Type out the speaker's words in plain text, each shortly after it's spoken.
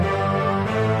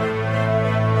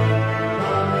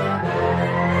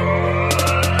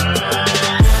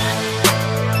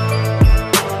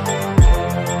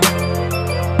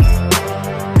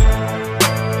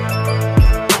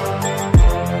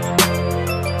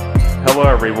Hello,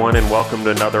 everyone, and welcome to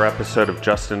another episode of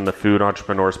Justin the Food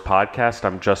Entrepreneurs Podcast.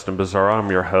 I'm Justin Bizzarro.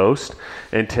 I'm your host.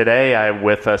 And today I have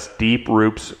with us Deep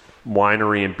Roots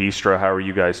Winery and Bistro. How are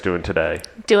you guys doing today?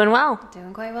 Doing well.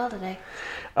 Doing quite well today.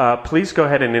 Please go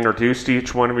ahead and introduce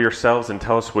each one of yourselves and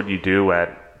tell us what you do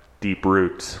at Deep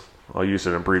Roots. I'll use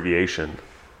an abbreviation.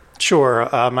 Sure.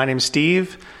 My name's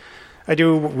Steve. I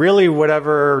do really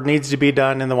whatever needs to be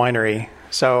done in the winery.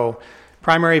 So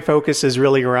primary focus is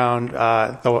really around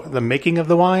the making of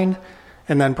the wine,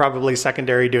 and then probably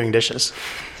secondary doing dishes.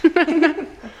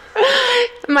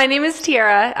 My name is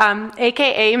Tiara,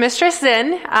 aka Mistress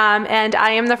Zin, and I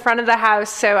am the front of the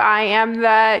house. So I am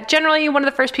generally one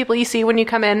of the first people you see when you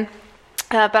come in,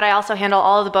 but I also handle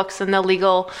all of the books and the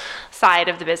legal side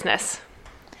of the business.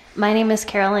 My name is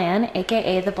Carol Ann,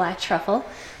 aka the Black Truffle.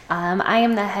 I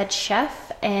am the head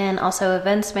chef and also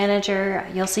events manager.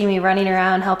 You'll see me running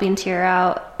around helping Tiara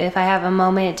out if I have a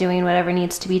moment, doing whatever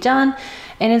needs to be done.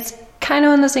 And it's kind of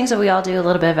one of those things that we all do a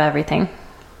little bit of everything.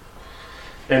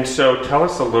 And so tell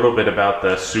us a little bit about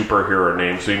the superhero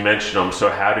names. So you mentioned them. So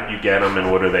how did you get them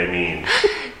and what do they mean?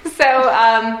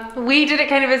 So we did it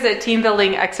kind of as a team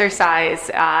building exercise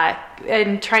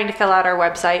and trying to fill out our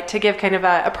website to give kind of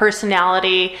a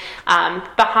personality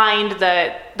behind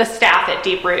the staff at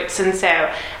Deep Roots. And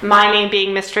so my name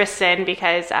being Mistress Sin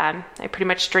because I pretty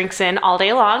much drink Sin all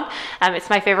day long. It's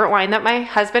my favorite wine that my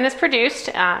husband has produced,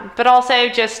 but also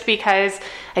just because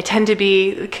I tend to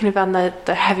be kind of on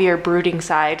the heavier brooding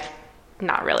side.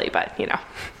 Not really, but you know.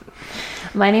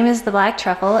 My name is the Black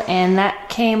Truffle, and that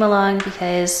came along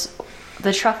because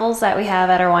the truffles that we have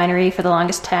at our winery for the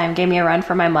longest time gave me a run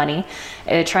for my money,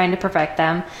 trying to perfect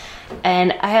them.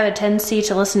 And I have a tendency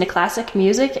to listen to classic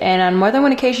music, and on more than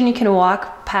one occasion you can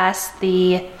walk past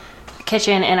the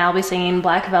kitchen and I'll be singing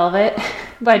Black Velvet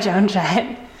by Joan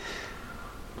Jett.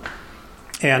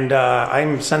 And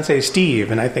I'm Sensei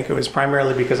Steve, and I think it was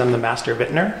primarily because I'm the master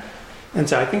vintner. And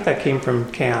so I think that came from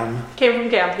Cam. Came from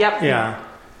Cam, yep. Yeah.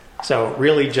 So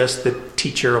really just the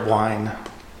teacher of wine.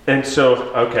 And so,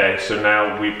 okay, so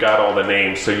now we've got all the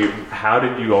names. So how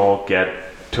did you all get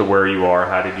to where you are?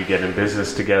 How did you get in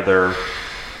business together?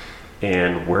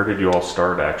 And where did you all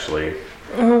start, actually?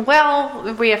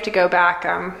 Well, we have to go back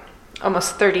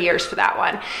almost 30 years for that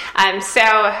one. So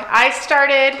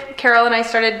Carol and I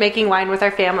started making wine with our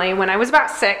family when I was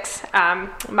about 6.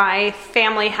 My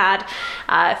family had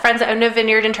friends that owned a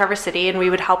vineyard in Traverse City, and we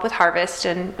would help with harvest,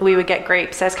 and we would get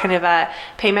grapes as kind of a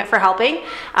payment for helping.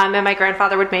 And my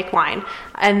grandfather would make wine.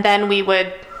 And then we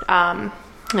would,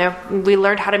 we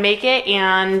learned how to make it,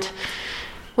 and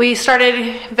we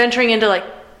started venturing into like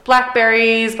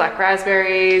blackberries, black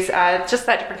raspberries, just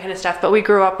that different kind of stuff. But we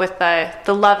grew up with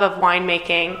the love of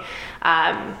winemaking.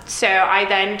 So I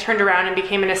then turned around and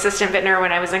became an assistant vintner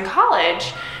when I was in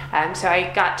college. So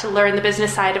I got to learn the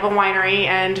business side of a winery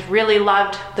and really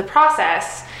loved the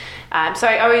process. So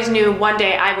I always knew one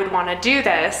day I would want to do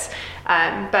this.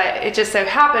 But it just so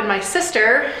happened my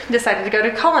sister decided to go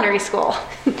to culinary school.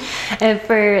 And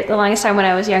for the longest time when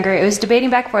I was younger, it was debating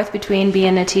back and forth between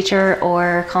being a teacher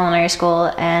or culinary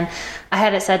school. And I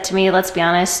had it said to me, let's be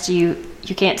honest, you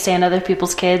can't stand other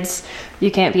people's kids.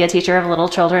 You can't be a teacher of little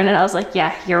children. And I was like,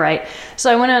 yeah, you're right. So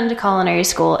I went on to culinary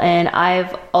school, and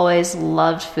I've always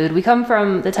loved food. We come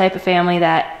from the type of family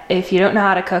that if you don't know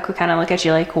how to cook, we kind of look at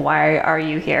you like, why are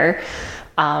you here?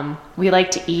 We like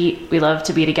to eat, we love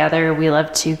to be together, we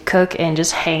love to cook and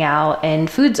just hang out, and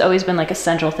food's always been like a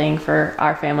central thing for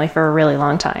our family for a really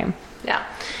long time. Yeah.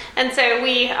 And so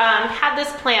we had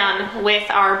this plan with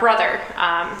our brother,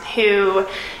 who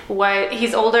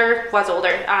was older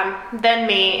than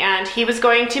me, and he was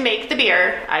going to make the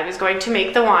beer, I was going to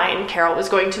make the wine, Carol was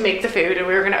going to make the food, and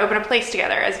we were going to open a place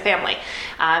together as a family.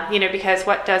 Because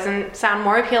what doesn't sound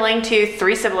more appealing to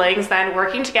 3 siblings than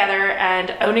working together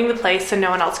and owning the place so no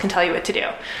one else can tell you what to do.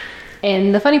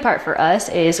 And the funny part for us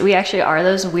is we actually are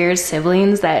those weird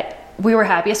siblings that we were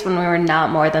happiest when we were not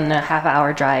more than a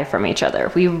half-hour drive from each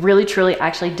other. We really, truly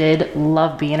actually did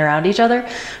love being around each other.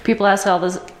 People ask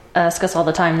us all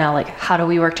the time now, like, how do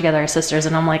we work together as sisters?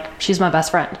 And I'm like, she's my best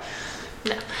friend.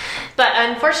 No. But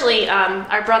unfortunately,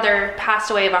 our brother passed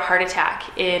away of a heart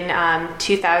attack in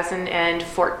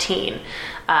 2014.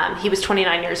 He was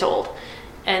 29 years old.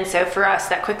 And so for us,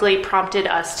 that quickly prompted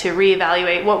us to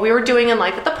reevaluate what we were doing in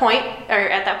life at that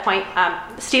point.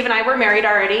 Steve and I were married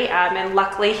already, and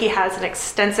luckily he has an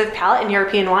extensive palate in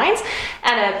European wines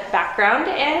and a background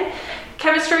in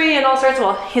chemistry and all sorts.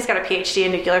 Well, he's got a PhD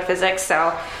in nuclear physics,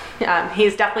 so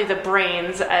he's definitely the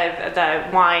brains of the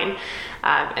wine.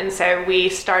 And so we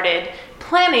started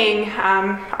planning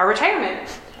our retirement.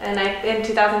 And in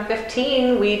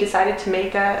 2015, we decided to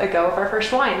make a go of our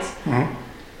first wines.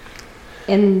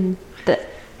 And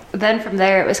then from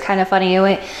there, it was kind of funny. It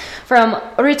went from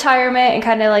retirement and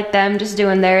kind of like them just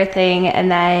doing their thing.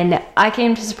 And then I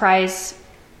came to surprise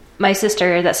my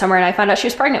sister that summer, and I found out she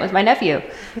was pregnant with my nephew.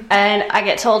 And I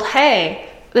get told, hey,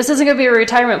 this isn't going to be a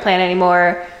retirement plan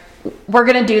anymore. We're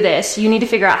going to do this. You need to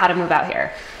figure out how to move out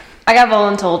here. I got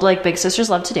voluntold like big sisters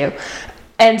love to do.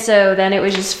 And so then it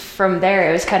was just from there,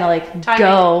 it was kind of like, Timing.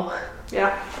 go.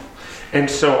 Yeah. And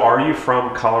so are you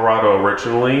from Colorado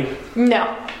originally?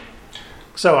 No.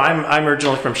 So I'm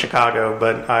originally from Chicago,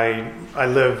 but I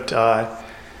lived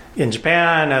in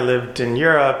Japan, I lived in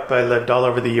Europe, I lived all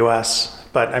over the U.S.,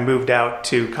 but I moved out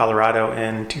to Colorado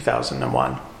in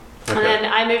 2001. And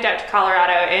then I moved out to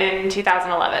Colorado in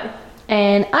 2011.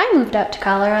 And I moved out to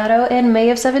Colorado in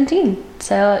May of 17.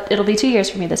 So it'll be 2 years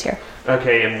for me this year.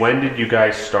 Okay, and when did you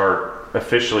guys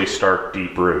officially start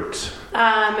Deep Roots?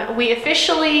 We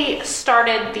officially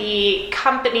started the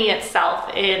company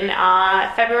itself in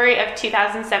February of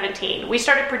 2017. We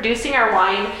started producing our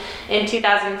wine in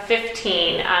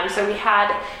 2015. So we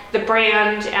had the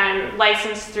brand and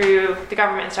licensed through the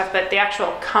government and stuff, but the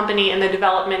actual company and the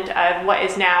development of what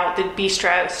is now the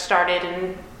bistro started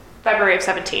in February of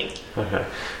 17. Okay.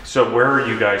 So where are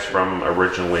you guys from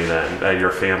originally then, your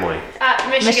family?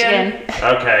 Michigan.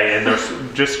 Okay, and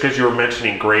there's just because you were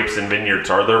mentioning grapes and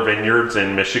vineyards, are there vineyards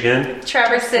in Michigan?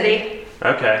 Traverse City.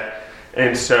 Okay.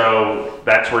 And so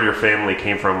that's where your family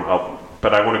came from.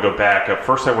 But I want to go back.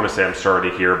 First, I want to say I'm sorry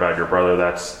to hear about your brother.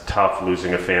 That's tough,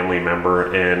 losing a family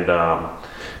member. And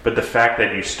but the fact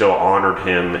that you still honored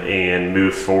him and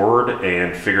moved forward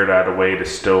and figured out a way to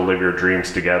still live your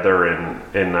dreams together,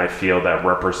 and I feel that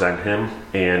represent him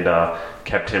and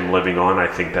kept him living on. I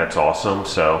think that's awesome.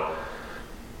 So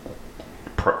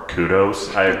kudos,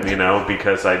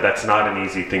 because that's not an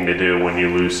easy thing to do when you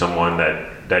lose someone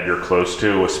that you're close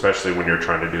to, especially when you're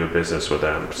trying to do a business with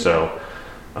them. So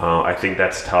I think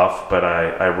that's tough, but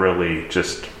I really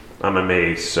I'm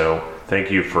amazed. So thank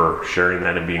you for sharing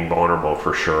that and being vulnerable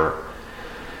for sure.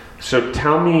 So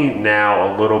tell me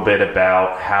now a little bit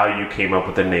about how you came up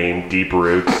with the name Deep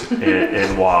Roots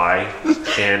and why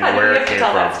and where it came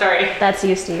from. That story. That's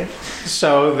you, Steve.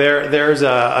 So there's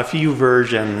a few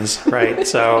versions, right?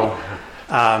 So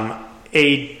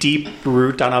a deep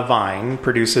root on a vine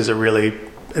produces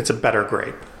it's a better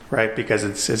grape, right? Because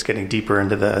it's getting deeper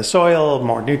into the soil,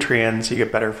 more nutrients, you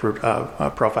get better fruit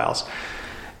profiles.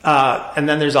 And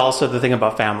then there's also the thing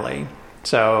about family.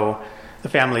 So the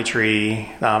family tree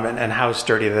and how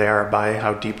sturdy they are by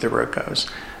how deep the root goes.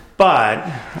 But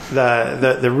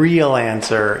the real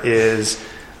answer is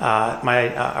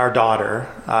our daughter.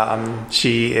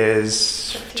 She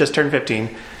is just turned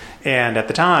 15, and at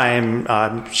the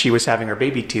time she was having her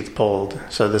baby teeth pulled.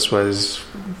 So this was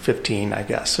 15, I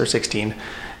guess, or 16.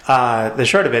 The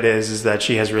short of it is that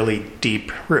she has really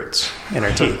deep roots in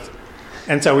her teeth.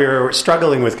 And so we were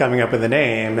struggling with coming up with a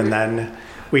name, and then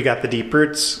we got the Deep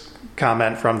Roots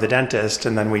comment from the dentist,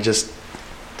 and then we just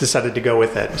decided to go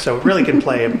with it. So it really can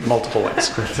play multiple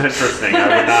ways. It's interesting.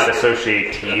 I would not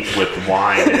associate teeth with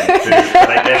wine and food, but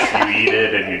I guess you eat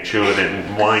it and you chew it,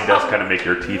 and wine does kind of make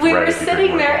your teeth We red. were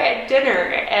sitting there at dinner,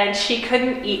 and she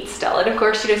couldn't eat still. And of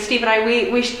course, Steve and I,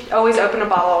 we always open a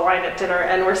bottle of wine at dinner,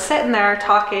 and we're sitting there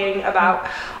talking about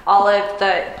all of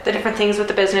the different things with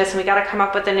the business, and we got to come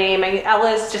up with a name. And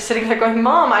Ella's just sitting there going,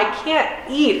 "Mom, I can't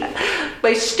eat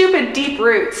my stupid Deep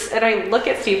Roots." And I look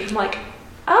at Steve, and I'm like,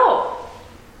 "Oh,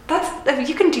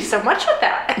 you can do so much with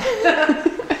that."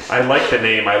 I like the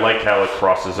name. I like how it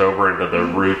crosses over into the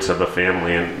roots of a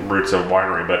family and roots of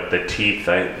winery, but the teeth,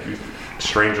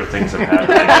 stranger things have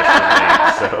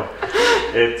happened. So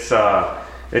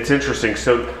it's interesting.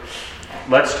 So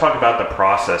let's talk about the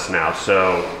process now.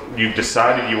 So you've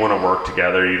decided you want to work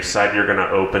together. You decide you're going to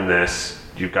open this.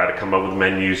 You've got to come up with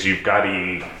menus. You've got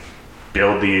to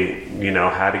build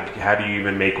how do you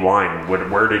even make wine?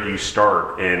 Where did you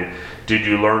start? And did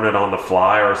you learn it on the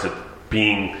fly, or is it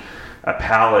being a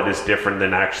palate is different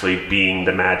than actually being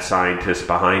the mad scientist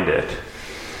behind it?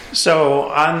 So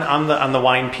on the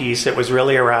wine piece, it was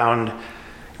really around.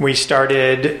 We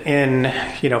started in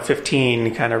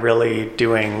 15, kind of really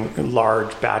doing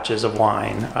large batches of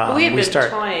wine. We had been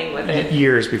toying with it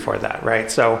years before that,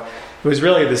 right? So it was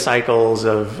really the cycles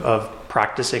of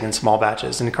practicing in small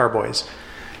batches and carboys,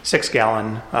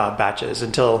 6-gallon batches,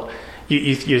 until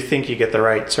you think you get the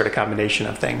right sort of combination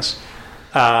of things.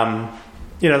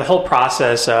 The whole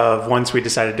process of once we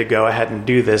decided to go ahead and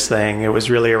do this thing, it was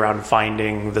really around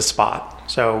finding the spot.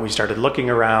 So we started looking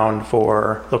around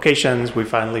for locations. We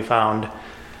finally found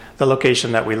the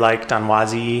location that we liked on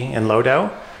Wazi in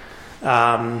Lodo.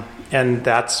 And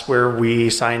that's where we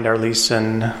signed our lease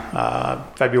in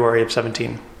February of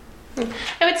 17.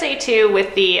 I would say too,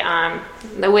 with the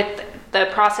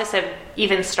process of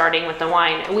even starting with the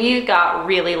wine, we got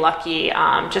really lucky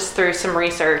just through some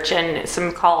research and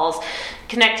some calls,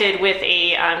 connected with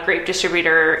a grape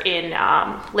distributor in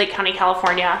Lake County,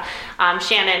 California,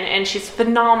 Shannon, and she's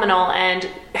phenomenal and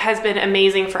has been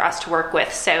amazing for us to work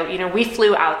with. So, we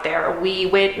flew out there. We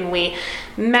went and we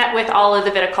met with all of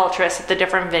the viticulturists at the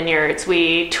different vineyards.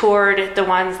 We toured the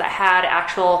ones that had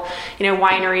actual,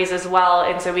 wineries as well,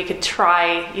 and so we could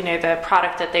try, the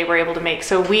product that they were able to make.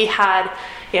 So we had,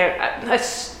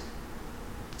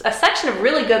 a section of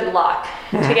really good luck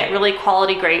to get really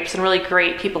quality grapes and really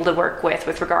great people to work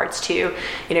with regards to,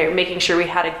 making sure we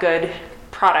had a good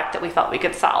product that we felt we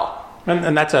could sell.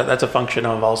 And that's a function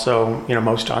of also,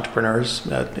 most entrepreneurs.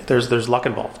 There's luck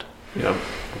involved. Yeah,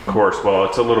 of course. Well,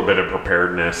 it's a little bit of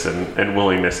preparedness and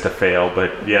willingness to fail.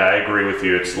 But yeah, I agree with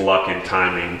you. It's luck and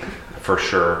timing for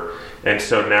sure. And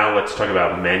so now let's talk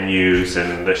about menus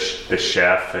and the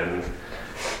chef and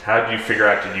how did you figure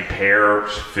out, did you pair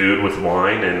food with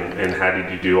wine and how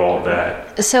did you do all of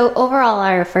that? So overall,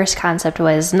 our first concept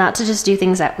was not to just do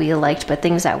things that we liked, but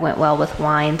things that went well with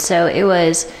wine. So it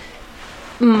was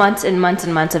months and months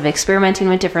and months of experimenting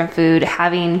with different food,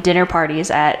 having dinner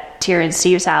parties at Tyr and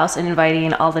Steve's house and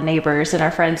inviting all the neighbors and our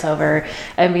friends over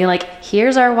and being like,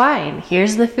 here's our wine,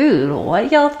 here's the food,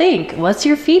 what y'all think? What's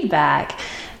your feedback?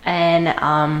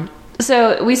 And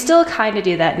so we still kind of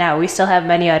do that now. We still have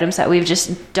menu items that we've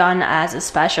just done as a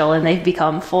special, and they've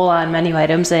become full-on menu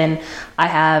items, and I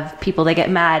have people that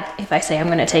get mad if I say I'm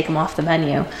going to take them off the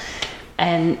menu.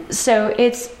 And so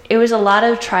it was a lot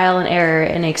of trial and error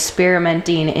and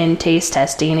experimenting and taste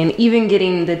testing and even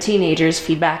getting the teenagers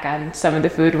feedback on some of the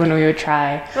food when we would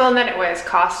try. Well, and then it was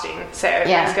costing. So it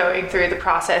was going through the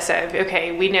process of,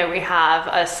 okay, we know we have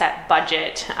a set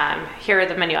budget. Here are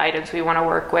the menu items we want to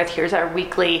work with. Here's our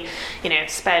weekly,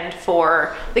 spend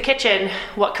for the kitchen.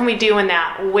 What can we do in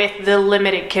that with the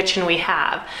limited kitchen we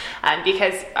have?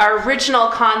 Because our original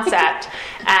concept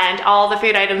and all the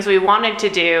food items we wanted to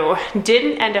do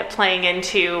didn't end up playing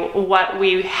into what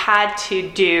we had to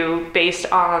do based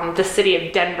on the city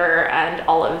of Denver and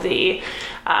all of the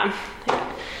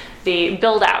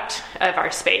build out of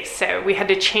our space. So we had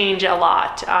to change a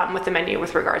lot with the menu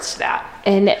with regards to that.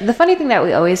 And the funny thing that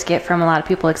we always get from a lot of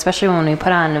people, especially when we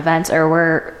put on events or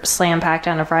we're slam packed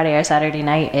on a Friday or Saturday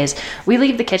night, is we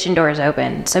leave the kitchen doors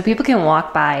open so people can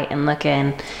walk by and look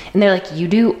in, and they're like, you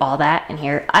do all that in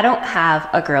here? I don't have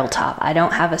a grill top, I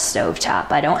don't have a stove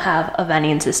top, I don't have a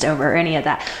vending system or any of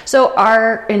that. So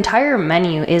our entire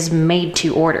menu is made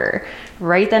to order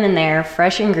right then and there,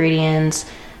 fresh ingredients.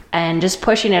 And just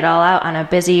pushing it all out on a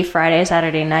busy Friday,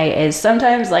 Saturday night is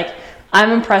sometimes like,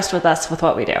 I'm impressed with us with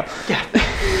what we do. Yeah.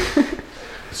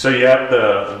 So you have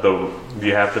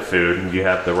the food, you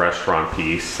have the restaurant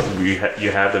piece,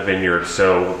 you have the vineyard.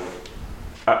 So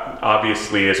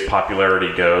obviously, as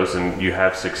popularity goes and you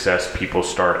have success, people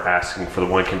start asking for the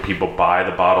wine. Can people buy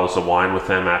the bottles of wine with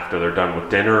them after they're done with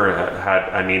dinner?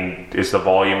 Is the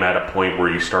volume at a point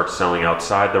where you start selling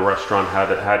outside the restaurant?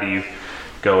 How do you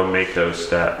go and make those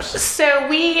steps? So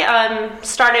we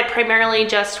started primarily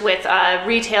just with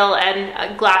retail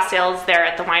and glass sales there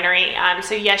at the winery.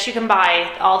 So yes, you can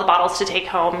buy all the bottles to take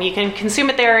home. You can consume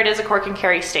it there. It is a cork and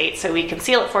carry state, so we can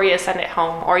seal it for you, send it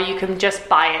home, or you can just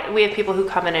buy it. We have people who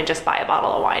come in and just buy a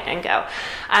bottle of wine and go.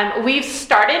 We've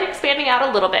started expanding out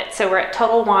a little bit. So we're at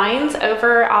Total Wines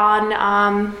over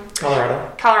on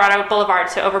Colorado Boulevard,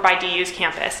 so over by DU's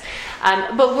campus.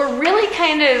 But we're really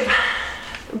kind of,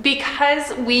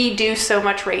 because we do so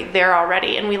much right there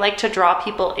already, and we like to draw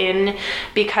people in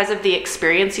because of the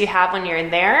experience you have when you're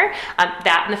in there,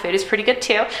 that and the food is pretty good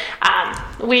too.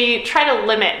 We try to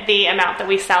limit the amount that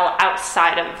we sell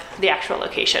outside of the actual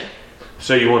location.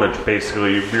 So you want to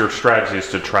basically, your strategy is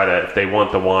to try to, if they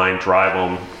want the wine, drive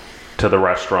them to the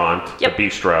restaurant, the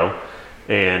bistro,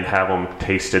 and have them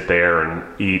taste it there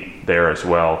and eat there as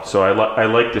well. So I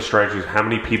like the strategy. How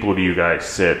many people do you guys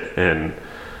sit in?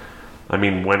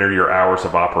 When are your hours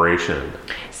of operation?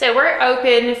 So we're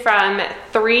open from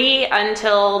 3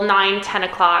 until 9, 10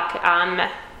 o'clock.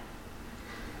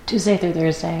 Tuesday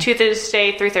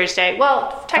through Thursday.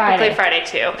 Well, technically Friday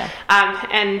too. Okay.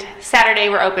 And Saturday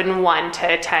we're open 1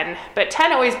 to 10, but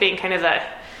 10 always being kind of the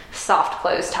soft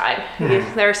close time.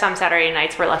 Mm-hmm. There are some Saturday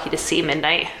nights we're lucky to see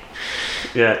midnight.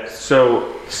 Yeah,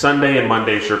 so Sunday and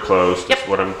Mondays you're closed. Is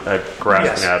what I'm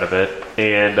grasping out of it.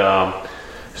 And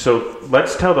so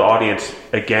let's tell the audience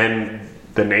again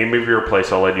the name of your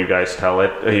place, I'll let you guys tell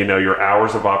it, your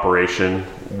hours of operation,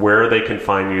 where they can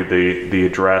find you, the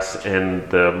address and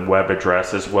the web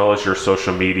address, as well as your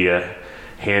social media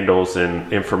handles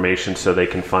and information so they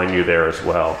can find you there as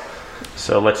well.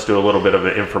 So let's do a little bit of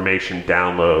an information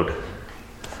download.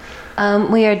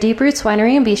 We are Deep Roots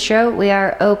Winery and Bistro. We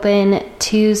are open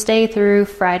Tuesday through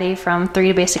Friday from 3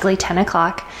 to basically 10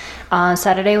 o'clock. On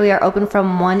Saturday, we are open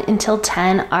from 1 until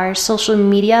 10. Our social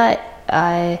media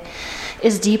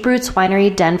is Deep Roots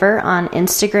Winery Denver on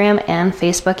Instagram and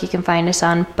Facebook. You can find us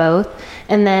on both.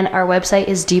 And then our website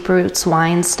is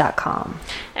deeprootswines.com.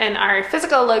 And our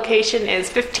physical location is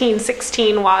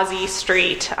 1516 Wazee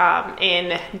Street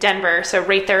in Denver. So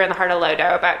right there in the heart of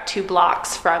Lodo, about 2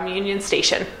 blocks from Union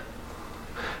Station.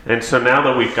 And so now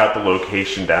that we've got the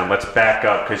location down, let's back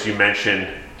up because you mentioned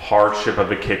hardship of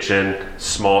the kitchen,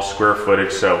 small square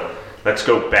footage. So let's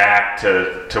go back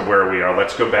to where we are.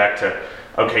 Let's go back to,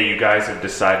 okay, you guys have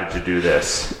decided to do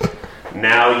this.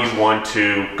 Now you want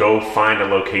to go find a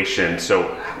location.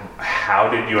 So how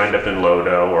did you end up in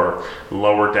Lodo, or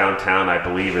Lower Downtown, I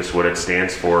believe is what it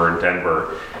stands for in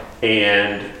Denver?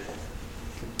 And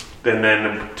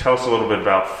then tell us a little bit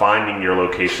about finding your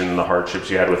location and the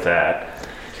hardships you had with that.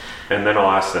 And then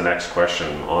I'll ask the next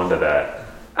question onto that.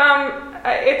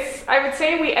 I would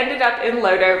say we ended up in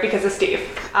Lodo because of Steve.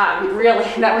 Really,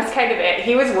 that was kind of it.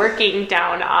 He was working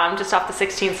down just off the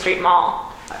 16th Street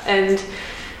Mall, and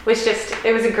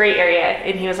it was a great area.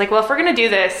 And he was like, well, if we're going to do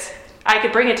this, I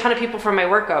could bring a ton of people from my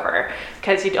work over,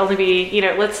 because you'd only be,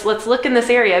 let's look in this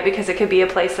area because it could be a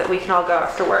place that we can all go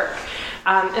after work.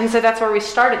 And so that's where we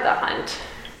started the hunt.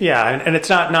 Yeah, and it's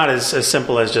not as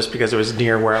simple as just because it was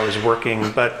near where I was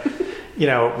working, but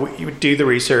you would do the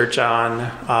research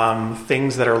on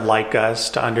things that are like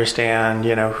us to understand,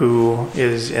 who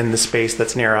is in the space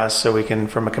that's near us, so we can,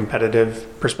 from a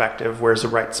competitive perspective, where's the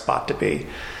right spot to be.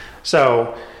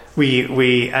 So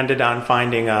we ended on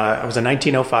finding it was a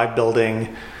 1905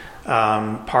 building,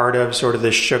 part of sort of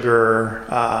the sugar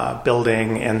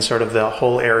building, and sort of the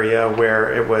whole area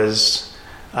where it was.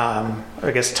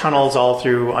 I guess tunnels all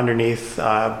through underneath,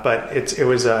 but it's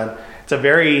a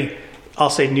very, I'll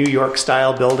say, New York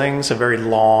style building. It's a very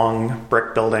long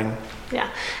brick building. Yeah,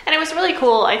 and it was really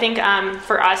cool. I think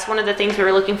for us, one of the things we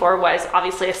were looking for was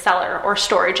obviously a cellar or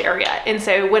storage area. And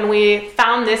so when we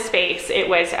found this space, it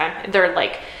was they're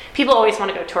like, people always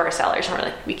want to go tour our cellars, and we're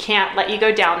like, we can't let you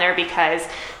go down there because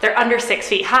they're under 6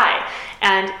 feet high.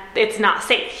 And it's not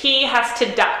safe. He has to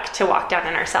duck to walk down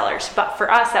in our cellars. But for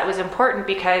us, that was important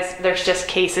because there's just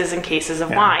cases and cases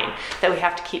of wine that we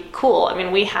have to keep cool. I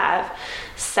mean, we have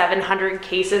 700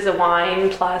 cases of wine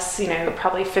plus,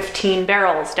 probably 15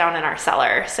 barrels down in our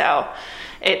cellar. So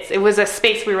it was a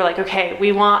space we were like, okay,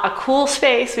 we want a cool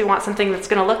space. We want something that's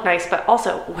going to look nice. But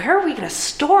also, where are we going to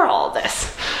store all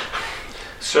this?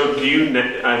 So do you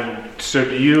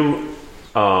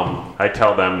I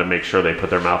tell them to make sure they put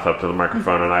their mouth up to the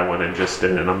microphone, and I went and just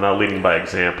did it. And I'm not leading by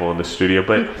example in the studio,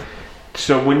 but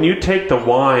so when you take the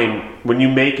wine, when you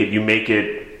make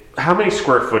it, how many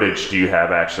square footage do you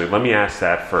have actually? Let me ask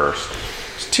that first.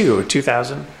 It's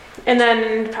 2,000. And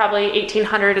then probably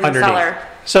 1,800 in the cellar.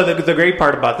 So the great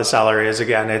part about the cellar is,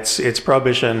 again, it's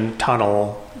Prohibition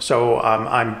tunnel. So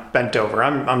I'm bent over.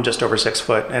 I'm just over 6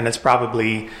 foot, and it's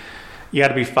probably, you got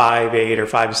to be 5'8" or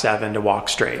 5'7" to walk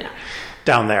straight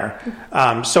down there.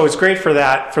 So it's great for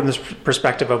that, from this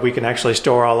perspective of we can actually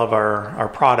store all of our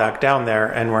product down there,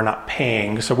 and we're not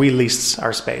paying. So we lease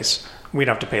our space. We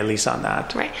don't have to pay a lease on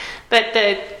that. Right. But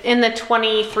in the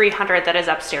 2,300 that is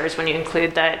upstairs, when you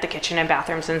include the kitchen and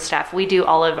bathrooms and stuff, we do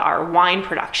all of our wine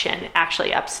production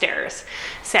actually upstairs.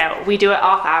 So we do it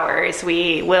off hours.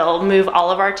 We will move all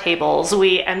of our tables.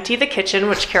 We empty the kitchen,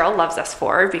 which Carol loves us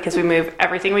for, because we move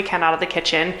everything we can out of the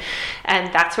kitchen.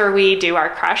 And that's where we do our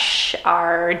crush,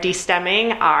 our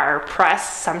destemming, our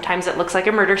press. Sometimes it looks like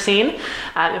a murder scene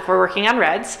if we're working on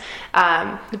reds.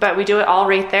 But we do it all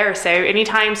right there. So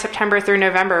anytime September through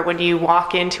November, when you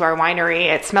walk into our winery,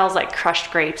 it smells like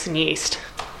crushed grapes and yeast.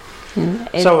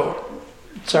 So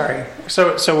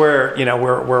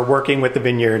we're working with the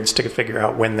vineyards to figure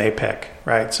out when they pick,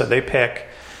 right? So they pick,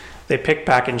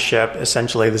 pack, and ship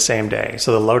essentially the same day.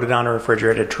 So they'll load it on a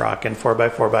refrigerated truck and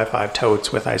 4x4x5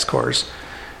 totes with ice cores,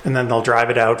 and then they'll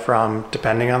drive it out from,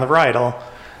 depending on the varietal,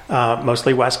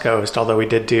 mostly West Coast. Although we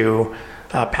did do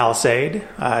Palisade,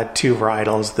 2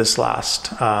 varietals this last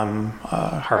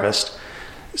harvest.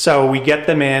 So we get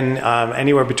them in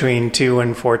anywhere between 2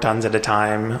 and 4 tons at a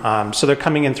time. So they're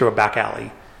coming in through a back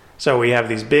alley. So we have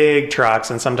these big trucks,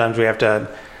 and sometimes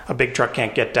a big truck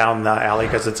can't get down the alley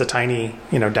because it's a tiny,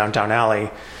 downtown alley.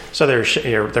 So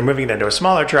they're moving it into a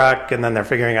smaller truck, and then they're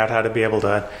figuring out how to be able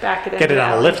to Back it get into it the on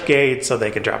a alley. lift gate so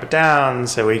they can drop it down,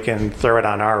 so we can throw it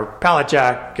on our pallet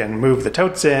jack and move the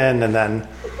totes in, and then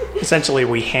essentially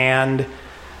we hand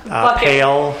Bucket.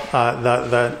 pail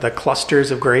the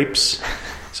clusters of grapes.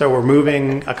 So we're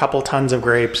moving a couple tons of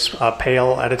grapes a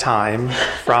pail at a time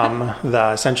from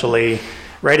the essentially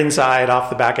right inside off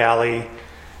the back alley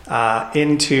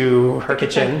into her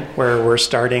kitchen, where we're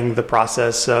starting the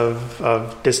process of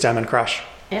destem and crush.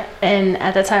 Yeah, and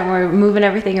at that time we're moving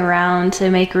everything around to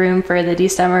make room for the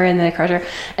destemmer and the crusher.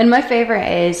 And my favorite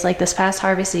is like this past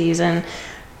harvest season,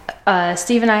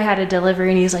 Steve and I had a delivery,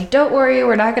 and he's like, "Don't worry,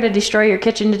 we're not going to destroy your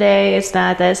kitchen today. It's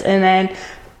not this." And then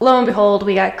lo and behold,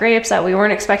 we got grapes that we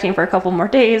weren't expecting for a couple more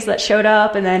days that showed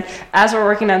up. And then as we're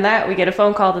working on that, we get a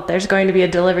phone call that there's going to be a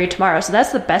delivery tomorrow. So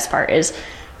that's the best part, is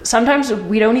sometimes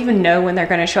we don't even know when they're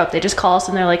going to show up. They just call us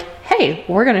and they're like, "Hey,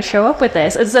 we're going to show up with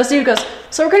this." And so Steve goes,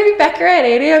 "So we're going to be back here at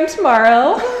 8 a.m.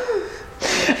 tomorrow."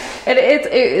 And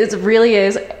it really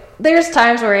is. There's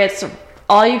times where it's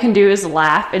all you can do is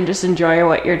laugh and just enjoy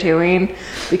what you're doing,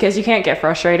 because you can't get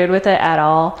frustrated with it at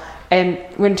all. And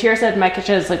when Tira said my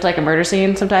kitchen has looked like a murder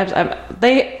scene, sometimes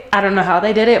I don't know how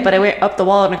they did it, but I went up the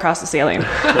wall and across the ceiling.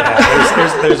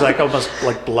 Yeah, there's like almost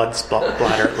like blood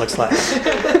splatter, it looks like.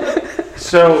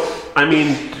 So, I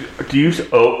mean, does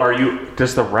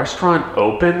the restaurant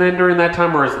open then during that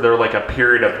time, or is there like a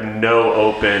period of no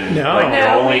open, No. like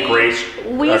No, only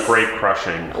we grape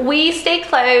crushing? We stay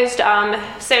closed,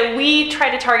 so we try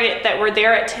to target that we're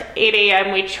there at 8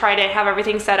 a.m. We try to have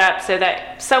everything set up so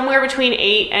that somewhere between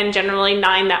 8 and generally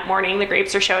 9 that morning, the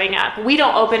grapes are showing up. We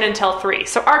don't open until 3,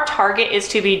 so our target is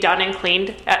to be done and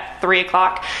cleaned at 3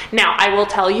 o'clock. Now, I will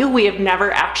tell you, we have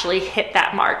never actually hit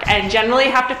that mark, and generally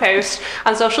have to post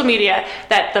on social media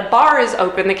that the bar is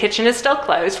open, the kitchen is still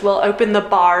closed. We'll open the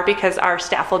bar because our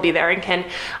staff will be there and can,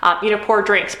 pour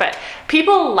drinks. But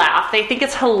people laugh. They think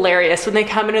it's hilarious when they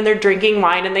come in and they're drinking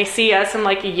wine and they see us in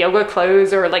like yoga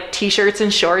clothes or like t-shirts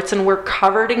and shorts, and we're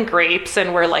covered in grapes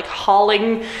and we're like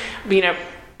hauling,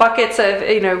 buckets of,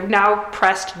 now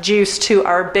pressed juice to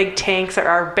our big tanks or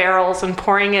our barrels and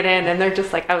pouring it in, and they're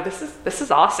just like, "Oh, this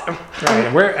is awesome."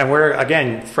 Right, and we're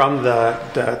again from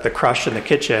the crush in the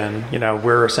kitchen.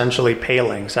 We're essentially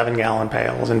paling 7-gallon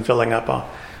pails and filling up a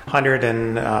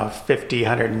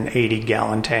 180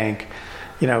 gallon tank.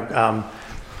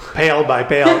 Pail by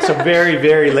pail. So very,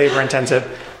 very labor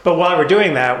intensive. But while we're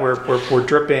doing that, we're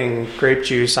dripping grape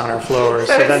juice on our floors.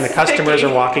 So then the customers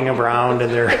are walking around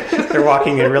and they're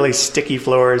walking in really sticky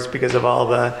floors because of all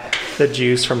the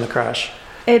juice from the crush.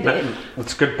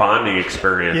 It's a good bonding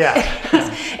experience. Yeah.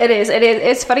 It is.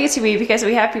 It's funny to me because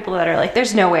we have people that are like,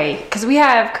 "There's no way," because we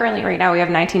have currently right now we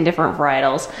have 19 different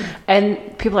varietals, and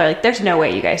people are like, "There's no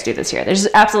way you guys do this here. There's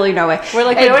absolutely no way." We're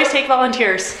like, we always take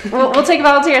volunteers. We'll take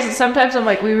volunteers, and sometimes I'm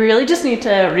like, we really just need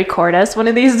to record us one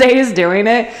of these days doing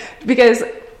it, because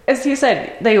as you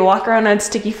said, they walk around on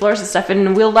sticky floors and stuff,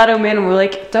 and we'll let them in, and we're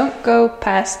like, "Don't go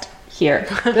past here,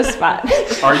 this spot."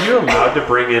 Are you allowed to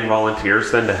bring in volunteers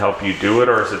then to help you do it,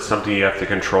 or is it something you have to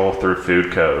control through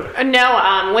food code?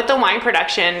 No, with the wine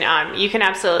production, you can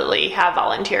absolutely have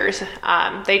volunteers.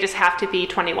 They just have to be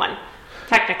 21,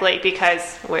 technically,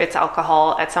 because it's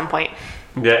alcohol at some point.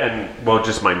 Yeah, and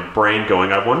just my brain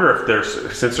going, I wonder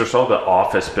if since there's all the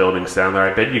office buildings down there,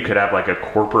 I bet you could have like a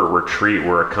corporate retreat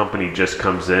where a company just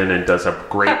comes in and does a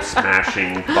grape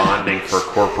smashing bonding for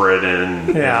corporate and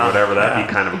whatever. That'd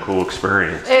be kind of a cool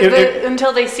experience.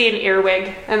 Until they see an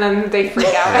earwig, and then they freak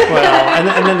out. Well,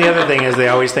 and then the other thing is they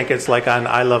always think it's like on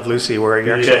I Love Lucy, where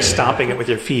you're actually stomping it with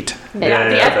your feet. The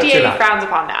FDA frowns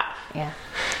upon that. Yeah.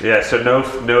 Yeah, so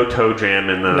no toe jam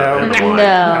in the wine.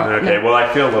 No. Okay, well,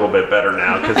 I feel a little bit better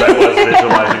now because I was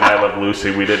visualizing I Love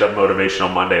Lucy. We did a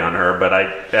motivational Monday on her, but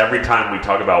every time we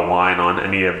talk about wine on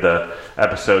any of the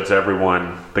episodes,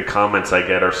 the comments I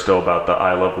get are still about the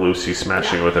I Love Lucy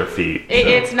smashing with her feet. So.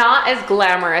 It's not as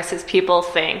glamorous as people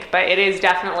think, but it is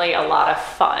definitely a lot of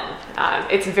fun.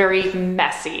 It's very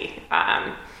messy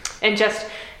and just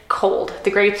cold.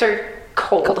 The grapes are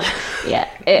cold. Yeah.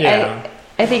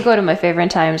 I think one of my favorite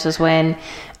times was when,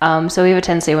 so we have a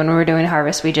tendency when we're doing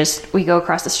harvest, we go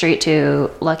across the street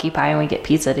to Lucky Pie and we get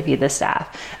pizza to feed the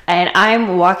staff. And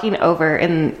I'm walking over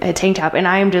in a tank top and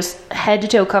I'm just head to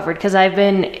toe covered because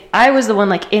I was the one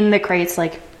like in the crates,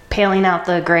 like paling out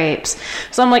the grapes.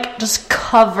 So I'm like just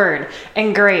covered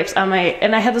in grapes. And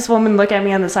I had this woman look at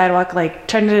me on the sidewalk, like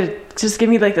trying to just give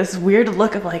me like this weird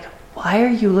look of like, "Why are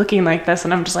you looking like this?"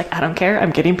 And I'm just like, "I don't care.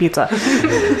 I'm getting pizza."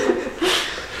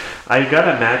 I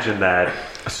gotta imagine that.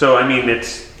 So, I mean,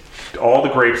 all the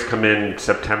grapes come in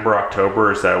September,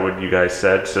 October. Is that what you guys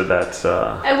said? So that's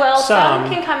Well, some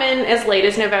can come in as late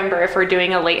as November if we're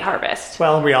doing a late harvest.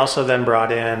 Well, we also then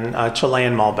brought in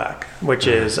Chilean Malbec, which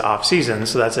is off season,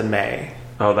 so that's in May.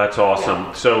 Oh, that's awesome.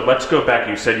 Yeah. So let's go back.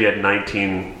 You said you had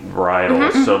 19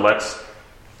 varietals. So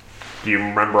do you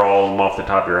remember all of them off the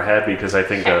top of your head? Because I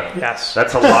think yes,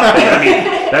 that's a lot. I mean,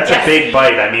 that's a big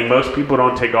bite. I mean, most people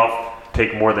don't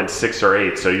take more than 6 or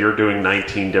 8. So you're doing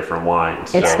 19 different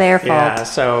wines. It's their fault. Yeah.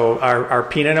 So our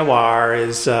Pinot Noir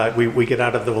is we get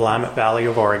out of the Willamette Valley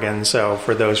of Oregon. So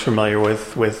for those familiar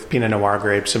with Pinot Noir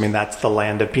grapes, I mean that's the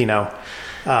land of Pinot,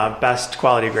 best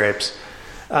quality grapes.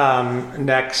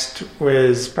 Next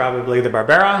was probably the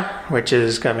Barbera, which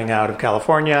is coming out of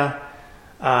California.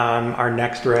 Our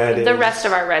next red is... The rest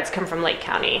of our reds come from Lake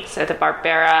County. So the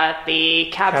Barbera, the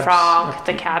Cab Franc,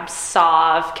 the Cab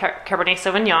Sauv, Cabernet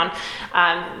Sauvignon,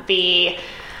 the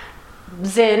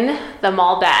Zin, the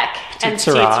Malbec, and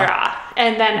Syrah.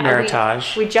 And then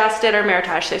Meritage. We just did our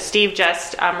Meritage. So Steve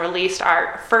just released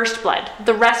our first blend.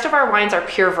 The rest of our wines are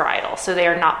pure varietal, so they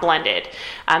are not blended.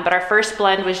 But our first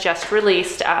blend was just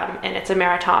released, and it's a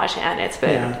Meritage, and it's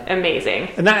been amazing.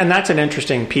 And that's an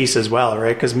interesting piece as well,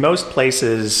 right? Because most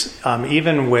places,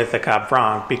 even with a Cab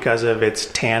Franc, because of its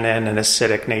tannin and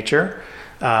acidic nature,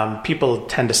 people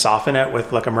tend to soften it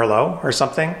with like a Merlot or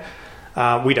something.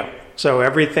 We don't. So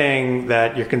everything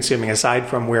that you're consuming, aside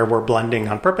from where we're blending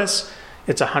on purpose,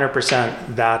 it's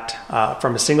 100% that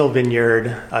from a single vineyard,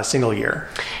 a single year.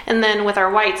 And then with our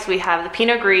whites, we have the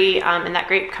Pinot Gris, and that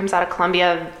grape comes out of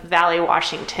Columbia Valley,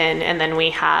 Washington. And then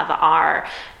we have our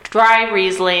dry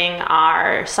Riesling,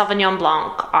 our Sauvignon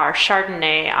Blanc, our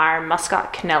Chardonnay, our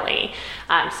Muscat Canelli.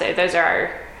 So those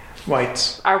are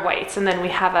our whites. And then we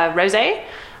have a Rosé.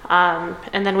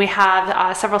 And then we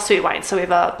have several sweet wines. So we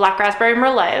have a black raspberry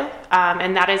Merlot,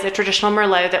 and that is a traditional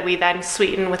Merlot that we then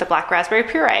sweeten with a black raspberry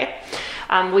puree.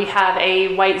 We have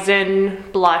a white Zin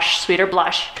blush, sweeter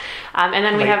blush. And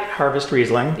then we have Harvest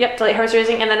Riesling. Yep, late Harvest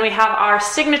Riesling. And then we have our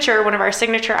signature, one of our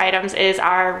signature items is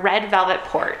our red velvet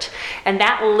port. And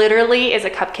that literally is a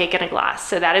cupcake in a glass.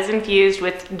 So that is infused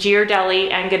with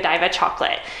Ghirardelli and Godiva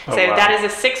chocolate. So that is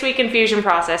a 6-week infusion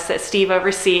process that Steve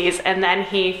oversees, and then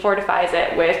he fortifies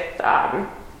it with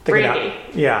brandy.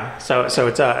 Yeah, so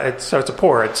it's a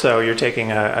port. So you're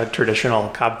taking a traditional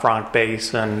Cab Franc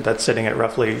base, and that's sitting at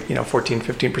roughly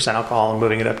 14-15% alcohol, and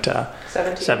moving it up to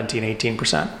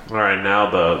 17-18%. All right, now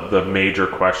the major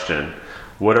question: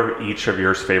 what are each of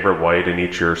yours favorite white and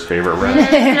each of yours favorite red?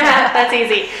 That's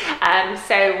easy.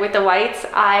 So with the whites,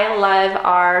 I love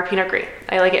our Pinot Gris.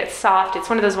 I like it soft. It's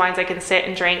one of those wines I can sit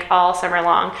and drink all summer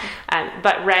long.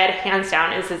 But red, hands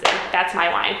down, that's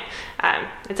my wine.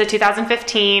 It's a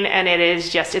 2015, and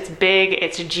it's big,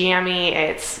 it's jammy,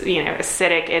 it's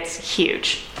acidic, it's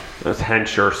huge. That's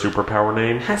hence your superpower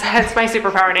name? That's my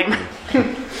superpower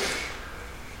name.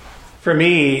 For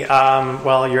me,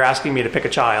 you're asking me to pick a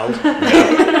child.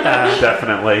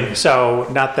 Definitely. So,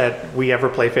 not that we ever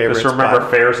play favorites. Just remember,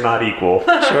 fair's not equal.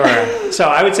 Sure. So,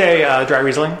 I would say dry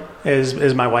Riesling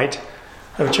is my white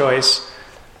of choice.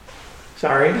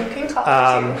 Sorry. You can call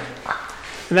it too.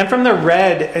 And then from the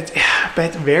red,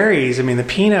 it varies. I mean, the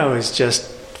Pinot is just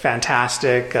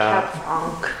fantastic.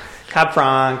 Cab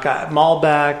Franc,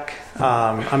 Malbec.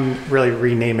 I'm really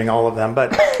renaming all of them,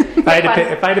 but if I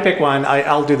had to pick one,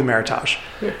 I'll do the Meritage.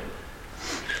 Yeah.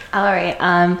 All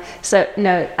right. So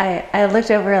no, I looked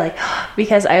over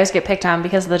because I always get picked on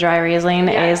because the dry Riesling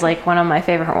is like one of my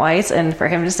favorite whites, and for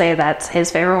him to say that's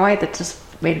his favorite white, that just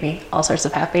made me all sorts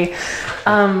of happy.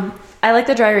 I like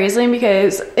the dry Riesling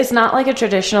because it's not like a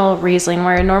traditional Riesling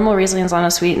where a normal Riesling is on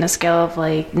a sweetness scale of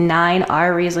 9.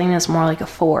 Our Riesling is more like a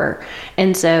 4.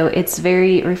 And so it's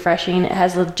very refreshing. It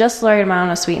has just the right amount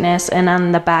of sweetness. And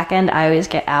on the back end, I always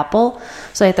get apple.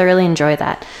 So I thoroughly enjoy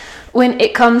that. When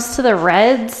it comes to the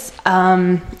reds,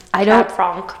 I don't... Cab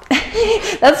Franc.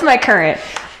 That's my current.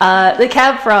 The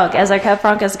Cab Franc, as our Cab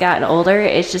Franc has gotten older,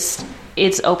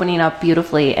 it's opening up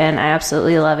beautifully, and I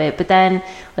absolutely love it. But then,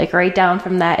 right down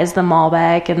from that is the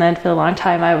Malbec, and then for a long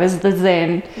time I was the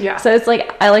Zin. Yeah. So it's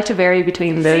I like to vary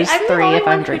between those three if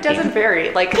I'm drinking. It doesn't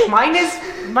vary. Mine is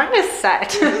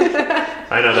set.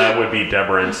 I know that would be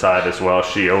Deborah inside as well.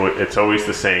 It's always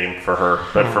the same for her,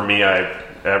 but for me,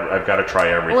 I've got to try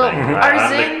everything. Well,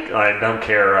 I don't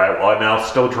care. I'll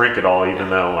still drink it all, even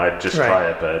though I just try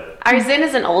it. But our Zin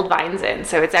is an old vine Zin,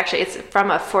 so it's from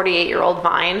a 48-year-old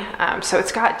vine. So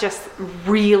it's got just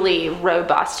really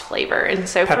robust flavor. And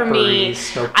so peppery, for me,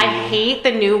 smoky. I hate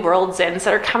the new world Zins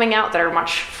that are coming out that are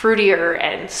much fruitier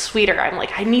and sweeter. I'm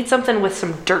I need something with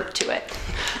some dirt to it.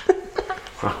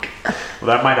 Okay. Well,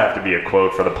 that might have to be a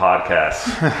quote for the podcast.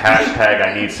 Hashtag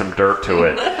I need some dirt to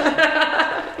it.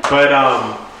 But,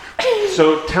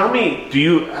 so tell me,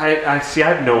 I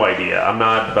have no idea. I'm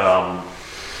not,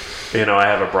 I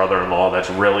have a brother-in-law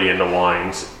that's really into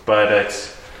wines,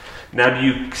 but now do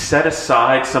you set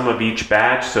aside some of each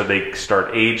batch so they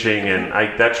start aging, and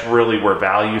that's really where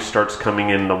value starts coming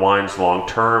in the wines long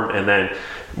term, and then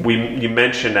you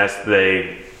mentioned as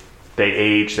they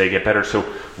age, they get better. So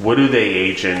what do they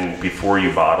age in before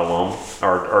you bottle them?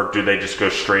 Or do they just go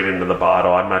straight into the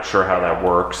bottle? I'm not sure how that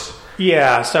works.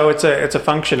 Yeah, so it's a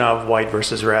function of white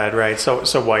versus red, right?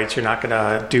 So whites you're not going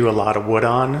to do a lot of wood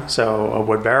on. So a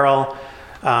wood barrel,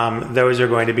 those are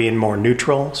going to be in more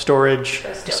neutral storage.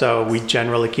 So we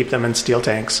generally keep them in steel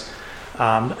tanks,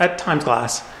 at times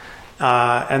glass.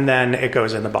 And then it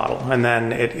goes in the bottle, and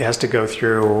then it has to go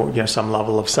through some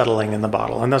level of settling in the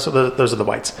bottle, and those are the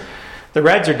whites. The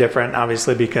reds are different,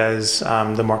 obviously, because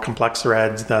the more complex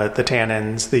reds, the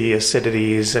tannins, the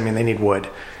acidities. I mean, they need wood.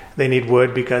 They need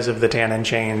wood because of the tannin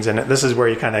chains, and this is where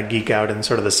you kind of geek out in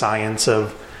sort of the science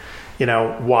of,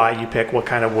 why you pick what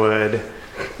kind of wood,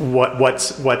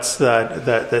 what's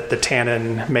the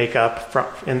tannin makeup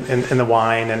in the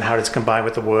wine, and how it's combined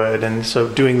with the wood, and so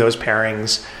doing those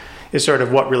pairings is sort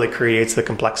of what really creates the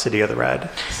complexity of the red.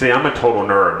 See, I'm a total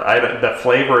nerd. The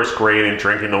flavor is great and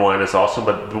drinking the wine is awesome,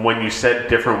 but when you said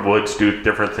different woods do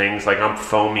different things, like I'm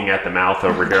foaming at the mouth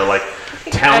over here. Like,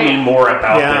 tell me more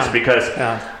about this, because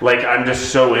like I'm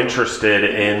just so interested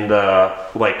in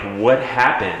what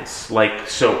happens. Like,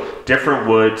 so different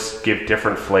woods give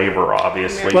different flavor,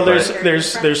 obviously. Well,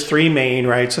 there's three main,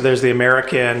 right? So there's the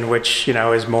American, which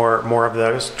is more of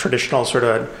those traditional sort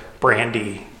of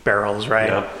brandy barrels, right?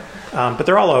 Yep. But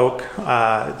they're all oak.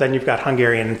 Then you've got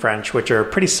Hungarian and French, which are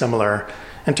pretty similar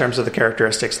in terms of the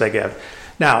characteristics they give.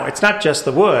 Now, it's not just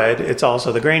the wood, it's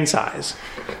also the grain size.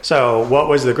 So what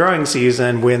was the growing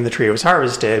season when the tree was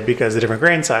harvested? Because the different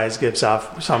grain size gives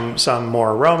off some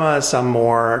more aroma, some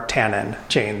more tannin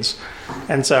chains.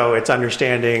 And so it's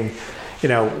understanding,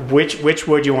 which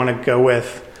wood you want to go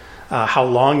with, how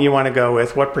long you want to go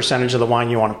with, what percentage of the wine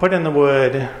you want to put in the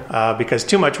wood, because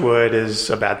too much wood is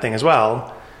a bad thing as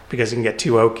well, because it can get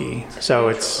too oaky. So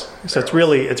it's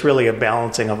really a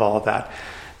balancing of all of that.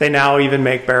 They now even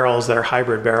make barrels that are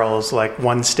hybrid barrels, like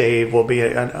one stave will be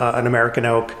an American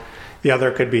oak, the other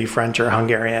could be French or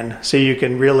Hungarian. So you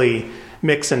can really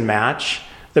mix and match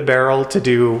the barrel to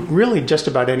do really just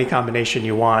about any combination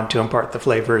you want to impart the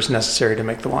flavors necessary to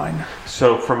make the wine.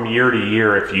 So from year to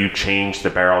year, if you change the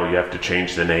barrel, you have to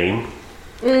change the name?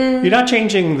 You're not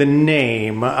changing the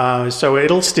name, so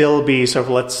it'll still be. So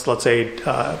let's say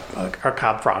our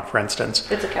Cab Franc, for instance.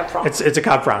 It's a Cab Franc. It's a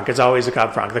Cab Franc. It's always a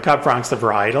Cab Franc. The Cab Franc's the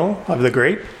varietal of the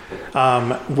grape.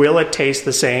 Will it taste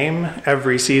the same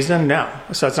every season? No.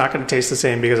 So it's not going to taste the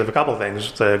same because of a couple of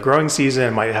things. The growing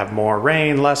season might have more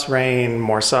rain,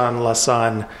 more sun, less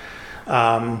sun.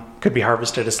 Could be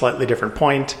harvested at a slightly different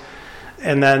point.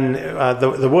 And then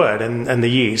the wood and the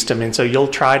yeast. I mean, so you'll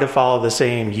try to follow the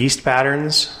same yeast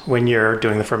patterns when you're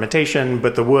doing the fermentation,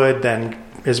 but the wood then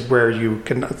is where you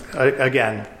can,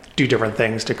 again, do different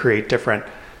things to create different,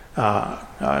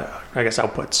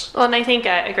 outputs. Well, and I think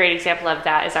a great example of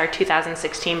that is our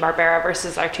 2016 Barbera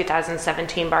versus our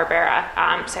 2017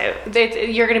 Barbera. So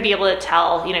you're going to be able to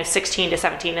tell, 16 to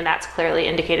 17, and that's clearly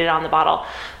indicated on the bottle.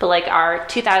 But like our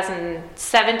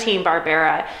 2017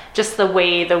 Barbera, just the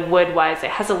way the wood was, it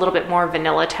has a little bit more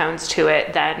vanilla tones to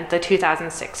it than the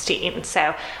 2016.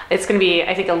 So it's going to be,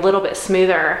 I think, a little bit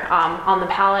smoother on the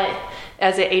palate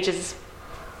as it ages.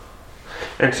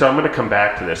 And so I'm going to come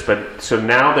back to this, but so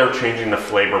now they're changing the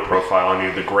flavor profile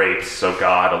on the grapes, so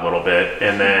God, a little bit,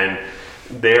 and then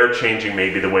they're changing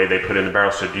maybe the way they put in the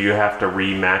barrel. So do you have to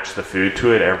rematch the food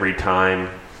to it every time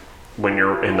when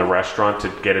you're in the restaurant to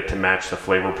get it to match the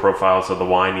flavor profiles of the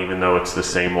wine, even though it's the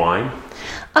same wine?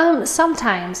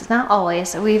 Sometimes, not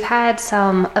always. We've had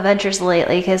some adventures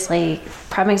lately because,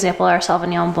 prime example, our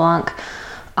Sauvignon Blanc.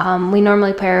 We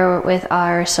normally pair with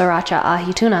our Sriracha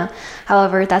Ahi Tuna.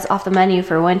 However, that's off the menu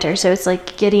for winter. So it's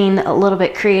like getting a little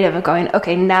bit creative and going,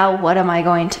 okay, now what am I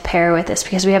going to pair with this?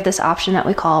 Because we have this option that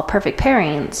we call perfect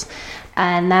pairings.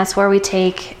 And that's where we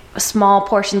take small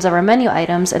portions of our menu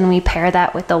items and we pair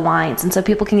that with the wines. And so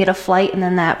people can get a flight and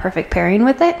then that perfect pairing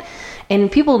with it.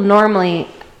 And people normally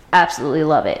absolutely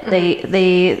love it.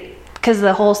 They because of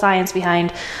the whole science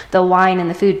behind the wine and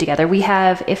the food together. We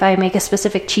have, if I make a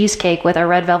specific cheesecake with a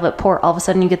red velvet port, all of a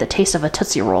sudden you get the taste of a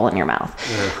Tootsie Roll in your mouth.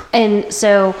 Yeah. And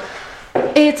so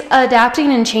it's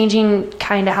adapting and changing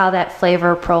kind of how that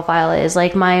flavor profile is.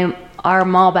 Like our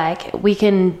Malbec, we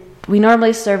can we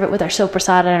normally serve it with our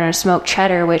sopressata and our smoked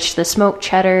cheddar, which the smoked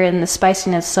cheddar and the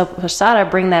spiciness of sopressata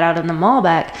bring that out in the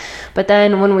Malbec. But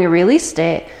then when we released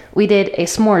it, we did a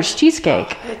s'mores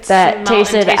cheesecake that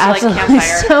tasted absolutely like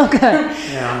so good.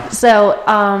 Yeah. So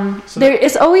there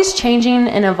is always changing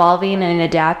and evolving and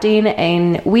adapting,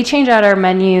 and we change out our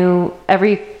menu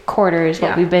every quarter is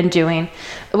what we've been doing.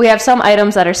 We have some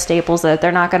items that are staples that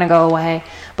they're not going to go away,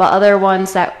 but other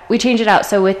ones that we change it out.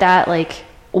 So with that, like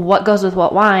what goes with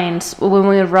what wines, when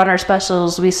we run our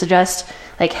specials, we suggest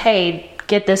like, hey,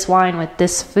 get this wine with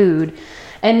this food.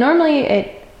 And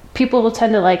normally people will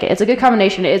tend to like it. It's a good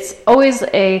combination. It's always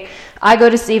I go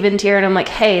to Stephen Tier and I'm like,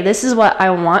 hey, this is what I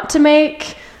want to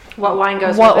make. What wine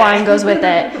goes with it.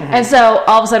 And so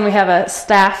all of a sudden we have a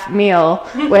staff meal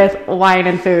with wine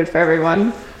and food for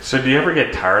everyone. So do you ever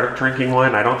get tired of drinking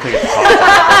wine? I don't think it's possible.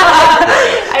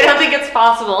 I don't think it's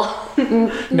possible.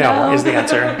 No, is the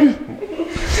answer.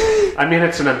 I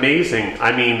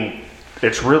mean,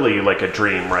 it's really like a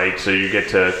dream, right? So you get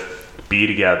to be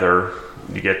together,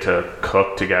 you get to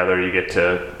cook together, you get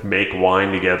to make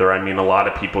wine together. I mean, a lot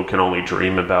of people can only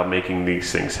dream about making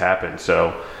these things happen.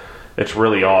 So it's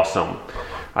really awesome.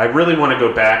 I really want to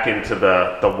go back into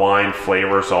the wine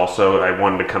flavors also. I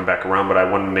wanted to come back around, but I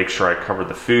wanted to make sure I covered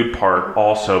the food part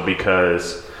also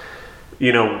because,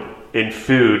 you know, in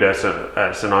food, as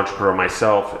an entrepreneur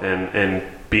myself and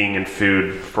being in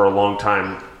food for a long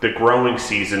time, the growing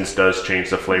seasons does change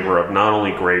the flavor of not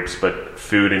only grapes, but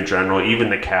food in general, even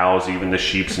the cows, even the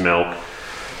sheep's milk,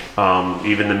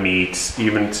 even the meats,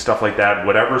 even stuff like that.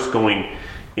 Whatever's going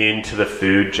into the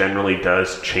food generally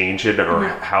does change it, or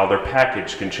how they're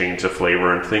packaged can change the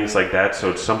flavor and things like that. So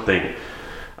it's something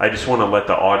I just want to let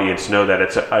the audience know that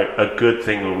it's a good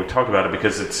thing when we talk about it,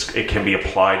 because it can be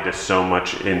applied to so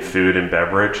much in food and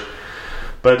beverage.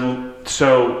 But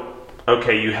so,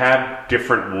 okay, you have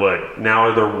different wood. Now,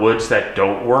 are there woods that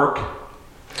don't work?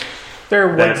 There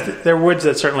are woods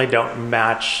that certainly don't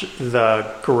match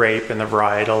the grape and the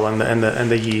varietal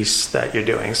and the yeast that you're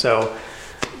doing. So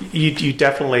you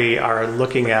definitely are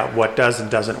looking at what does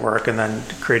and doesn't work, and then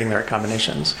creating the right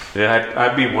combinations. Yeah,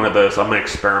 I'd be one of those. I'm an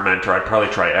experimenter. I'd probably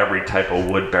try every type of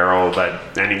wood barrel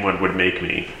that anyone would make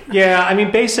me. Yeah, I mean,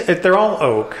 they're all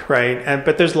oak, right?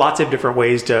 But there's lots of different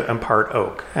ways to impart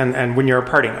oak. And when you're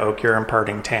imparting oak, you're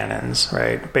imparting tannins,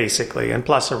 right? Basically, and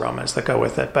plus aromas that go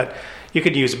with it. But you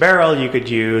could use a barrel. You could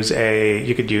use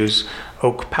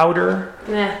oak powder,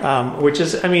 which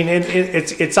is, I mean,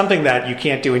 it's something that you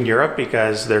can't do in Europe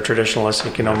because they're traditionalists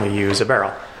and can only use a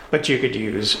barrel. But you could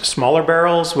use smaller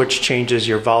barrels, which changes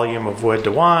your volume of wood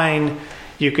to wine.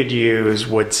 You could use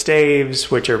wood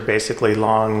staves, which are basically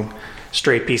long,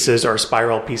 straight pieces or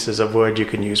spiral pieces of wood. You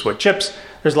can use wood chips.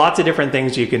 There's lots of different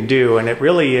things you can do, and it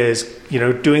really is,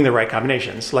 doing the right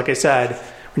combinations. Like I said,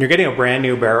 when you're getting a brand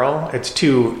new barrel, it's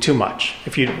too much.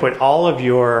 If you put all of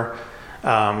your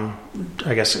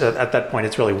I guess at that point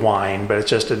it's really wine, but it's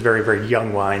just a very, very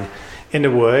young wine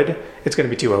into wood, it's going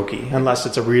to be too oaky unless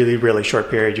it's a really, really short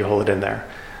period you hold it in there.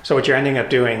 So what you're ending up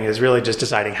doing is really just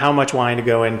deciding how much wine to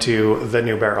go into the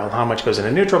new barrel, how much goes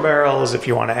into neutral barrels. If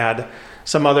you want to add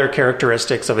some other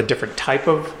characteristics of a different type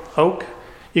of oak,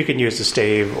 you can use the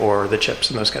stave or the chips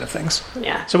and those kind of things.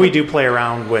 Yeah. So we do play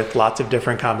around with lots of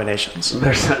different combinations.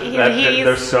 There's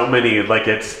so many, like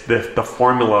it's the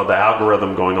formula, the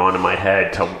algorithm going on in my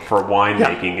head for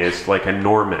winemaking is like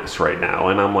enormous right now.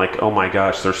 And I'm like, oh my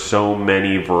gosh, there's so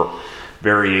many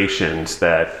variations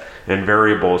and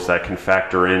variables that can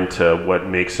factor into what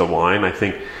makes a wine. I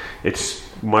think it's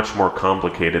much more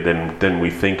complicated than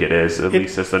we think it is, at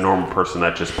least as the normal person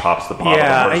that just pops the bottle.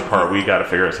 The first part we got to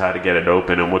figure out how to get it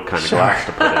open and what kind of glass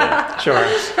to put it in.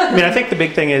 Sure. I mean, I think the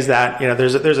big thing is that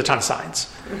there's a ton of science.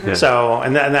 Mm-hmm. So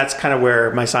and that's kind of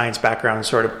where my science background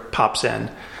sort of pops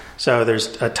in. So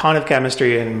there's a ton of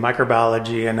chemistry and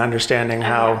microbiology and understanding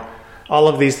how all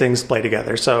of these things play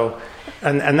together. So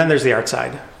and then there's the art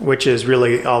side, which is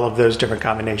really all of those different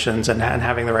combinations and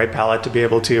having the right palate to be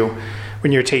able to,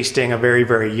 when you're tasting a very,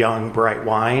 very young, bright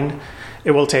wine,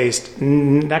 it will taste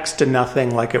next to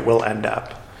nothing like it will end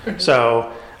up. Mm-hmm.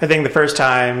 So I think the first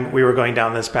time we were going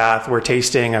down this path, we're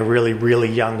tasting a really,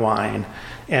 really young wine,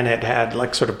 and it had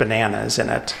like sort of bananas in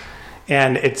it.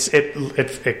 And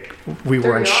we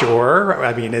weren't sure.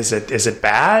 I mean, is it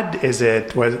bad? Is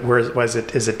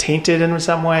it tainted in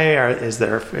some way, or is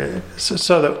there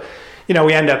so that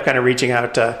we end up kind of reaching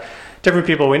out to different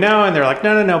people we know, and they're like,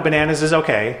 no, bananas is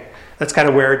okay. That's kind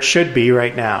of where it should be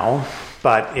right now.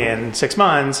 But in 6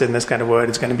 months, in this kind of wood,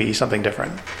 it's going to be something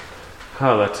different.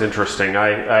 Oh, that's interesting.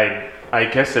 I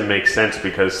guess it makes sense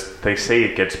because they say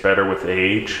it gets better with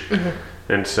age. Mm-hmm.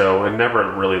 And so it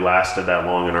never really lasted that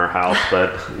long in our house,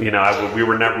 but we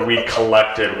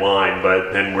collected wine,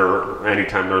 but then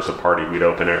anytime there was a party, we'd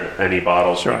open any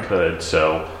bottles we could.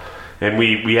 So, and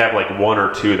we have like one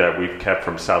or two that we've kept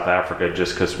from South Africa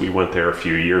just because we went there a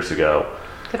few years ago.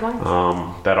 Good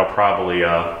wines. That'll probably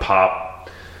pop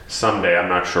someday. I'm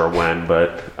not sure when,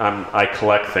 but I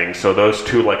collect things. So those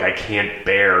two, like, I can't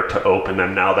bear to open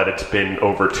them now that it's been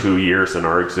over 2 years in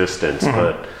our existence.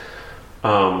 But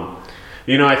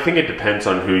I think it depends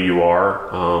on who you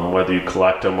are, whether you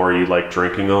collect them or you like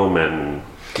drinking them. And,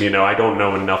 I don't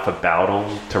know enough about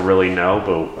them to really know,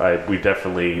 but we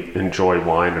definitely enjoy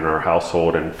wine in our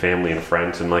household and family and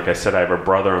friends. And like I said, I have a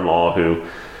brother-in-law who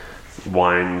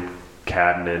wine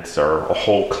cabinets or a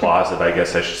whole closet, I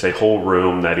guess I should say, whole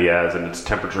room that he has, and it's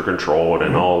temperature controlled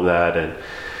and all of that.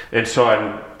 And so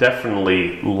I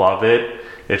definitely love it.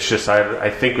 It's just, I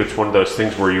think it's one of those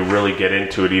things where you really get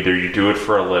into it. Either you do it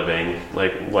for a living,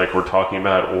 like we're talking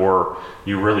about, or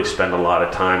you really spend a lot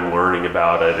of time learning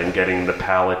about it and getting the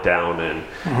palate down. And,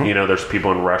 there's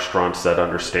people in restaurants that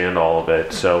understand all of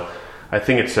it. So I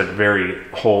think it's a very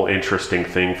whole interesting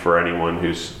thing for anyone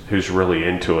who's really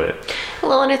into it.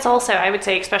 Well, and it's also, I would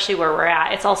say, especially where we're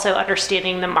at, it's also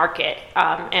understanding the market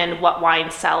and what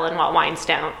wines sell and what wines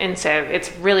don't. And so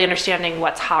it's really understanding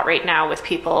what's hot right now with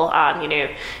people.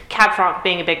 Cab Franc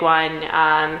being a big one.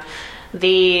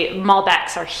 The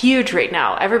Malbecs are huge right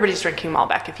now. Everybody's drinking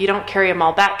Malbec. If you don't carry a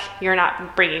Malbec, you're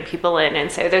not bringing people in. And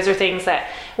so those are things that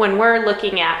when we're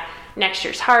looking at next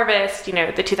year's harvest,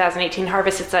 the 2018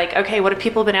 harvest, it's like, okay, what have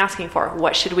people been asking for?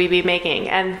 What should we be making?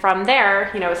 And from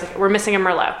there, it's like, we're missing a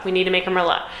Merlot. We need to make a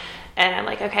Merlot. And I'm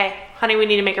like, okay, honey, we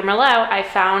need to make a Merlot. I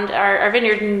found our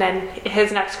vineyard. And then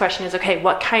his next question is, okay,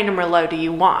 what kind of Merlot do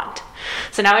you want?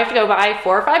 So now we have to go buy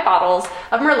 4 or 5 bottles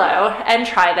of Merlot and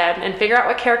try them and figure out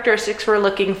what characteristics we're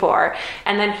looking for.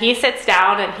 And then he sits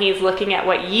down and he's looking at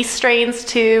what yeast strains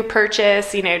to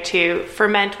purchase, to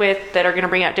ferment with that are going to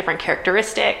bring out different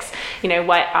characteristics,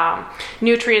 what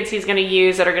nutrients he's going to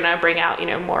use that are going to bring out,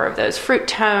 more of those fruit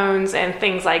tones and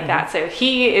things like that. So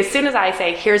he, as soon as I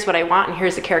say, here's what I want and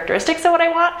here's the characteristics of what I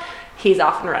want, he's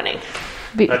off and running.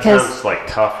 That sounds like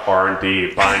tough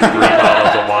R&D, buying 3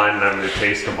 bottles of wine and having to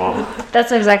taste them all.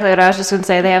 That's exactly what I was just going to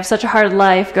say. They have such a hard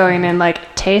life going in,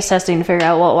 taste testing to figure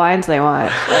out what wines they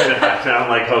want. I'm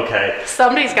like, okay.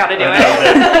 Somebody's got to do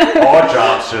it. All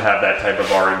jobs should have that type of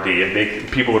R&D.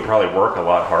 And people would probably work a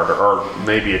lot harder, or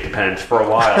maybe it depends, for a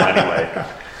while anyway.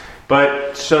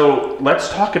 But, so, let's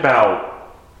talk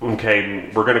about,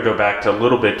 okay, we're going to go back to a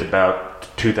little bit about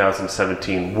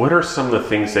 2017. What are some of the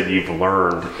things that you've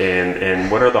learned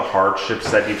and what are the hardships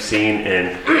that you've seen?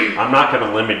 And I'm not going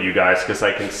to limit you guys because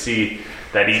I can see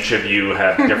that each of you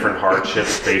have different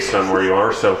hardships based on where you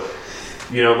are. So,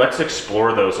 let's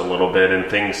explore those a little bit and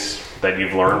things that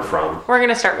you've learned from. We're going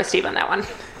to start with Steve on that one.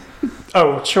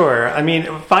 Oh, sure. I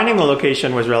mean, finding the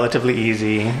location was relatively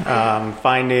easy.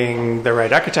 Finding the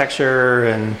right architecture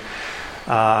and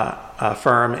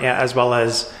firm, as well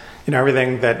as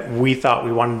everything that we thought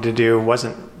we wanted to do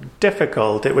wasn't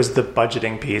difficult. It was the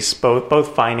budgeting piece,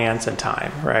 both finance and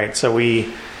time, right? So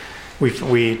we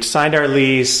signed our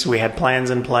lease, we had plans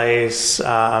in place,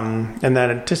 and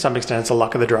then to some extent it's a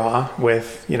luck of the draw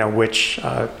with which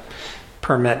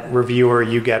permit reviewer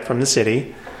you get from the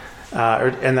city,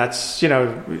 and that's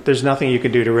there's nothing you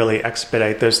can do to really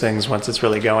expedite those things once it's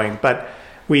really going. But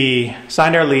we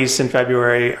signed our lease in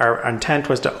February. Our intent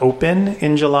was to open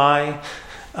in July.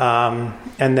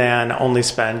 And then only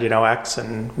spend, X,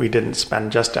 and we didn't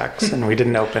spend just X, and we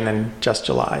didn't open in just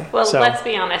July. Well, let's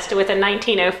be honest, with a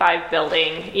 1905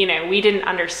 building, we didn't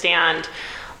understand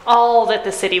all that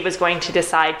the city was going to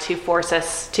decide to force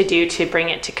us to do to bring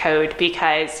it to code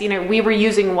because, we were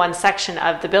using one section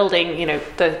of the building,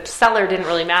 the cellar didn't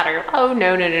really matter. Oh,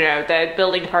 no. The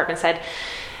building department said,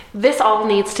 this all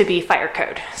needs to be fire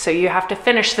code. So you have to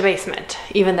finish the basement,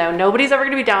 even though nobody's ever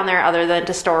going to be down there other than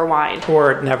to store wine. Or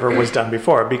it never was done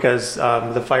before because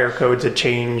the fire codes had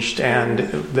changed and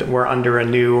that we're under a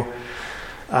new,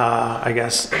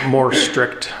 more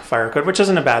strict fire code, which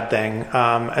isn't a bad thing.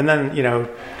 And then,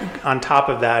 on top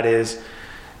of that is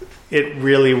it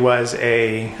really was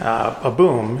a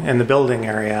boom in the building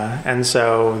area. And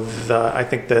so I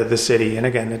think the city, and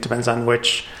again, it depends on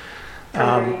which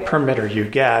permitter you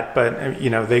get, but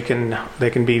they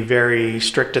can be very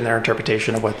strict in their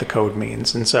interpretation of what the code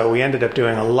means, and so we ended up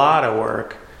doing a lot of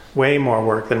work, way more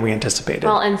work than we anticipated.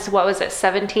 Well, and so what was it,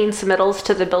 17 submittals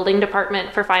to the building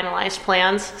department for finalized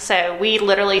plans? So we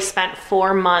literally spent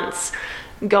 4 months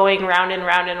going round and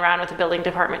round and round with the building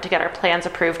department to get our plans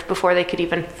approved before they could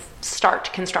even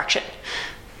start construction.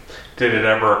 Did it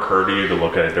ever occur to you to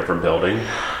look at a different building?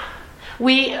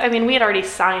 We had already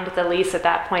signed the lease at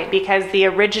that point because the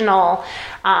original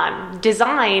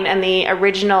design and the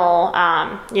original,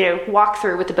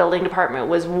 walkthrough with the building department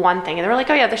was one thing. And they were like,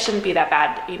 oh yeah, this shouldn't be that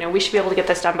bad. We should be able to get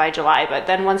this done by July. But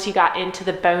then once you got into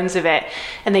the bones of it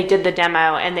and they did the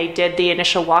demo and they did the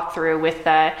initial walkthrough with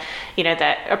the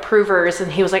approvers,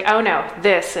 and he was like, oh no,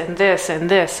 this and this and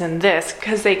this and this,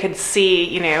 because they could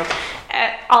see,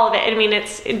 all of it. I mean,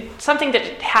 it's something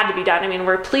that had to be done. I mean,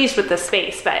 we're pleased with the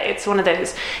space, but it's one of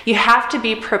those, you have to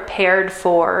be prepared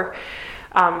for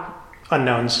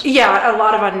unknowns. Yeah, a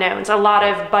lot of unknowns, a lot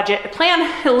of budget. Plan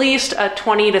at least a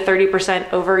 20 to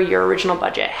 30% over your original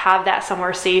budget. Have that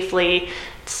somewhere safely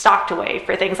stocked away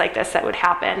for things like this that would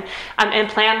happen, and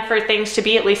plan for things to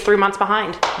be at least 3 months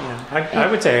behind. Yeah,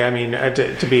 I would say,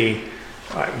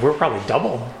 we're probably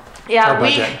double.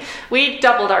 Yeah, we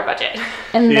doubled our budget.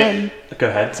 And then, go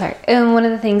ahead. Sorry. And one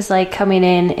of the things, like coming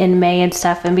in May and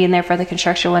stuff and being there for the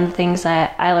construction, one of the things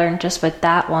that I learned just with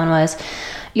that one was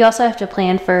you also have to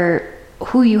plan for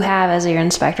who you have as your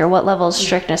inspector. What level of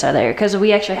strictness are there? Because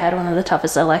we actually had one of the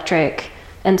toughest electric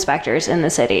inspectors in the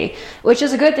city, which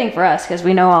is a good thing for us because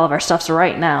we know all of our stuff's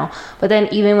right now. But then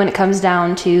even when it comes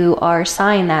down to our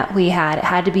sign that we had, it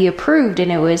had to be approved,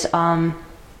 and it was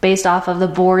based off of the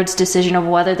board's decision of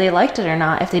whether they liked it or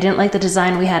not. If they didn't like the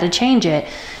design, we had to change it.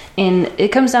 And it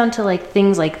comes down to like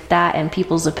things like that and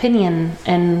people's opinion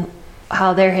and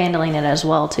how they're handling it as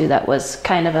well too. That was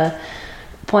kind of a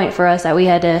point for us that we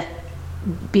had to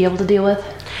be able to deal with.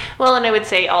 Well, and I would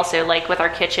say also, like with our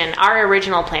kitchen, our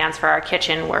original plans for our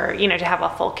kitchen were, to have a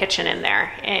full kitchen in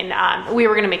there. And we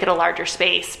were going to make it a larger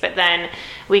space, but then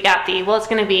we got it's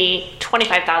going to be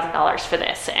 $25,000 for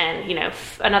this, and,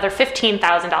 another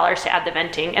 $15,000 to add the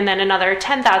venting, and then another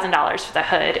 $10,000 for the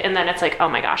hood. And then it's like, oh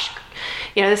my gosh,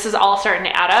 this is all starting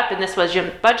to add up, and this was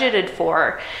budgeted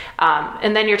for.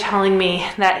 And then you're telling me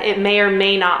that it may or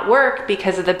may not work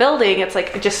because of the building. It's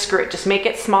like, just screw it. Just make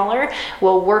it smaller.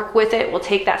 We'll work with it. We'll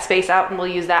take that space out and we'll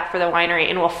use that for the winery,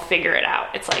 and we'll figure it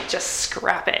out. It's like, just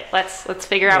scrap it. Let's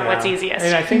figure out what's easiest.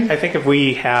 And I think if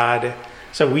we had,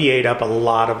 we ate up a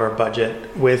lot of our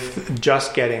budget with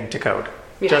just getting to code,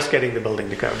 just getting the building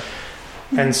to code.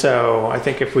 And so I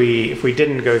think if we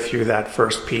didn't go through that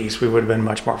first piece, we would have been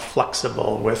much more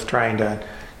flexible with trying to,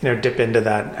 dip into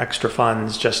that extra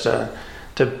funds just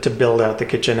to build out the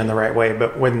kitchen in the right way.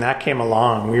 But when that came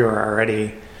along, we were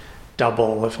already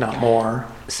double, if not more.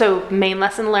 So main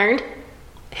lesson learned,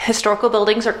 historical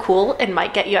buildings are cool and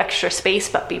might get you extra space,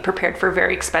 but be prepared for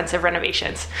very expensive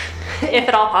renovations. If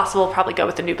at all possible, probably go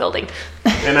with a new building.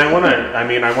 And I want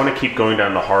to keep going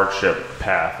down the hardship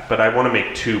path, but I want to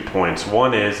make 2 points.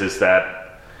 One is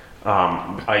that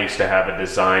I used to have a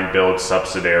design build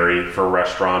subsidiary for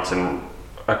restaurants and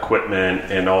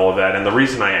equipment and all of that. And the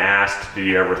reason I asked, do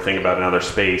you ever think about another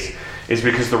space, is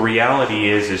because the reality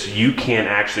is you can't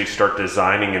actually start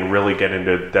designing and really get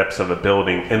into the depths of a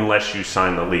building unless you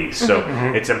sign the lease. So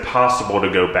it's impossible to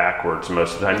go backwards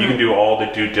most of the time. You can do all the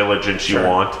due diligence you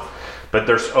want, but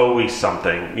there's always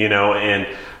something, and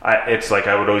it's like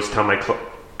I would always tell my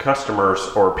customers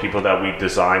or people that we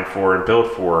design for and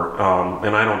build for,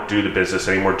 and I don't do the business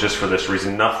anymore just for this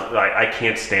reason. I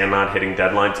can't stand not hitting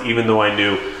deadlines, even though I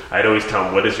knew. I'd always tell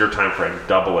them, what is your time frame?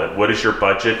 Double it. What is your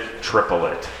budget? Triple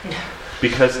it.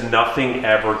 Because nothing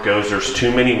ever goes. There's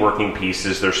too many working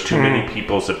pieces. There's too many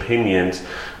people's opinions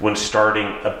when starting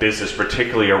a business,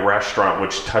 particularly a restaurant,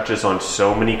 which touches on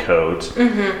so many codes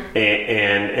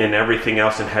and everything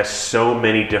else, and has so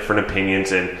many different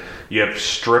opinions. And you have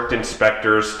strict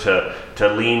inspectors to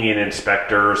lenient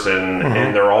inspectors, and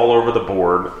they're all over the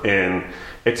board. And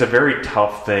it's a very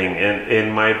tough thing.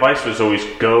 And my advice was always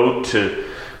go to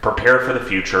prepare for the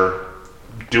future.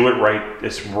 Do it right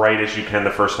as you can the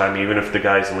first time, even if the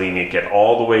guy's lenient. Get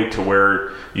all the way to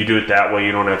where you do it that way,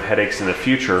 you don't have headaches in the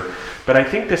future. But I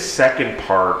think the second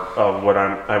part of what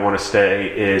I want to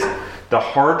say is the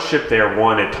hardship there.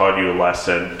 One, it taught you a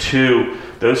lesson. Two,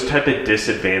 those type of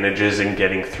disadvantages in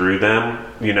getting through them,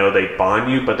 they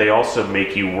bond you, but they also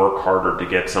make you work harder to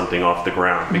get something off the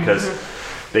ground, because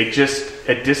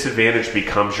a disadvantage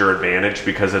becomes your advantage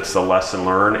because it's the lesson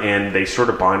learned, and they sort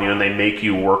of bond you and they make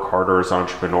you work harder as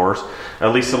entrepreneurs.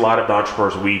 At least a lot of the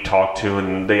entrepreneurs we talk to,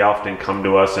 and they often come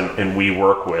to us and we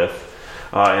work with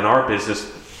in our business,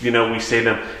 we say to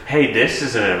them, hey, this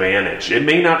is an advantage. It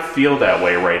may not feel that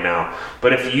way right now,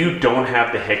 but if you don't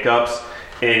have the hiccups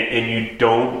and you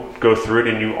don't go through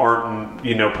it and you aren't,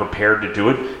 prepared to do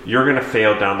it, you're going to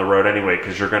fail down the road anyway,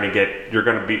 because you're going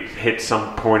to hit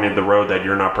some point in the road that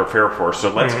you're not prepared for.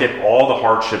 So let's get all the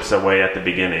hardships away at the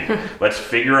beginning. Let's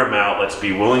figure them out. Let's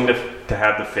be willing to to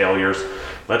have the failures.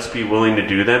 Let's be willing to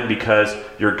do them because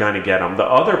you're going to get them. The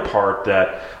other part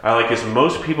that I like is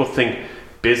most people think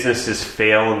businesses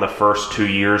fail in the first 2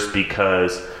 years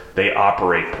because they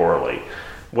operate poorly.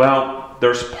 Well,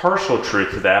 there's partial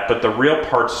truth to that, but the real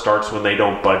part starts when they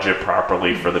don't budget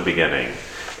properly for the beginning.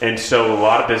 And so a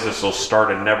lot of businesses will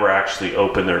start and never actually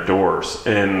open their doors.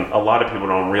 And a lot of people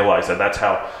don't realize that. That's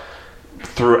how,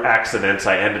 through accidents,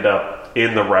 I ended up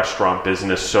in the restaurant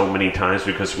business so many times,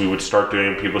 because we would start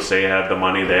doing, people say, I have the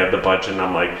money, they have the budget, and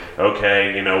I'm like,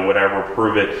 okay, whatever,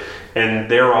 prove it. And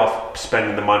they're off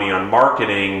spending the money on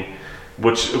marketing,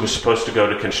 which it was supposed to go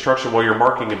to construction. Well, you're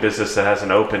marketing a business that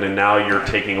hasn't opened, and now you're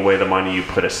taking away the money you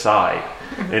put aside.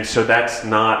 Mm-hmm. And so that's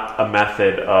not a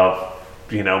method of,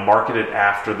 market it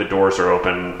after the doors are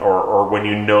open, or when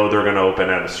they're going to open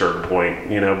at a certain point,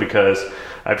 because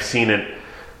I've seen it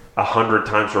 100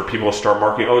 times where people start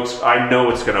marketing, I know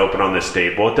it's going to open on this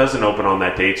date. Well, it doesn't open on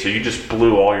that date, so you just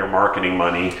blew all your marketing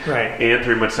money. Right. And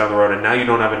 3 months down the road, and now you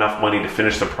don't have enough money to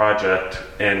finish the project.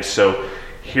 And so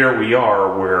here we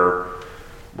are where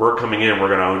we're coming in, we're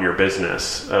going to own your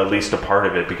business, at least a part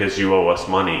of it, because you owe us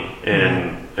money.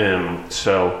 And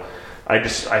so I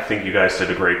think you guys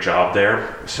did a great job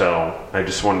there. So I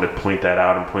just wanted to point that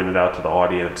out and point it out to the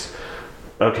audience.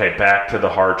 Okay, back to the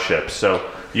hardships. So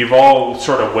you've all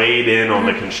sort of weighed in on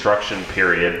the construction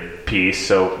period piece.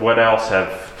 So what else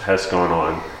has gone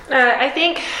on? I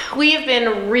think we've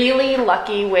been really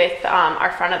lucky with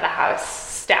our front of the house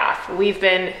staff. We've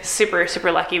been super,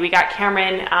 super lucky. We got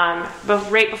Cameron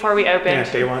right before we opened.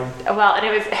 Yeah, day one. Well,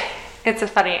 and it's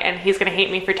funny, and he's going to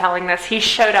hate me for telling this. He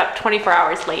showed up 24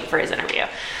 hours late for his interview.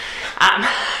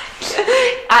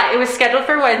 It was scheduled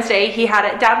for Wednesday. He had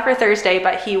it down for Thursday,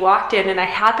 but he walked in, and I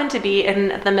happened to be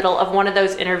in the middle of one of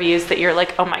those interviews that you're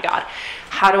like, oh my God,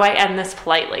 how do I end this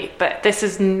politely? But this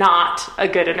is not a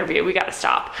good interview. We got to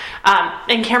stop.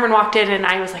 And Cameron walked in, and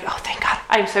I was like, oh, thank God.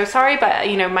 I'm so sorry, but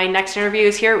my next interview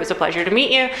is here. It was a pleasure to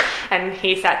meet you. And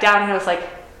he sat down, and I was like,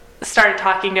 started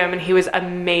talking to him, and he was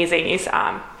amazing. He's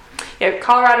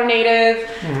Colorado native,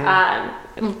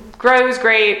 grows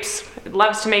grapes,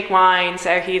 loves to make wine,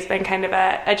 so he's been kind of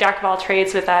a jack of all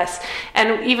trades with us,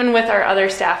 and even with our other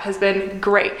staff has been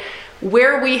great.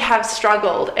 Where we have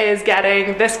struggled is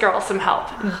getting this girl some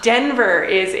help. Denver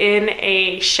is in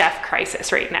a chef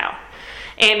crisis right now,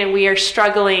 and we are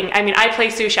struggling. I mean, I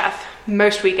play sous chef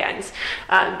most weekends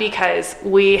because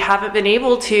we haven't been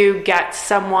able to get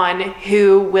someone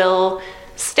who will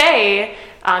stay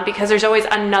because there's always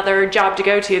another job to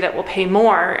go to that will pay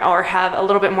more or have a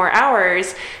little bit more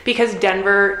hours, because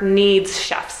Denver needs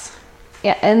chefs.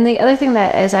 Yeah, and the other thing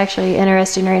that is actually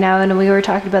interesting right now, and we were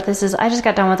talking about this, is I just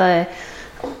got done with a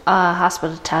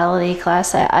hospitality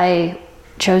class that I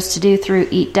chose to do through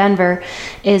Eat Denver,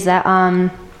 is that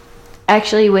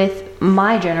actually with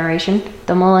my generation,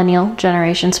 the millennial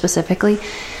generation specifically,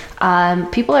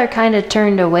 people are kind of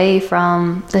turned away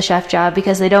from the chef job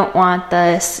because they don't want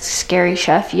the scary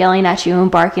chef yelling at you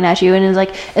and barking at you. And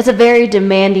it's a very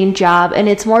demanding job, and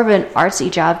it's more of an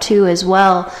artsy job too as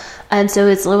well. And so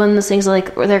it's one of those things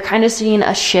where they're kind of seeing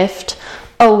a shift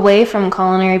away from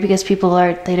culinary because people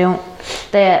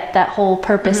that whole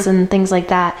purpose and things like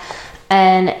that.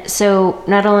 And so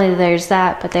not only there's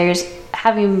that, but there's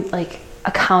having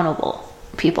accountable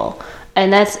people.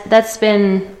 And that's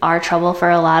been our trouble for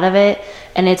a lot of it,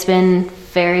 and it's been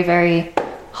very, very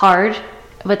hard.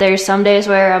 But there's some days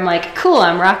where I'm like, cool,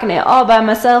 I'm rocking it all by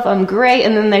myself, I'm great.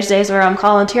 And then there's days where I'm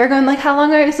calling Tara going how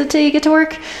long is it till you get to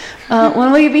work?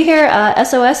 When will you be here?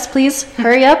 SOS, please,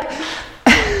 hurry up.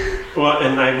 Well,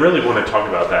 and I really want to talk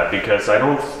about that, because I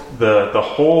don't, the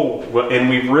whole, and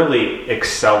we've really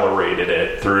accelerated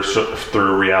it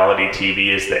through reality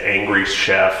TV, is the angry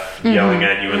chef yelling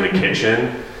at you in the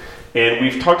kitchen. And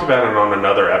we've talked about it on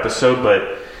another episode,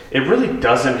 but it really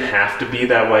doesn't have to be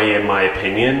that way, in my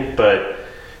opinion.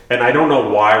 And I don't know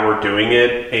why we're doing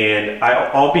it. And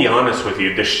I'll be honest with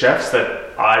you, the chefs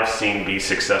that I've seen be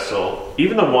successful,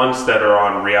 even the ones that are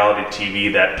on reality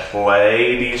TV that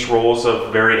play these roles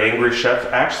of very angry chefs,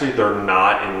 actually they're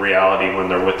not in reality when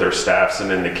they're with their staffs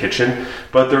and in the kitchen,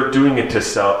 but they're doing it to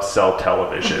sell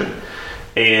television.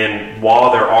 And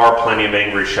while there are plenty of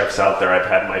angry chefs out there, I've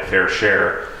had my fair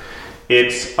share.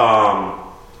 It's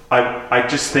I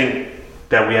just think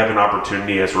that we have an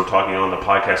opportunity, as we're talking on the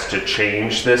podcast, to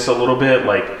change this a little bit.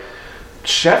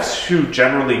 Chefs who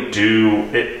generally do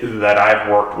it, that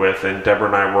I've worked with and Deborah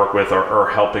and I work with, or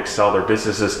help excel their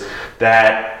businesses,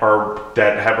 that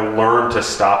have learned to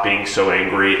stop being so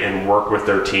angry and work with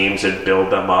their teams and build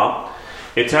them up.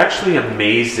 it's actually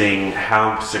amazing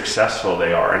how successful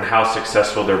they are and how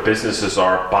successful their businesses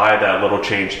are by that little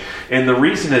change. And the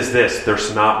reason is this: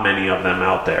 there's not many of them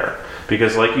out there.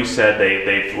 Because like you said,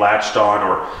 they've latched on,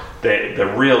 or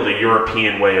the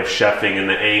European way of chefing, and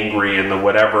the angry and the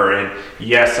whatever. And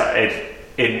yes, I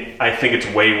think it's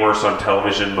way worse on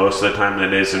television most of the time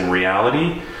than it is in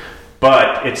reality.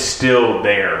 But it's still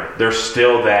there. There's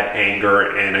still that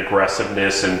anger and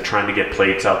aggressiveness and trying to get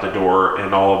plates out the door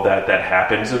and all of that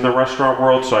happens in the restaurant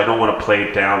world. So I don't want to play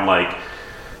it down like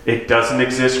it doesn't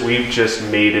exist. We've just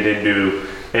made it into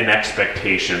an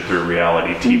expectation through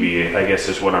reality TV, I guess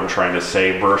is what I'm trying to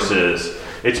say, versus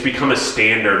it's become a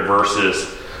standard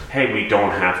versus, hey, we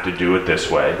don't have to do it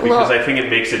this way. Because I think it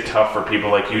makes it tough for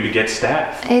people like you to get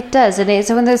staff. It does. And it's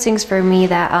one of those things for me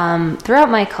that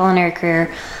throughout my culinary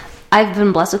career, I've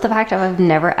been blessed with the fact that I've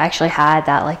never actually had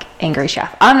that like angry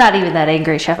chef. I'm not even that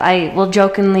angry chef. I will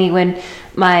jokingly, when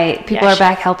my people are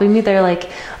back helping me, they're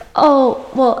like, oh,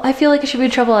 well, I feel like I should be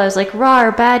in trouble. I was like, raw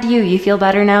or bad you feel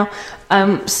better now?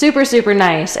 I'm super, super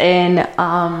nice. And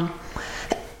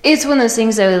it's one of those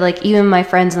things though, like even my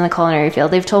friends in the culinary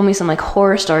field, they've told me some like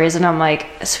horror stories and I'm like,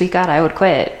 sweet God, I would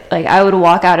quit. Like I would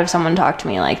walk out if someone talked to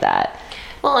me like that.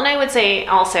 Well, and I would say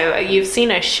also you've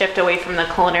seen a shift away from the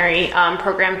culinary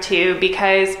program too,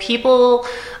 because people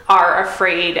are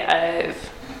afraid of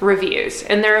reviews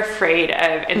and they're afraid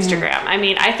of Instagram. I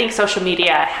mean, I think social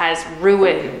media has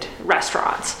ruined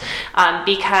restaurants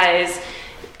because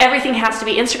everything has to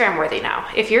be Instagram worthy now.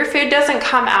 If your food doesn't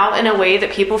come out in a way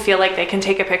that people feel like they can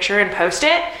take a picture and post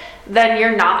it, then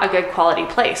you're not a good quality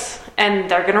place and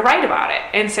they're going to write about it.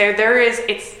 And so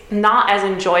it's not as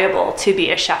enjoyable to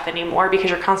be a chef anymore because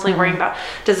you're constantly worrying about,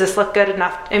 does this look good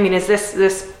enough? I mean, is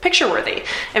this picture worthy?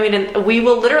 I mean, and we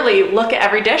will literally look at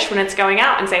every dish when it's going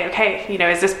out and say, okay,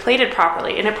 is this plated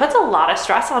properly? And it puts a lot of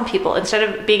stress on people. Instead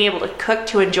of being able to cook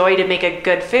to enjoy, to make a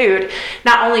good food,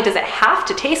 not only does it have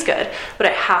to taste good, but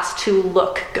it has to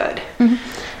look good. Mm-hmm.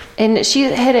 And she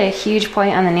hit a huge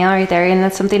point on the nail right there. And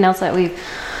that's something else that we've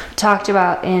talked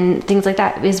about in things like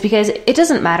that, is because it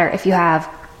doesn't matter if you have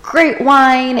great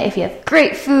wine, if you have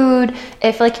great food,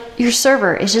 if like your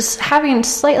server is just having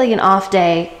slightly an off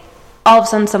day, all of a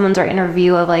sudden someone's writing a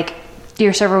review of like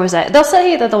your server was that they'll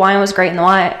say that the wine was great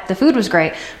and the food was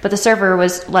great, but the server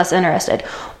was less interested.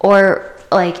 Or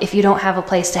like if you don't have a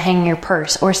place to hang your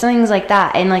purse or things like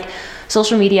that. And like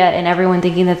social media and everyone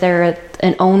thinking that they're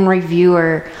an own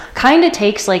reviewer kind of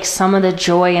takes like some of the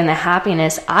joy and the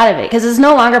happiness out of it, because it's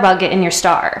no longer about getting your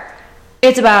star.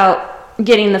 It's about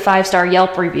getting the 5-star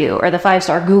Yelp review or the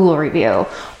 5-star Google review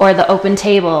or the open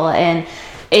table. And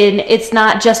it's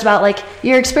not just about like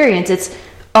your experience. It's,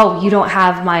 oh, you don't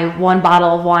have my one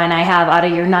bottle of wine I have out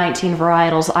of your 19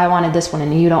 varietals. I wanted this one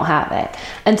and you don't have it.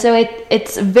 And so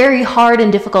it's very hard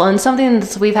and difficult, and something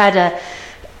that we've had to,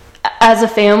 as a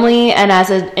family and as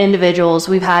individuals,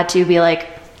 we've had to be like,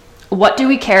 what do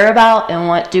we care about and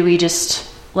what do we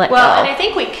just let go? Well, and I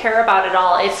think we care about it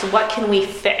all. It's what can we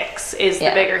fix is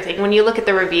the bigger thing. When you look at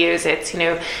the reviews, it's,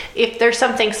 if there's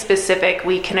something specific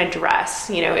we can address.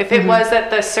 If it was that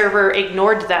the server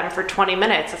ignored them for 20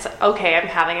 minutes, it's okay, I'm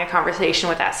having a conversation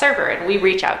with that server and we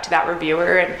reach out to that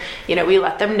reviewer and, we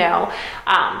let them know.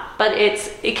 But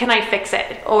can I fix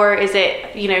it? Or is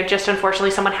it, just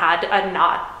unfortunately someone had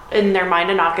in their mind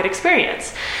a not good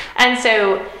experience. And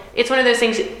so it's one of those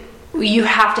things, you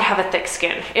have to have a thick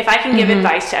skin. If I can give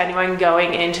advice to anyone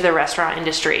going into the restaurant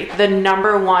industry, the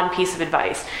number one piece of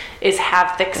advice is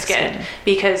have thick skin,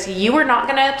 because you are not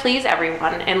going to please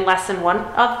everyone, and less than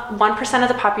 1% of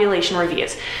the population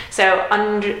reviews. So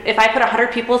if I put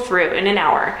 100 people through in an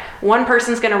hour, one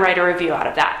person's going to write a review out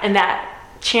of that, and that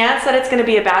chance that it's going to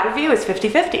be a bad review is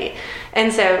 50-50.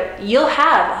 And so you'll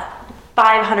have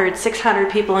 500,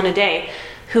 600 people in a day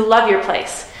who love your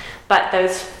place, but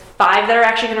those 5 that are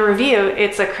actually going to review,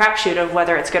 it's a crapshoot of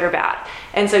whether it's good or bad.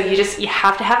 And so you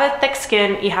have to have a thick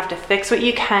skin, you have to fix what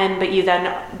you can, but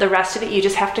the rest of it, you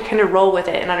just have to kind of roll with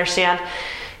it and understand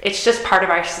it's just part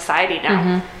of our society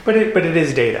now. But it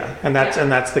is data, and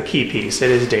that's the key piece.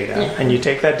 It is data, and you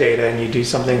take that data and you do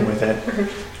something with it.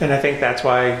 And I think that's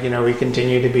why we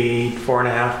continue to be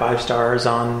 4.5, 5 stars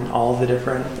on all the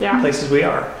different places we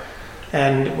are.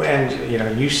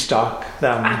 And you stalk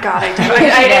them. Oh God, I do.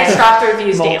 I stalk the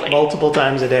reviews daily, multiple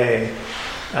times a day,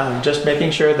 just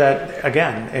making sure that,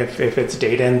 again, if it's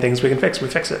data and things we can fix, we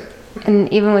fix it.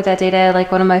 And even with that data,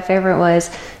 like one of my favorite was,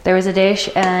 there was a dish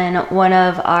and one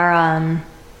of our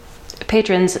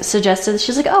patrons suggested,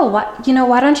 she's like, oh,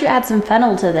 why don't you add some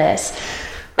fennel to this?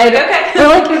 And okay. We're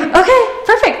like, okay,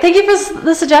 perfect. Thank you for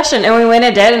the suggestion. And we went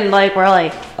and did, and we're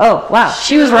like, oh wow,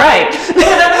 she was right.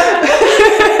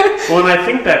 Well, and I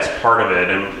think that's part of it.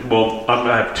 And well,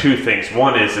 I have two things.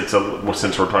 One is since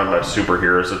we're talking about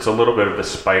superheroes, it's a little bit of the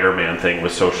Spider-Man thing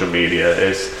with social media.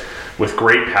 Is with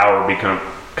great power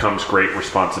comes great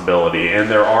responsibility, and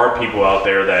there are people out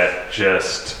there that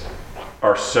just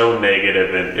are so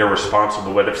negative and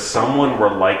irresponsible. But if someone were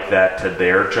like that to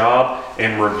their job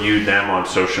and reviewed them on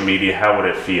social media, how would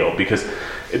it feel? Because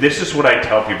this is what I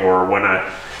tell people, or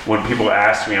when people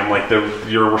ask me, I'm like,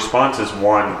 your response is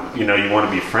one, you want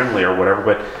to be friendly or whatever,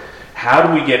 but how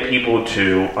do we get people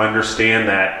to understand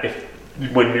that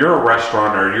when you're a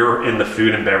restaurant or you're in the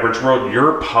food and beverage world,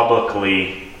 you're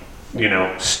publicly,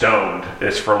 stoned,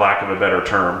 is for lack of a better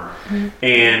term.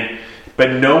 Mm-hmm.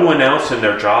 But no one else in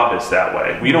their job is that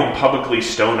way. We don't publicly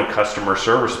stone a customer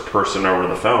service person over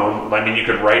the phone. I mean, you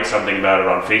could write something about it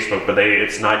on Facebook, but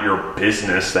it's not your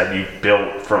business that you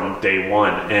built from day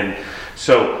one. And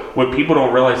so what people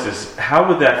don't realize is, how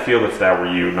would that feel if that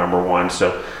were you, number one?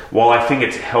 So while I think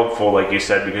it's helpful, like you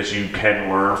said, because you can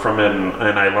learn from it,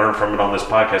 and I learned from it on this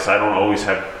podcast,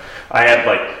 I have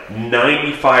like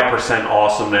 95%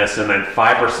 awesomeness, and then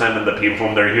 5% of the people,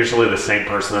 and they're usually the same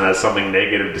person that has something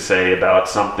negative to say about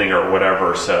something or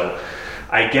whatever. So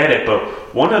I get it,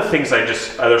 but one of the things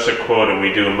there's a quote, and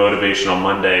we do a Motivational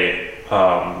Monday,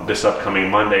 this upcoming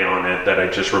Monday on it that I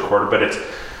just recorded, but it's,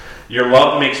 your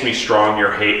love makes me strong,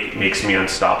 your hate makes me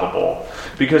unstoppable.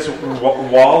 Because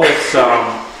while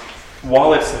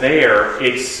it's there,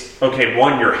 it's, okay,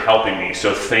 one, you're helping me,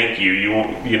 so thank you.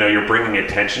 You're bringing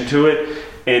attention to it,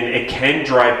 and it can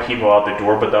drive people out the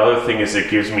door, but the other thing is it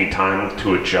gives me time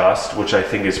to adjust, which I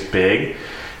think is big.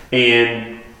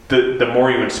 And the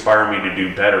more you inspire me to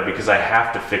do better, because I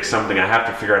have to fix something, I have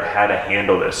to figure out how to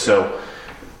handle this. So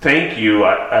thank you.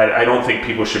 I don't think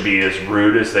people should be as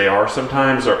rude as they are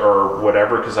sometimes or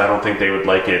whatever, because I don't think they would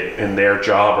like it in their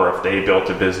job or if they built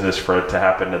a business for it to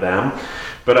happen to them.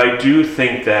 But I do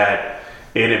think that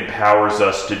it empowers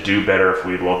us to do better if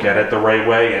we look at it the right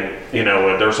way. And,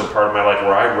 there's a part of my life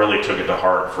where I really took it to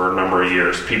heart for a number of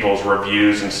years. People's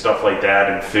reviews and stuff like that,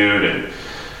 and food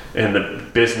and the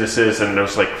businesses, and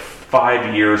there's like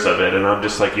 5 years of it. And I'm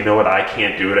just like, you know what? I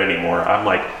can't do it anymore. I'm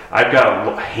like, I've got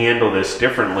to handle this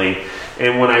differently.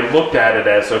 And when I looked at it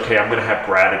as, okay, I'm going to have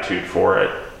gratitude for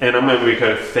it. And I'm going to be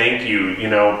thank you,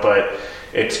 but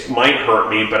it might hurt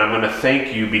me, but I'm going to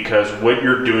thank you because what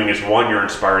you're doing is, one, you're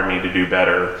inspiring me to do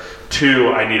better. Two,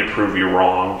 I need to prove you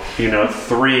wrong.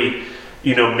 Three,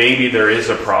 maybe there is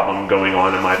a problem going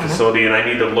on in my facility, and I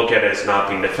need to look at it as not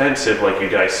being defensive. Like you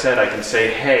guys said, I can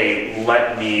say, hey,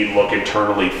 let me look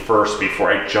internally first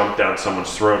before I jump down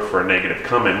someone's throat for a negative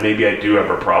comment. Maybe I do have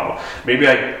a problem. Maybe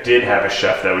I did have a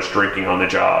chef that was drinking on the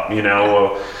job,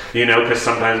 because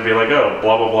sometimes it'd be like, oh,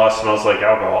 blah, blah, blah, smells like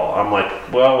alcohol. I'm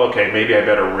like, well, okay, maybe I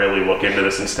better really look into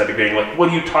this instead of being like, what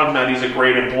are you talking about? He's a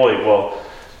great employee. Well,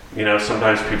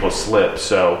 sometimes people slip,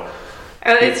 so...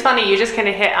 It's funny, you just kind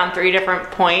of hit on 3 different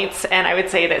points, and I would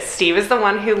say that Steve is the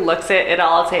one who looks at it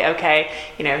all and say, okay,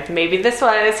 maybe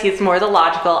he's more the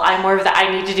logical, I'm more of the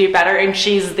I need to do better, and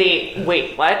she's the,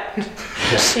 wait, what?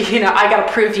 Yeah. I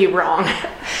gotta prove you wrong.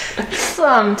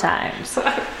 Sometimes.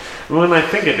 Well, and I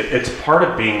think it's part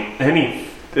of being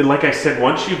like I said,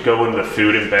 once you go in the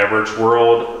food and beverage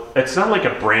world, it's not like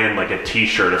a brand, like a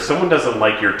t-shirt. If someone doesn't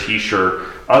like your t-shirt,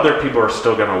 other people are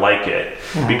still going to like it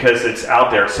because it's out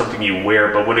there, it's something you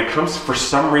wear. But when it comes, for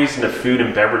some reason, to food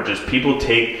and beverages,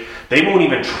 they won't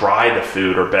even try the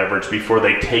food or beverage before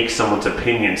they take someone's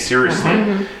opinion seriously.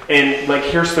 Mm-hmm. And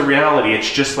here's the reality.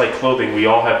 It's just like clothing. We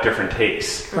all have different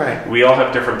tastes. Right. We all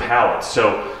have different palates.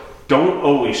 So don't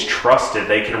always trust it.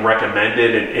 They can recommend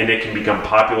it, and it can become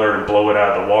popular and blow it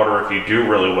out of the water if you do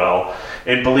really well.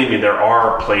 And believe me, there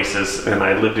are places, and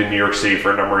I lived in New York City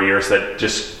for a number of years, that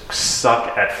just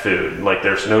suck at food. Like,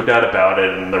 there's no doubt about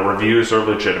it, and the reviews are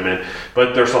legitimate.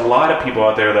 But there's a lot of people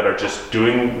out there that are just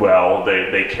doing well.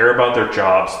 They care about their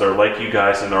jobs. They're like you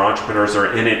guys, and they're entrepreneurs.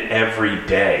 They're in it every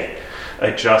day,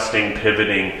 adjusting,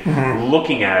 pivoting,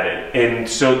 looking at it. And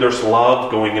so there's love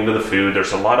going into the food.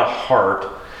 There's a lot of heart.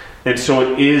 And so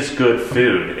it is good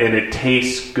food, and it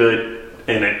tastes good,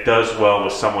 and it does well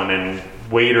with someone. And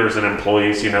waiters and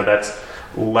employees, that's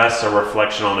less a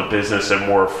reflection on the business and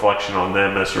more reflection on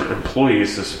them as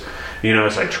employees. As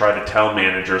I try to tell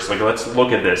managers, let's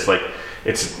look at this.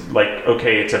 It's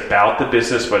okay, it's about the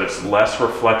business, but it's less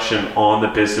reflection on the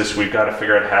business. We've got to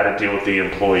figure out how to deal with the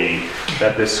employee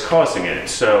that this is causing it.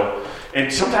 So,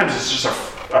 and sometimes it's just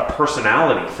a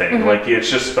personality thing. Mm-hmm. It's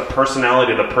just the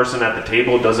personality of the person at the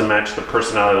table doesn't match the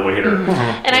personality of the waiter.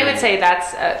 Mm-hmm. And I would say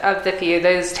that's of the few,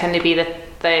 those tend to be the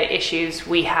the issues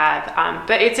we have.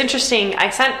 But it's interesting. I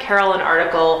sent Carol an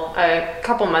article a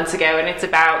couple months ago, and it's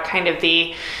about kind of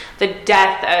the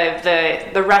death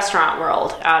of the restaurant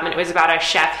world. And it was about a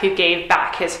chef who gave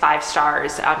back his 5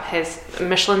 stars, his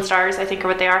Michelin stars, I think are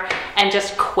what they are, and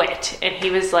just quit. And he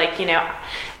was like,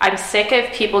 I'm sick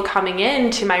of people coming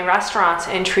into my restaurants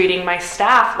and treating my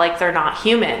staff like they're not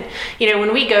human.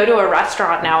 When we go to a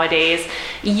restaurant nowadays,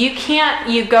 you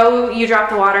drop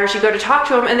the waters, you go to talk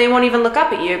to them, and they won't even look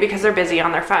up at you because they're busy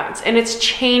on their phones. And it's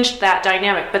changed that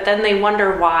dynamic. But then they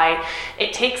wonder why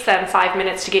it takes them 5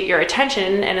 minutes to get your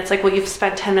attention. And it's like, well, you've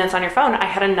spent 10 minutes on your phone. I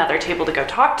had another table to go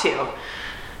talk to.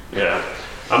 Yeah.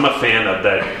 I'm a fan of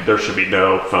that. There should be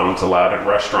no phones allowed in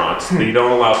restaurants. You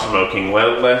don't allow smoking.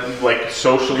 Like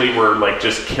socially, we're like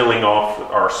just killing off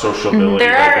our social ability.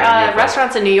 There are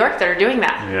restaurants in New York that are doing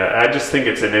that. Yeah, I just think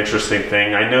it's an interesting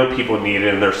thing. I know people need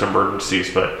it and there's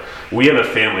emergencies, but we have a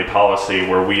family policy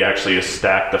where we actually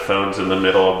stack the phones in the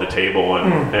middle of the table,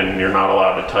 and you're not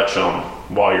allowed to touch them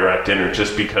while you're at dinner,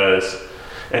 just because.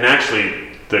 And actually,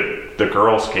 the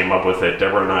girls came up with it.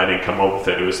 Deborah and I didn't come up with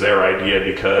it. It was their idea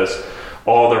because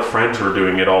all their friends were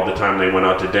doing it all the time they went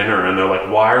out to dinner, and they're like,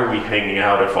 why are we hanging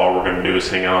out if all we're going to do is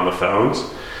hang out on the phones?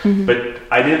 Mm-hmm. But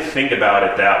I didn't think about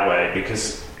it that way,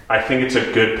 because I think it's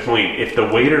a good point. If the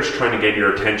waiter's trying to get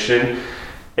your attention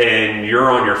and you're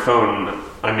on your phone,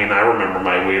 I mean, I remember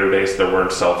my waiter days, there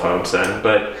weren't cell phones then,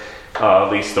 but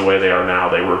at least the way they are now,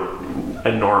 they were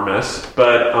enormous.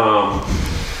 But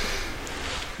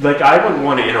I wouldn't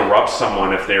want to interrupt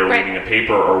someone if they were reading a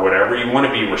paper or whatever. You want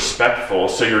to be respectful.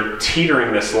 So you're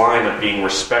teetering this line of being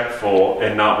respectful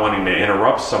and not wanting to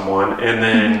interrupt someone. And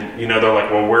then, they're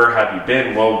like, well, where have you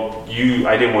been? Well,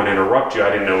 I didn't want to interrupt you. I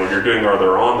didn't know what you're doing, or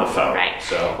they're on the phone. Right.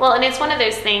 So. Well, and it's one of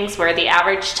those things where the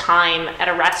average time at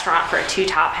a restaurant for a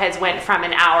 2-top has went from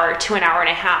an hour to an hour and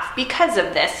a half because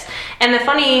of this. And the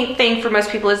funny thing for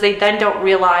most people is they then don't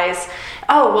realize,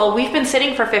 oh, well, we've been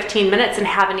sitting for 15 minutes and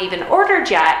haven't even ordered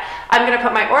yet. I'm going to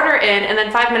put my order in, and then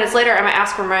 5 minutes later, I'm going to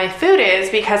ask where my food is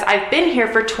because I've been here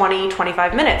for 20,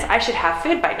 25 minutes. I should have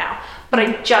food by now, but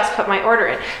I just put my order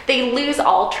in. They lose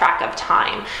all track of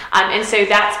time. And so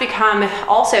that's become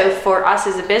also, for us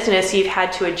as a business, you've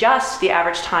had to adjust the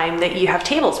average time that you have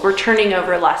tables. We're turning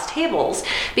over less tables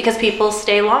because people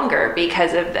stay longer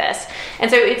because of this. And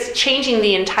so it's changing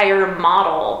the entire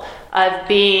model of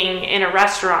being in a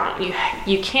restaurant.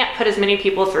 You can't put as many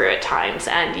people through at times,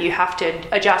 and you have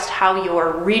to adjust how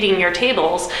you're reading your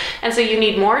tables. And so you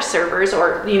need more servers,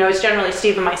 or it's generally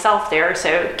Steve and myself there,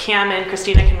 so Cam and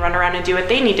Christina can run around and do what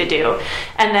they need to do,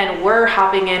 and then we're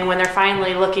hopping in when they're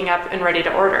finally looking up and ready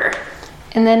to order.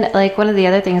 And then one of the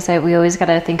other things that we always got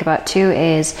to think about too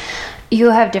is you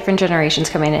have different generations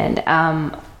coming in.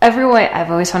 I've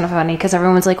always found it funny because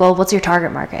everyone's like, well, what's your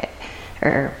target market,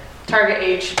 or Target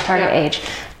age.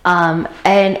 And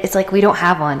it's like, we don't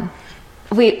have one.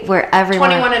 We're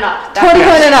everyone 21 and up. 21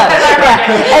 and up.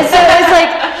 Yeah. And so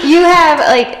it's you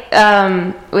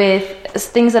have with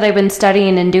things that I've been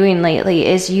studying and doing lately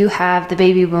is you have the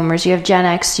baby boomers, you have Gen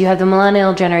X, you have the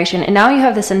millennial generation, and now you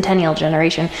have the centennial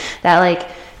generation that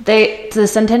the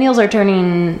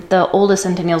oldest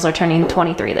centennials are turning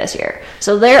 23 this year.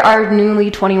 So there are newly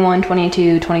 21,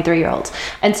 22, 23-year-olds.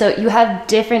 And so you have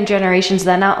different generations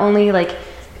that not only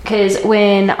because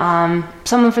when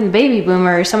someone from the baby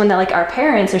boomers, someone that our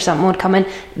parents or something would come in,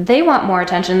 they want more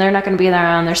attention. They're not going to be there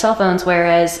on their cell phones,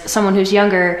 whereas someone who's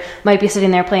younger might be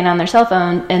sitting there playing on their cell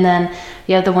phone, and then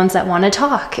you have the ones that want to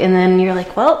talk, and then you're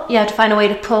like, well, you have to find a way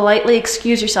to politely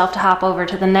excuse yourself to hop over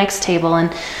to the next table.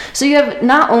 And so you have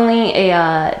not only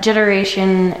a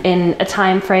generation in a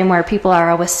time frame where people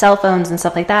are with cell phones and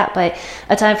stuff like that, but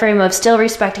a time frame of still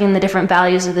respecting the different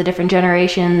values of the different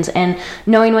generations and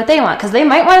knowing what they want, because they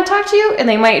might want to talk to you and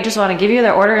they might just want to give you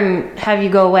their order and have you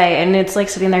go away, and it's like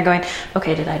sitting there going,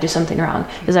 okay, did I do something wrong?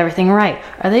 Is everything right?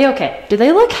 Are they okay? Do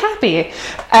they look happy?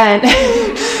 And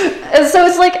so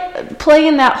it's like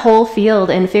playing that whole field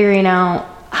and figuring out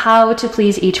how to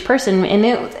please each person. And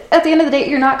at the end of the day,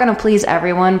 you're not going to please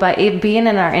everyone, but being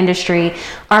in our industry,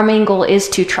 our main goal is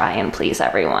to try and please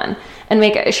everyone and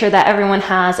make sure that everyone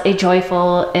has a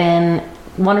joyful and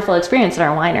wonderful experience in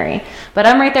our winery. But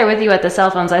I'm right there with you at the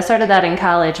cell phones. I started that in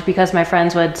college because my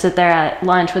friends would sit there at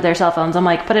lunch with their cell phones. I'm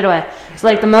like, put it away. It's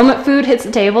like the moment food hits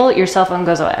the table, your cell phone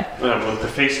goes away. With the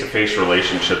face-to-face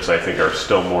relationships, I think, are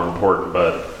still more important,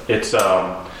 but it's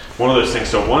one of those things.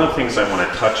 So one of the things I want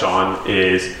to touch on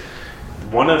is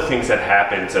one of the things that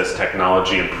happens as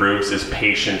technology improves is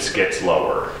patience gets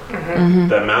lower.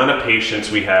 The amount of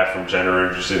patience we have from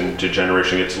generation to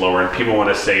generation gets lower, and people want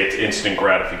to say it's instant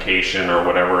gratification or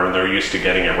whatever, and they're used to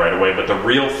getting it right away. But the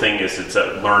real thing is it's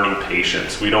a learning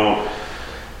patience. We don't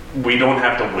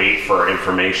have to wait for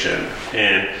information.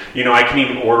 And, I can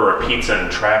even order a pizza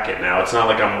and track it now. It's not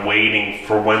like I'm waiting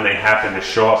for when they happen to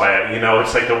show up.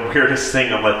 It's like the weirdest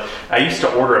thing. I'm like, I used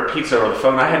to order a pizza over the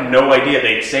phone. I had no idea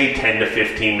they'd say 10 to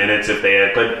 15 minutes if they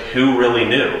had, but who really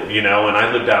knew, And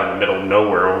I lived out in the middle of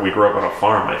nowhere. We grew up on a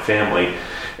farm, my family.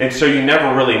 And so you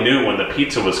never really knew when the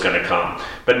pizza was going to come.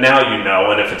 But now you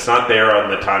know, and if it's not there on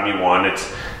the time you want,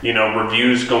 it's,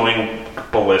 reviews going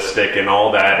ballistic and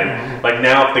all that. And like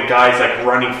now if the guy's like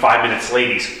running 5 minutes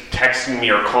late, he's texting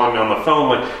me or calling me on the phone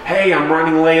like, hey, I'm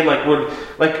running late.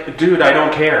 Dude, I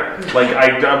don't care.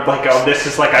 This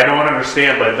is like, I don't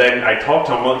understand. But then I talk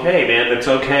to him like, hey man, it's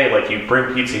okay. Like you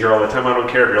bring pizza here all the time. I don't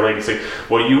care if you're late. He's like,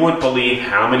 well, you wouldn't believe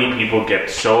how many people get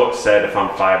so upset if I'm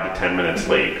 5 to 10 minutes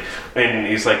late. And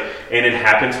he's like, and it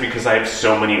happens because I have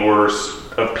so many orders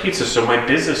of pizza, so my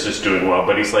business is doing well.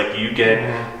 But he's like, you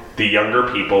get the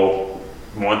younger people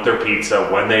want their pizza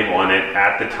when they want it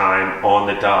at the time on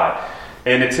the dot.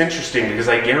 And it's interesting because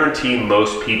I guarantee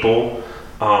most people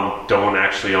don't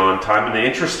actually on time. And the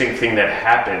interesting thing that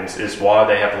happens is while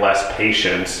they have less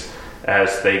patience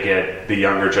as they get the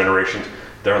younger generations,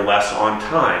 they're less on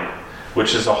time,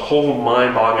 which is a whole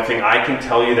mind-boggling thing. I can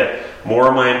tell you that more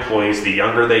of my employees, the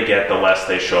younger they get, the less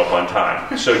they show up on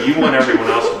time. So you want everyone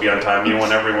else to be on time. You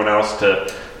want everyone else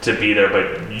to be there,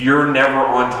 but you're never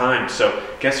on time. So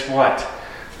guess what?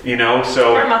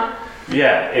 Karma.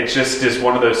 Yeah, it just is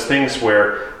one of those things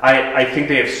where I think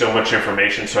they have so much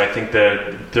information. So I think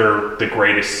they're the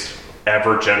greatest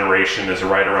ever generation is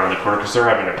right around the corner because they're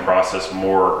having to process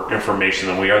more information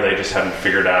than we are. They just haven't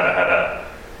figured out how to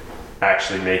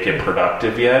actually make it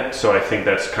productive yet. So I think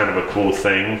that's kind of a cool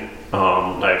thing.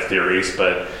 I have theories,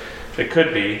 but it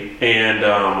could be. And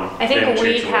I think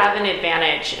we have an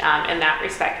advantage in that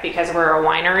respect because we're a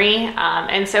winery.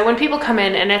 And so when people come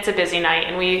in and it's a busy night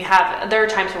and there are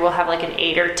times where we'll have like an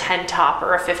 8 or 10 top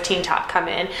or a 15 top come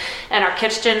in and our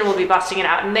kitchen will be busting it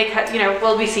out and they cut,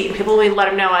 we'll be seating people. We let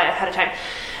them know ahead of time.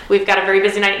 We've got a very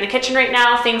busy night in the kitchen right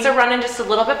now. Things are running just a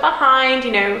little bit behind.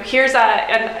 Here's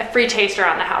a free taster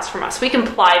on the house from us. We can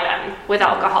ply them with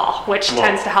alcohol, which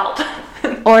tends to help.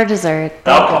 Or dessert.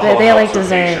 Alcohol they like helps with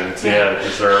dessert. patience. Yeah,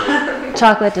 dessert.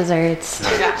 Chocolate desserts.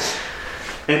 Yeah.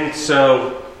 And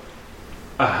so,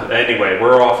 anyway,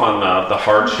 we're off on the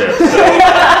hardship. So,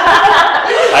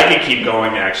 I could keep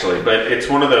going actually, but it's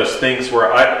one of those things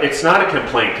where it's not a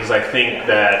complaint because I think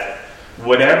that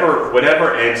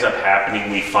whatever ends up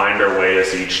happening, we find our way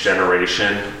as each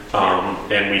generation,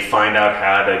 and we find out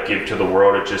how to give to the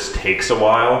world. It just takes a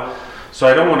while. So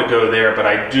I don't want to go there, but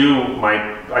I do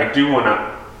want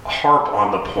to harp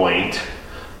on the point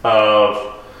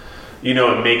of,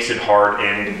 it makes it hard,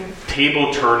 and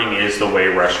table turning is the way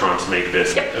restaurants make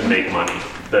make money.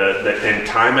 And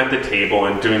time at the table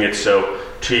and doing it. So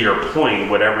to your point,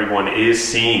 what everyone is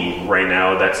seeing right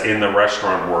now that's in the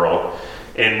restaurant world,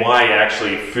 and why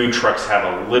actually food trucks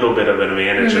have a little bit of an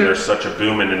advantage and there's such a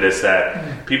boom in it is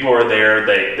that people are there,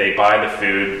 they buy the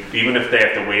food, even if they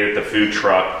have to wait at the food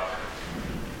truck,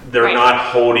 they're not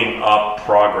holding up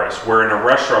progress. Where in a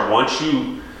restaurant, once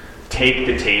you take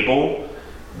the table,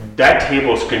 that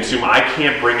table is consumed. I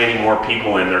can't bring any more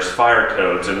people in. There's fire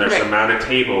codes and there's amount of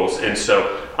tables. And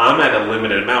so I'm at a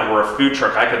limited amount. Where a food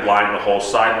truck, I could line the whole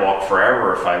sidewalk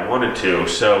forever if I wanted to.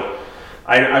 So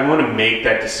I want to make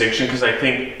that distinction because I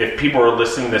think if people are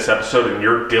listening to this episode and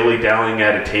you're dilly-dallying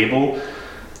at a table,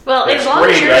 well, that's as long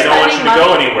great. as you're I don't want you to spending go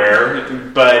money.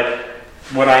 anywhere. But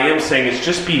what I am saying is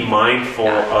just be mindful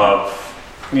of,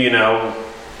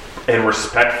 and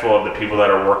respectful of the people that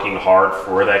are working hard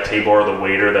for that table or the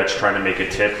waiter that's trying to make a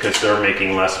tip because they're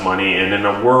making less money. And in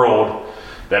a world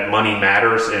that money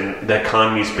matters and the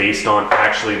economy is based on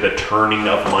actually the turning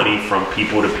of money from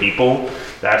people to people,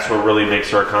 that's what really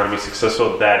makes our economy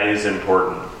successful. That is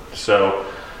important. So,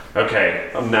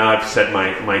 okay, now I've said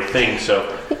my thing.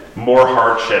 So, more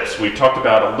hardships. We talked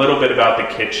about a little bit about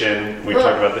the kitchen. We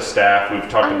talked about the staff. We've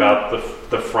talked about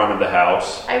the front of the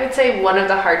house. I would say one of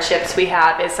the hardships we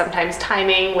have is sometimes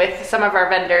timing with some of our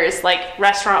vendors, like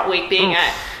Restaurant Week being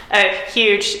a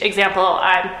huge example.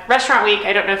 Restaurant Week,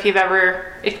 I don't know if you've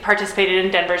ever participated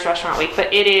in Denver's Restaurant Week,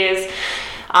 but it is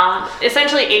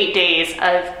essentially 8 days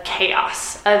of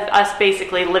chaos of us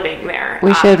basically living there.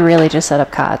 We should really just set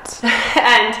up cots.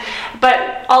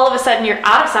 But all of a sudden you're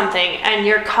out of something and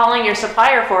you're calling your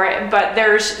supplier for it, but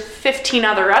there's 15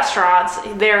 other restaurants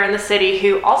there in the city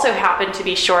who also happen to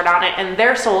be short on it, and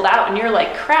they're sold out, and you're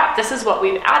like, crap, this is what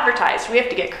we've advertised. We have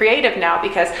to get creative now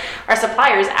because our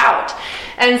supplier's out.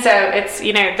 And so it's,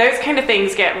 those kind of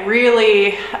things get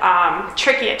really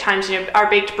tricky at times. Our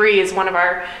baked brie is one of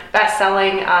our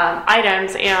best-selling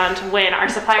items, and when our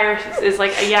supplier is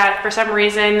like, yeah, for some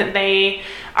reason they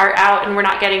are out and we're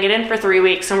not getting it in for 3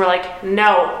 weeks, and we're like,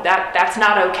 no, that's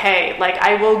not okay. Like,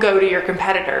 I will go to your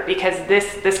competitor because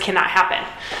this cannot happen.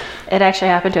 It actually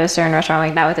happened to a certain restaurant,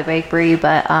 like not with the baked brie,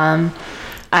 but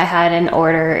I had an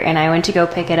order and I went to go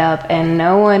pick it up and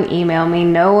no one emailed me,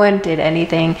 no one did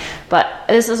anything. But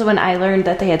this is when I learned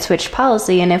that they had switched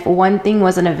policy, and if one thing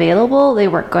wasn't available, they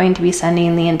weren't going to be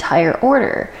sending the entire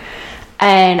order.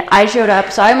 And I showed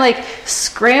up, so I'm like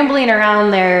scrambling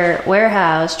around their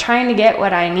warehouse trying to get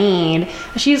what I need.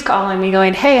 She's calling me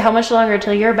going, hey, how much longer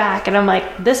till you're back? And I'm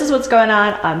like, this is what's going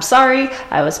on. I'm sorry.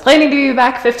 I was planning to be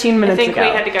back 15 minutes ago. I think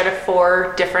we had to go to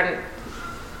 4 different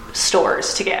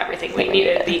stores to get everything we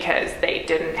needed because they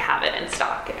didn't have it in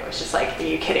stock. And it was just like, are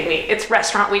you kidding me? It's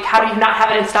restaurant week. How do you not have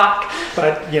it in stock?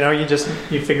 But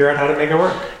you figure out how to make it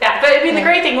work. Yeah, but I mean, the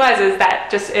great thing is that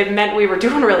just it meant we were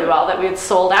doing really well, that we had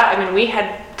sold out. I mean, we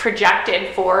had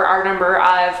projected for our number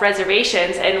of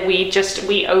reservations and we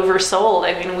oversold.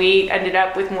 I mean, we ended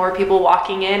up with more people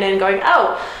walking in and going,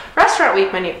 oh, restaurant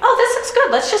week menu. Oh, this looks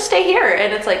good. Let's just stay here.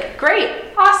 And it's like, great,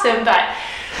 awesome. But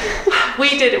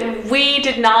we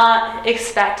did not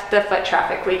expect the foot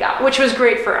traffic we got, which was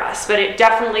great for us, but it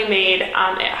definitely made it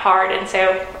hard. And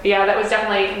so, yeah, that was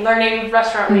definitely learning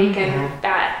restaurant week, and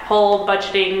that whole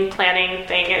budgeting planning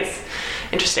thing is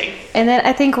interesting. And then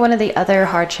I think one of the other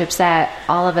hardships that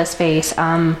all of us face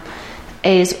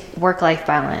is work-life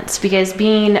balance, because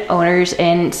being owners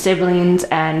and siblings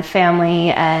and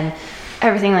family and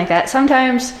everything like that,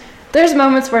 sometimes there's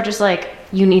moments where just like,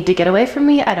 you need to get away from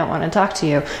me. I don't want to talk to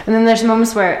you. And then there's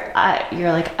moments where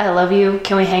you're like, I love you.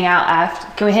 Can we hang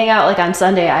out Can we hang out like on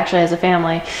Sunday actually as a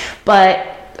family? But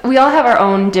we all have our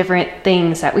own different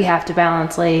things that we have to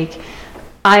balance. Like,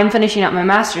 I'm finishing up my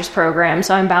master's program,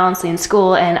 so I'm balancing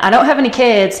school, and I don't have any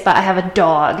kids, but I have a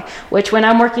dog, which when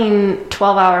I'm working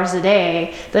 12 hours a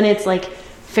day, then it's like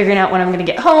figuring out when I'm going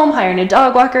to get home, hiring a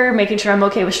dog walker, making sure I'm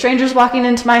okay with strangers walking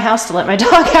into my house to let my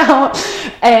dog out.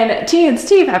 And T and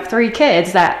Steve have 3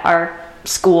 kids that are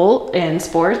school and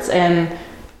sports and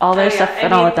all their stuff,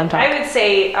 and I'll let them talk. I would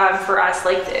say for us,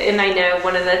 and I know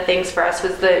one of the things for us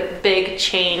was the big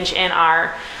change in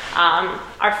our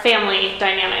family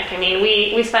dynamic. I mean,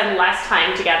 we spend less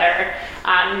time together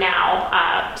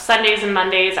now. Sundays and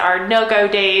Mondays are no-go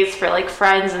days for like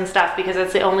friends and stuff, because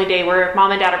it's the only day where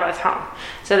mom and dad are both home.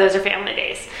 So those are family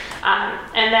days.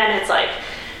 And then it's like,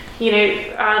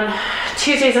 on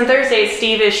Tuesdays and Thursdays,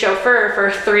 Steve is chauffeur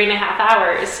for 3.5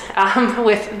 hours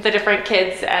with the different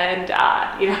kids and,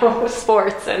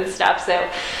 sports and stuff. So,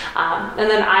 and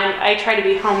then I try to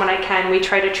be home when I can. We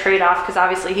try to trade off because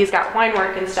obviously he's got wine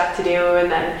work and stuff to do.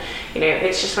 And then,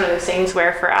 it's just one of those things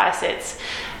where for us, it's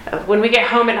when we get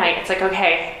home at night, it's like,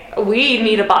 okay, we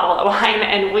need a bottle of wine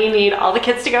and we need all the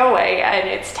kids to go away and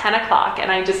it's 10 o'clock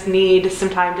and I just need some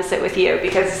time to sit with you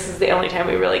because this is the only time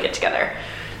we really get together.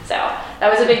 So that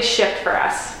was a big shift for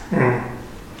us.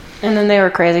 And then they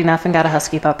were crazy enough and got a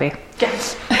husky puppy.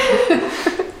 Yes.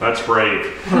 That's brave.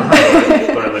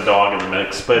 Putting the dog in the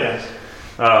mix. But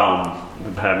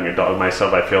having a dog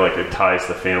myself, I feel like it ties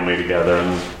the family together,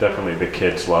 and definitely the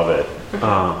kids love it.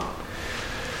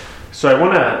 So I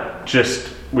want to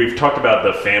we've talked about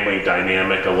the family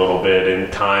dynamic a little bit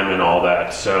and time and all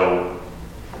that. So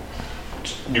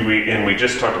we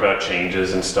just talked about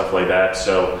changes and stuff like that.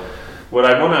 So what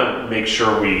I want to make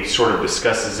sure we sort of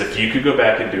discuss is, if you could go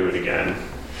back and do it again,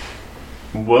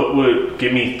 what would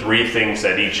give me 3 things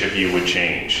that each of you would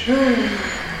change?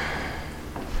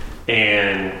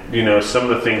 And, some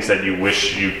of the things that you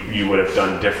wish you would have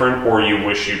done different, or you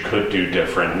wish you could do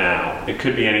different now. It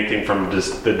could be anything from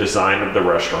the design of the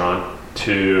restaurant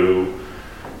to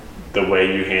the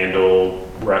way you handle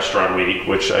restaurant week,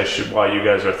 which while you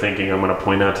guys are thinking, I'm going to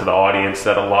point out to the audience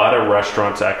that a lot of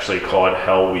restaurants actually call it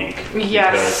Hell Week.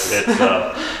 Yes.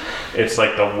 Because it's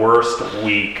like the worst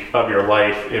week of your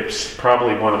life. It's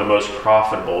probably one of the most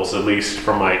profitable, at least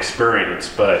from my experience,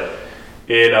 but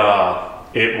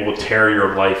it will tear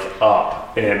your life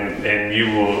up, and you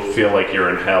will feel like you're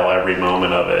in hell every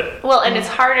moment of it. Well, and it's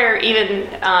harder even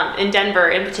in Denver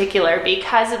in particular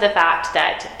because of the fact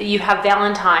that you have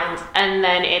Valentine's and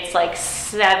then it's like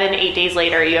 7-8 days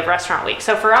later you have restaurant week.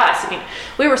 So for us, I mean,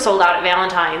 we were sold out at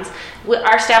Valentine's.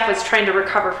 Our staff was trying to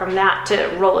recover from that to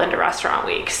roll into restaurant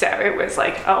week. So it was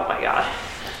like, oh my God.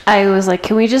 I was like,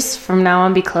 can we just from now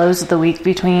on be closed the week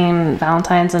between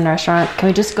Valentine's and restaurant? Can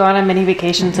we just go on a mini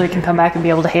vacation so we can come back and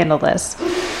be able to handle this?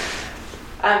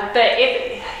 But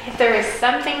if there was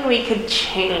something we could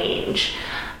change,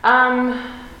 I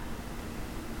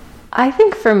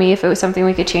think for me, if it was something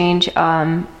we could change,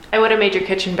 I would have made your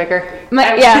kitchen bigger.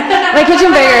 my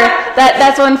kitchen bigger.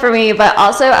 That's one for me. But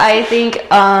also, I think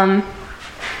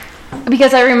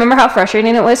because I remember how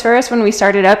frustrating it was for us when we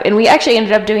started up, and we actually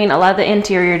ended up doing a lot of the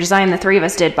interior design. The three of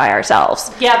us did by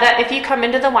ourselves. Yeah, that if you come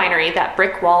into the winery, that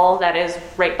brick wall that is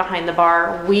right behind the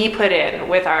bar, we put in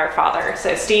with our father.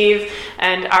 So Steve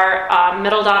and our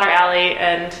middle daughter Allie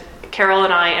and Carol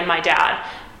and I and my dad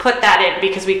put that in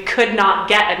because we could not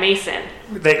get a mason.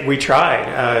 We tried.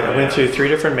 I went through 3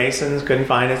 different masons, couldn't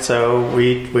find it, so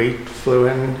we flew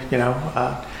in,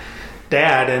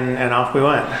 Dad, and off we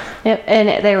went. Yep,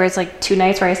 and there was like 2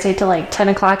 nights where I stayed till like 10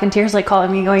 o'clock, and Tears like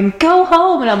calling me going, "Go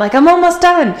home," and I'm like, "I'm almost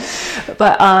done."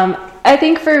 But I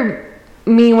think for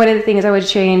me, one of the things I would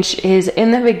change is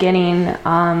in the beginning.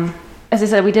 As I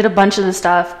said, we did a bunch of the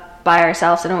stuff by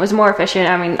ourselves, and it was more efficient.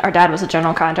 I mean, our dad was a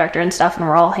general contractor and stuff, and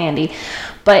we're all handy,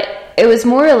 but it was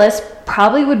more or less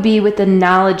probably would be with the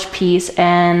knowledge piece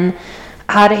and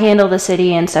how to handle the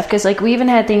city and stuff. Because like we even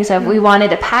had things that we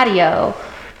wanted a patio.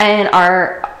 And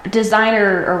our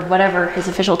designer, or whatever his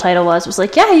official title was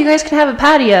like, yeah, you guys can have a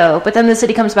patio. But then the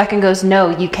city comes back and goes,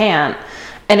 no, you can't.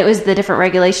 And it was the different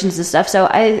regulations and stuff. So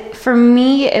for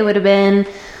me, it would have been,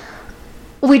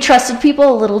 we trusted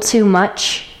people a little too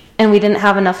much. And we didn't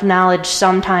have enough knowledge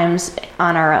sometimes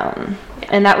on our own.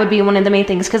 And that would be one of the main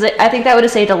things. Because I think that would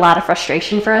have saved a lot of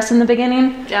frustration for us in the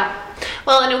beginning. Yeah.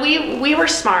 Well, and we were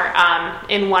smart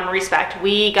in one respect.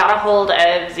 We got a hold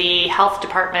of the health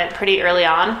department pretty early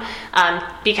on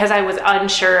because I was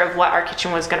unsure of what our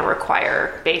kitchen was going to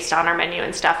require based on our menu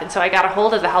and stuff. And so I got a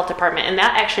hold of the health department, and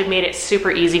that actually made it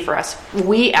super easy for us.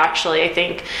 We actually, I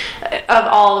think, of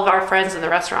all of our friends in the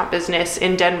restaurant business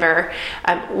in Denver,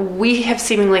 we have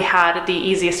seemingly had the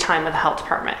easiest time with the health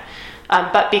department.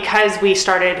 But because we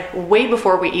started way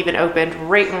before we even opened,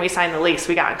 right when we signed the lease,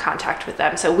 we got in contact with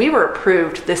them. So we were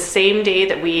approved the same day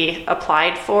that we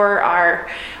applied for our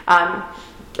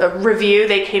review.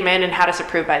 They came in and had us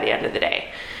approved by the end of the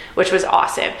day, which was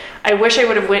awesome. I wish I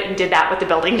would have went and did that with the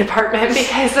building department,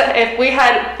 because if we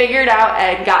had figured out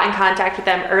and got in contact with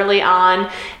them early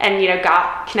on and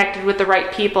got connected with the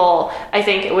right people, I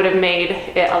think it would have made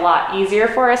it a lot easier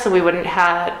for us, and we wouldn't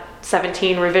have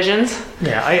 17 revisions.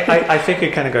 Yeah, I think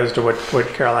it kind of goes to what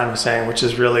Caroline was saying, which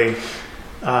is really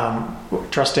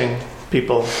trusting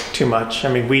people too much.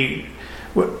 I mean,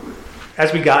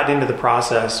 as we got into the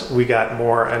process, we got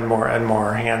more and more and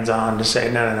more hands-on to say,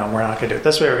 no, we're not going to do it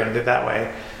this way, we're going to do it that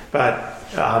way. But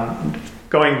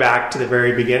going back to the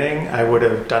very beginning, I would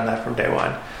have done that from day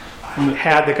one.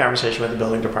 Had the conversation with the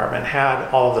building department, had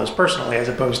all of those personally, as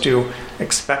opposed to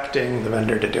expecting the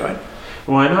vendor to do it.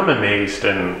 Well, and I'm amazed,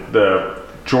 and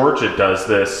Georgia does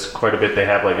this quite a bit. They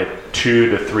have like a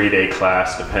 2 to 3 day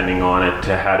class, depending on it,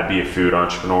 to how to be a food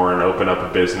entrepreneur and open up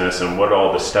a business and what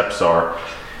all the steps are.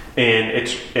 And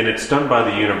it's done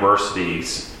by the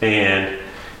universities, and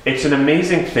it's an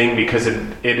amazing thing because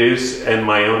it is, and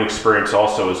my own experience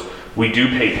also is, we do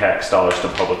pay tax dollars to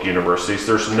public universities.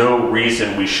 There's no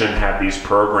reason we shouldn't have these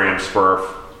programs for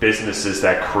businesses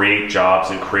that create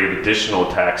jobs and create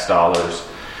additional tax dollars.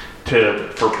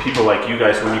 For people like you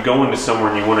guys, when you go into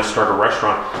somewhere and you want to start a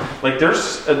restaurant, like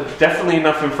there's definitely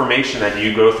enough information that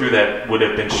you go through that would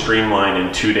have been streamlined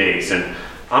in 2 days. And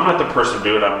I'm not the person to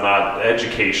do it. I'm not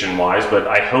education wise, but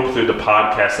I hope through the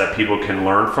podcast that people can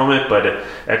learn from it. But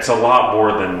it's a lot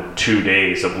more than 2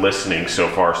 days of listening so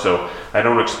far. So I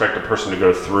don't expect a person to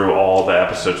go through all the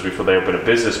episodes before they open a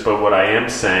business. But what I am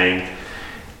saying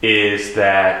is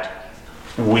that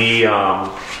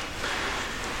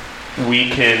we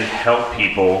can help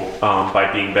people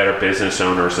by being better business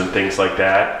owners and things like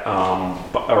that,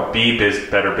 or be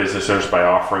better business owners by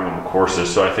offering them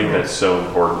courses. So I think that's so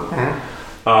important.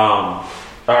 All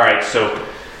right, so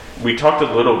we talked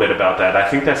a little bit about that. I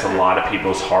think that's a lot of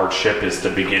people's hardship, is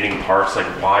the beginning parts, like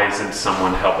why isn't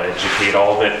someone help educate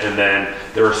all of it? And then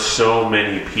there are so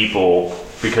many people,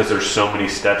 because there's so many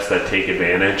steps, that take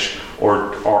advantage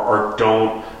or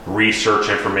don't research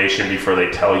information before they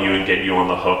tell you and get you on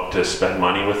the hook to spend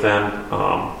money with them.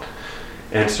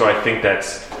 And so I think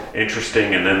that's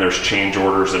interesting. And then there's change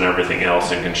orders and everything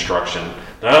else in construction.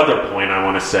 The other point I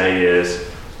want to say is,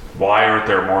 why aren't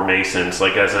there more masons?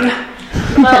 Like, as an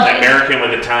American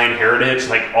with Italian heritage,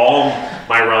 like, all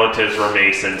my relatives were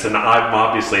masons, and I'm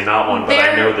obviously not one, but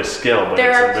I know the skill. But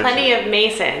there are plenty of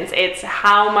masons. It's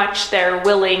how much they're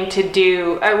willing to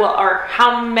do, or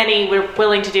how many we're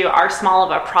willing to do our small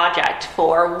of a project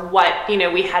for what,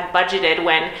 we had budgeted,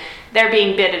 when they're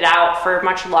being bidded out for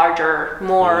much larger,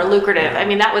 more lucrative. I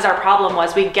mean, that was our problem,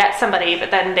 was we'd get somebody,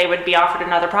 but then they would be offered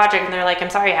another project and they're like, I'm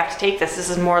sorry, I have to take this. This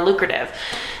is more lucrative.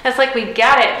 And it's like, we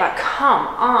get it, but come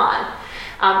on.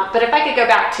 But if I could go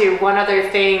back to one other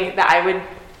thing that I would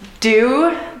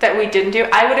do that we didn't do,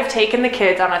 I would have taken the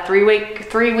kids on a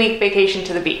three-week vacation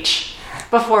to the beach.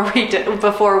 Before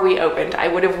we opened, I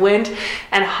would have went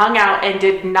and hung out and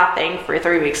did nothing for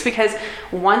 3 weeks, because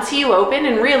once you open,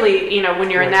 and really, when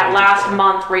you're in that last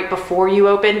month right before you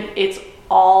open, it's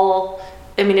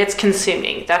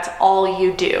consuming. That's all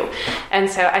you do. And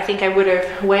so I think I would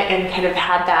have went and kind of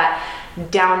had that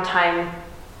downtime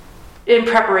in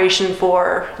preparation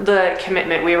for the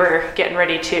commitment we were getting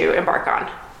ready to embark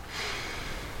on.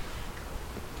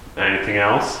 Anything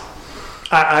else?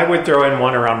 I would throw in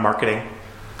one around marketing.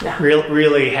 Yeah.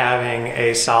 Really having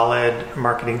a solid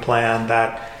marketing plan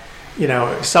that,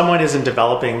 someone isn't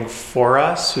developing for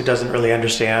us who doesn't really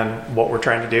understand what we're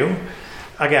trying to do.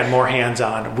 Again, more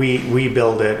hands-on. We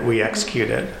build it, we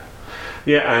execute it.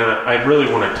 Yeah, and I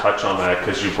really want to touch on that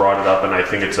because you brought it up, and I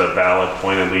think it's a valid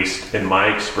point, at least in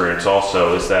my experience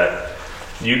also, is that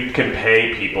you can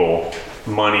pay people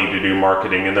money to do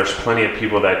marketing, and there's plenty of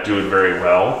people that do it very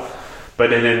well.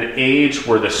 But in an age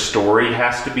where the story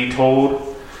has to be told,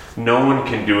 no one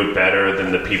can do it better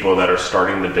than the people that are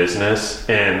starting the business.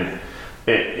 And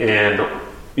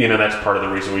that's part of the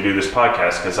reason we do this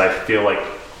podcast, because I feel like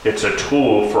it's a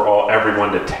tool for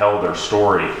everyone to tell their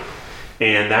story.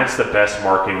 And that's the best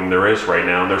marketing there is right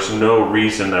now. And there's no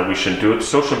reason that we shouldn't do it.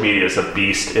 Social media is a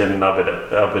beast in and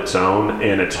of its own,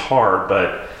 and it's hard,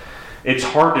 but it's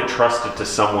hard to trust it to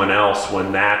someone else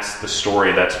when that's the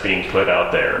story that's being put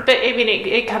out there. But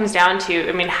it comes down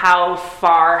to,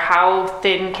 how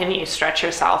thin can you stretch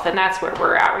yourself? And that's where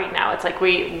we're at right now. It's like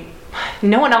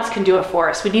no one else can do it for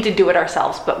us. We need to do it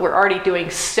ourselves, but we're already doing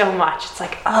so much. It's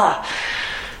like,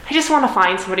 I just want to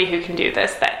find somebody who can do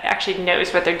this, that actually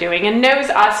knows what they're doing and knows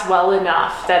us well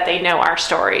enough that they know our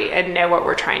story and know what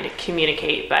we're trying to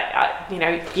communicate. But,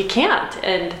 you can't.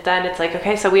 And then it's like,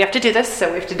 okay, so we have to do this.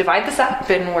 So we have to divide this up,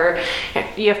 and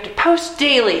you have to post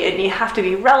daily, and you have to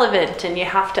be relevant, and you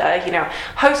have to,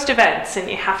 host events, and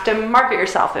you have to market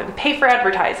yourself and pay for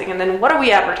advertising. And then what are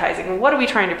we advertising? What are we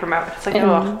trying to promote? It's like,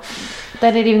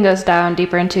 Then it even goes down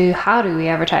deeper into how do we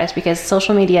advertise, because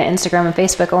social media, Instagram and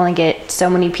Facebook only get so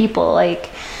many people. Like,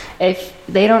 if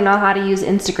they don't know how to use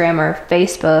Instagram or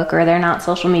Facebook, or they're not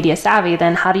social media savvy,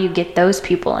 then how do you get those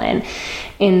people in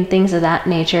things of that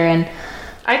nature? And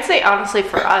I'd say, honestly,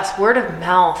 for us, word of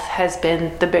mouth has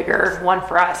been the bigger one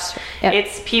for us. Yep.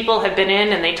 It's people have been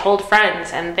in and they told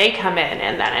friends, and they come in,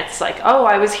 and then it's like, oh,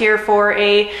 I was here for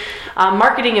a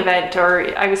marketing event,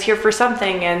 or I was here for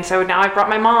something, and so now I brought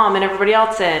my mom and everybody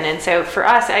else in. And so for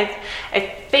us, I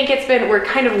think we're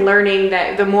kind of learning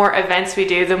that the more events we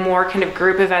do, the more kind of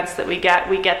group events that we get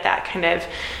that kind of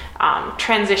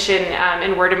transition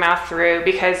and word of mouth through,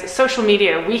 because social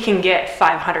media, we can get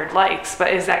 500 likes,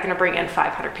 but is that going to bring in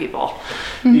 500 people?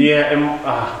 Mm-hmm. Yeah, and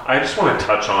I just want to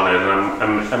touch on it,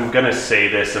 and I'm going to say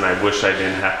this, and I wish I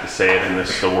didn't have to say it, and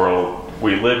this is the world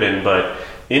we live in, but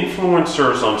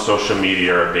influencers on social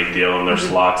media are a big deal, and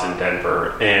there's lots in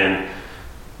Denver. And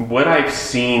what I've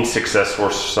seen success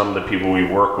for some of the people we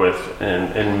work with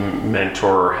and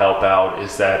mentor or help out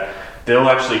is that they'll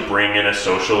actually bring in a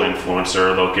social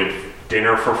influencer. They'll give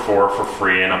dinner for $4 for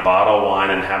free and a bottle of wine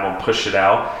and have them push it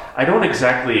out. I don't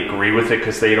exactly agree with it,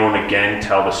 because they don't, again,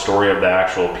 tell the story of the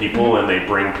actual people, and they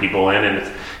bring people in,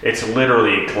 and it's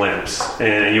literally a glimpse.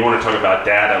 And you want to talk about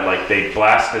data, like, they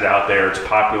blast it out there. It's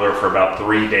popular for about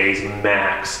 3 days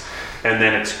max, and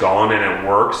then it's gone, and it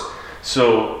works.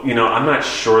 So, I'm not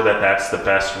sure that that's the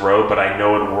best road, but I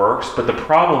know it works. But the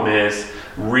problem is,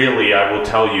 really, I will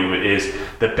tell you, is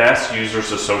the best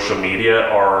users of social media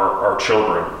are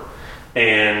children.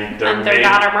 And they're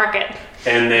not our market.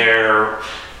 And they're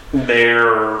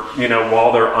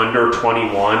while they're under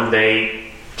 21,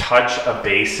 they touch a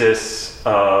basis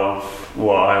of,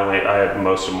 I have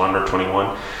most of them under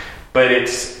 21, but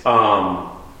it's, or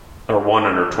one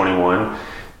under 21,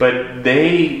 but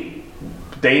they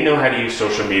know how to use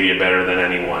social media better than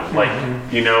anyone. Like,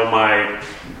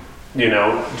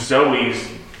 Zoe's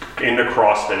into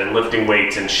CrossFit and lifting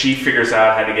weights, and she figures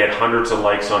out how to get hundreds of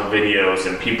likes on videos,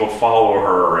 and people follow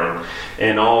her,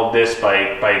 and all of this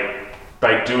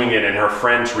by doing it, and her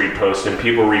friends repost and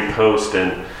people repost.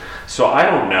 And so I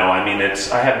don't know. I mean,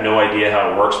 I have no idea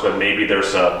how it works, but maybe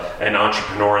there's an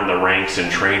entrepreneur in the ranks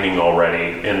and training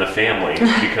already in the family,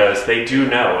 because they do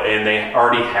know, and they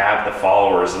already have the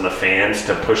followers and the fans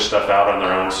to push stuff out on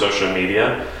their own social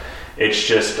media. It's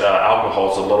just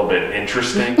alcohol's a little bit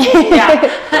interesting.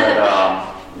 Yeah.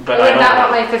 But I I would don't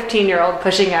not know. want my 15-year-old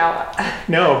pushing out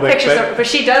but pictures of her, but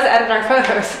she does edit our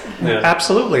photos. Yeah.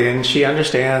 absolutely, and she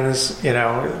understands. You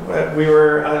know, we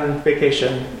were on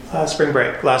vacation, spring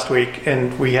break last week,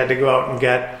 and we had to go out and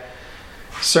get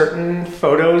certain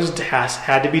photos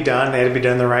had to be done. They had to be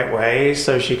done the right way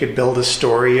so she could build a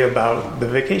story about the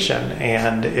vacation.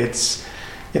 And it's,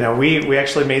 you know, we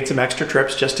actually made some extra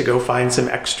trips just to go find some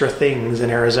extra things in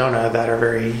Arizona that are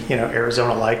very, you know,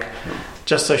 Arizona-like,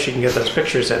 just so she can get those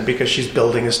pictures in, because she's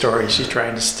building a story. She's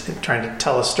trying to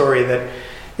tell a story that,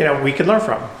 you know, we can learn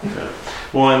from. Yeah.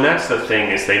 Well, and that's the thing,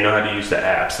 is they know how to use the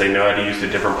apps. They know how to use the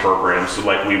different programs. So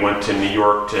like we went to New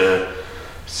York to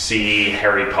see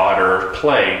Harry Potter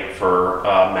play for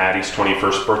Maddie's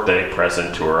 21st birthday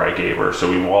present to her I gave her. So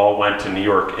we all went to New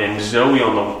York, and Zoe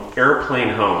on the airplane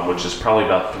home, which is probably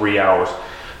about 3 hours,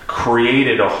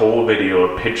 created a whole video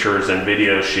of pictures and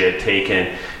videos she had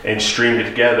taken and streamed it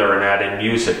together and added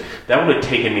music. That would have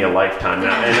taken me a lifetime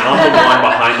now. And I'm the one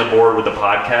behind the board with the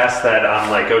podcast that I'm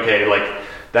like, okay, like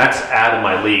that's out of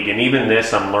my league. And even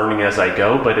this, I'm learning as I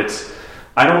go, but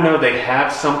I don't know, they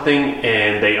have something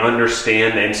and they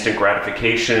understand the instant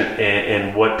gratification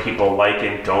and what people like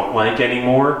and don't like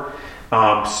anymore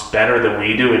better than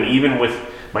we do. And even with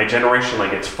my generation,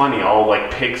 like, it's funny, I'll like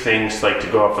pick things like to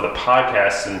go out for the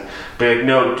podcast and be like,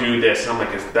 no, do this. And I'm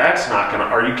like, that's not gonna,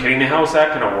 are you kidding me? How is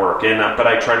that gonna work? And but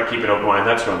I try to keep it open mind.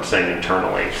 That's what I'm saying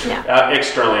internally. Yeah.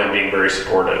 Externally, I'm being very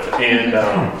supportive.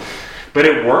 And but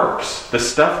it works. The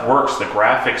stuff works. The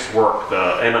graphics work.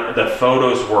 And the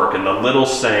photos work. And the little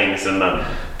sayings and the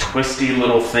twisty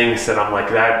little things that I'm like,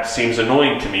 that seems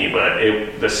annoying to me, but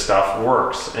the stuff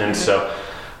works. And so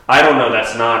I don't know.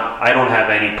 I don't have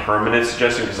any permanent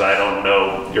suggestion, because I don't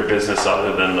know your business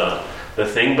other than the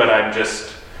thing. But I'm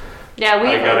just, Yeah,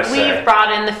 say. we've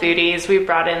brought in the foodies, we've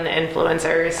brought in the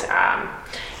influencers,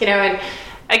 you know, and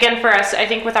again, for us, I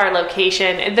think with our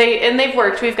location, they've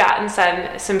worked. We've gotten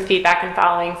some feedback and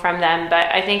following from them, but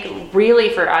I think really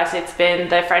for us, it's been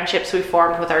the friendships we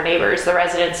formed with our neighbors, the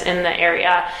residents in the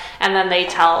area, and then they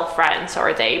tell friends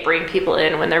or they bring people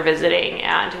in when they're visiting,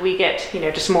 and we get, you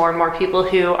know, just more and more people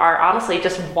who are honestly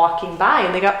just walking by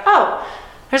and they go, oh,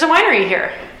 there's a winery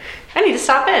here. I need to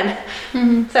stop in.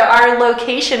 Mm-hmm. So our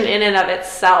location in and of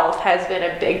itself has been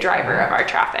a big driver of our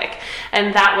traffic.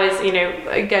 And that was, you know,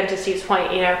 again, to Steve's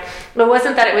point, you know, it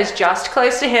wasn't that it was just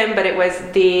close to him, but it was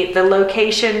the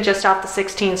location just off the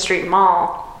 16th Street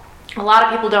Mall. A lot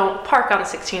of people don't park on the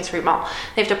 16th Street Mall.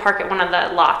 They have to park at one of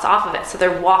the lots off of it. So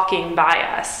they're walking by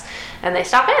us and they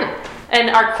stop in. And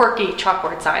our quirky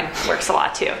chalkboard sign works a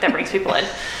lot too. That brings people in.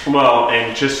 well,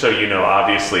 and just so you know,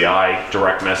 obviously I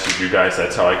direct message you guys.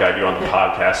 That's how I got you on the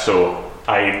podcast. So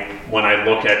when I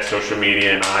look at social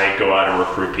media and I go out and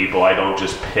recruit people, I don't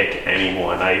just pick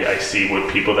anyone. I see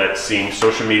what people that seem,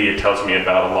 social media tells me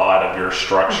about a lot of your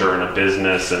structure and a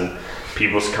business and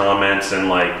people's comments, and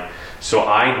like, so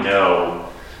I know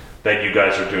that you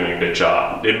guys are doing a good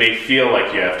job. It may feel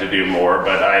like you have to do more,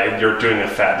 but you're doing a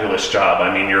fabulous job.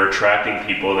 I mean, you're attracting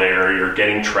people there, you're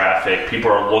getting traffic,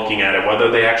 people are looking at it.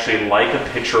 Whether they actually like a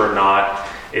picture or not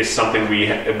is something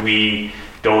we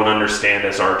don't understand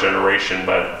as our generation,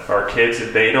 but our kids,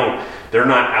 they're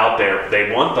not out there.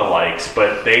 They want the likes,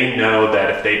 but they know that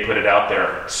if they put it out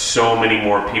there, so many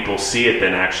more people see it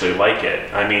than actually like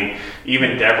it. I mean,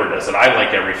 even Deborah does it. I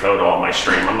like every photo on my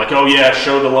stream. I'm like, oh yeah,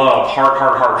 show the love, heart,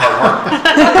 heart, heart, heart,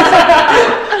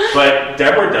 heart. But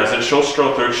Deborah doesn't. She'll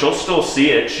stroll through. She'll still see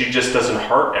it. She just doesn't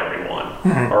heart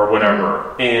everyone or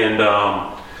whatever. And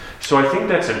so I think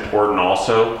that's important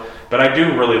also. But I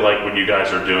do really like what you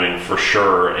guys are doing for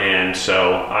sure. And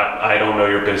so I don't know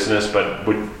your business, but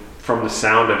from the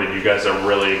sound of it, you guys are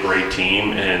really a great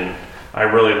team. And I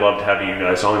really loved having you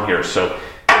guys on here. So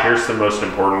here's the most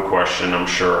important question, I'm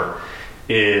sure,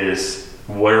 is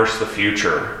where's the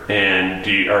future? And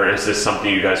is this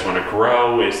something you guys want to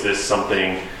grow? Is this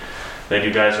something that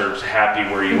you guys are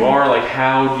happy where you are? Like,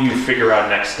 how do you figure out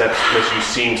next steps? Because you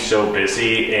seem so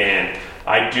busy, and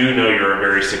I do know you're a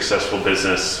very successful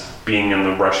business being in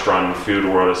the restaurant and food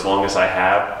world. As long as I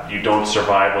have, you don't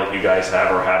survive like you guys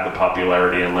have or have the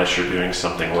popularity unless you're doing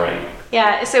something right.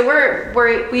 Yeah, so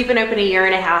we've been open a year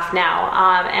and a half now,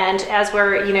 and as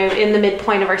we're in the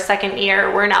midpoint of our second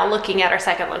year, we're now looking at our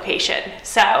second location.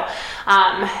 So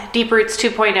Deep Roots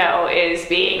 2.0 is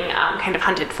being kind of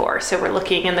hunted for. So we're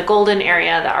looking in the Golden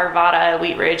area, the Arvada,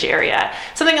 Wheat Ridge area,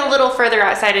 something a little further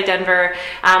outside of Denver,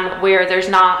 where there's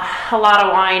not a lot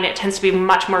of wine. It tends to be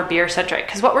much more beer centric.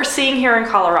 Because what we're seeing here in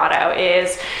Colorado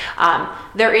is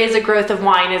there is a growth of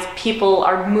wine as people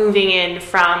are moving in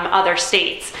from other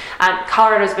states.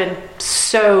 Colorado's been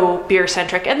so beer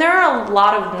centric, and there are a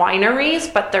lot of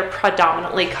wineries, but they're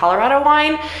predominantly Colorado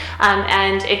wine.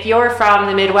 And if you're from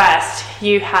the Midwest,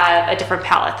 you have a different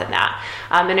palate than that.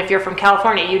 And if you're from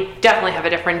California, you definitely have a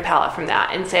different palate from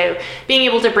that. And so being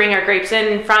able to bring our grapes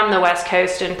in from the West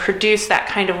Coast and produce that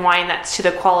kind of wine that's to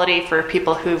the quality for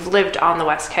people who've lived on the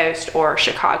West Coast or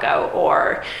Chicago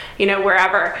or,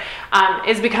 wherever,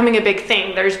 is becoming a big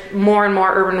thing. There's more and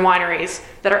more urban wineries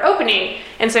that are opening.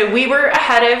 And so we were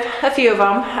ahead of a few of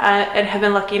them and have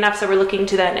been lucky enough. So we're looking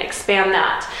to then expand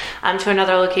that to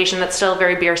another location that's still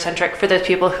very beer centric for those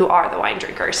people who are the wine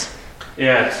drinkers.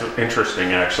 Yeah, it's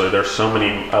interesting, actually. There's so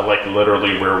many, like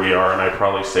literally where we are, and I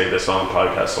probably say this on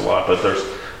podcasts a lot, but there's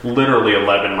literally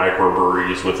 11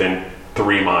 microbreweries within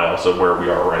 3 miles of where we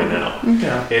are right now.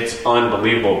 Yeah. It's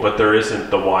unbelievable, but there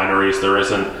isn't the wineries, there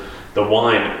isn't the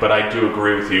wine, but I do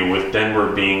agree with you, with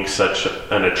Denver being such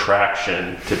an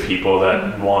attraction to people,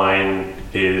 that wine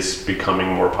is becoming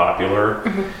more popular.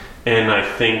 And I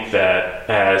think that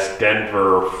as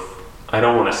Denver, I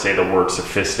don't want to say the word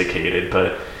sophisticated,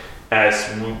 but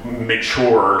as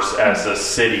matures as a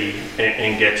city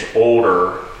and gets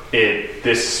older,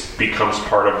 this becomes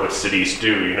part of what cities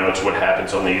do. It's what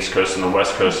happens on the East Coast and the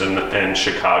West Coast and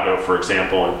Chicago, for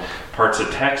example, and parts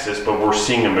of Texas. But we're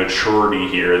seeing a maturity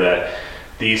here that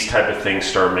these type of things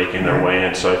start making their way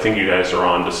in. So I think you guys are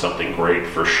on to something great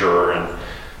for sure. And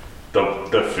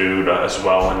the food as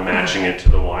well, and matching it to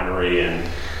the winery. And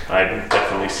I've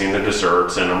definitely seen the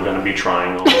desserts, and I'm going to be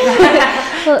trying all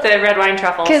the red wine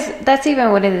truffles. Because that's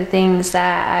even one of the things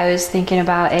that I was thinking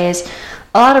about is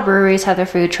a lot of breweries have their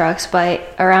food trucks, but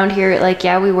around here,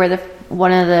 we were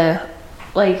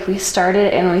we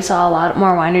started and we saw a lot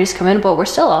more wineries come in, but we're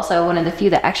still also one of the few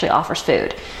that actually offers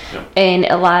food. Yeah.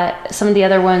 And some of the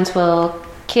other ones will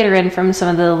cater in from some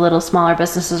of the little smaller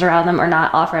businesses around them or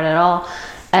not offer it at all.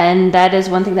 And that is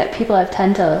one thing that people have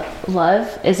tend to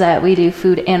love, is that we do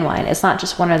food and wine. It's not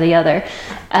just one or the other.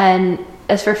 And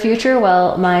as for future,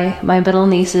 well, my middle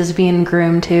niece is being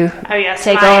groomed to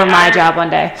take over my job one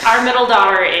day. Our middle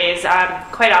daughter is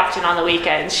quite often on the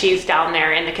weekends. She's down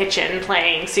there in the kitchen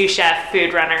playing sous chef,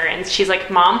 food runner, and she's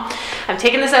like, "Mom, I'm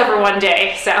taking this over one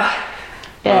day." So, yeah.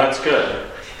 Well, that's good.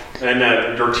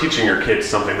 And you're teaching your kids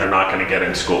something they're not going to get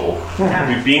in school.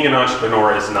 Yeah. Being an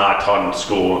entrepreneur is not taught in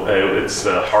school. It's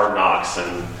hard knocks,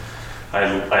 and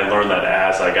I learned that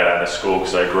as I got out of school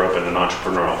because I grew up in an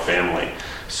entrepreneurial family.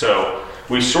 So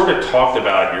we sort of talked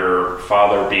about your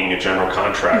father being a general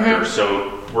contractor.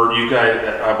 So were you guys,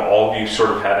 have all of you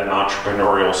sort of had an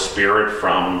entrepreneurial spirit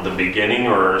from the beginning,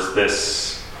 or is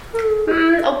this...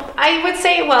 I would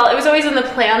say, well, it was always in the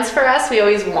plans for us. We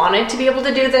always wanted to be able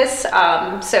to do this.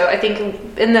 So I think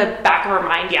in the back of our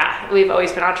mind, we've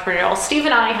always been entrepreneurial. Steve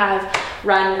and I have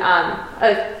run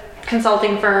a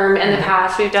consulting firm in the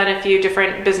past. We've done a few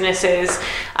different businesses.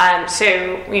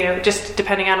 So, just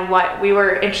depending on what we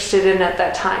were interested in at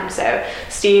that time. So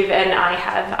Steve and I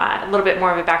have a little bit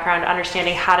more of a background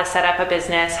understanding how to set up a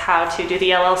business, how to do the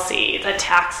LLC, the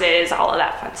taxes, all of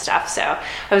that fun stuff. So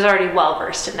I was already well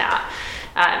versed in that.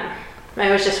 It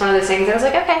was just one of those things. I was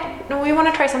like, okay, we want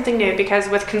to try something new, because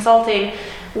with consulting,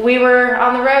 we were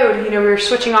on the road. We were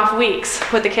switching off weeks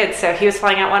with the kids. So he was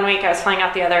flying out one week, I was flying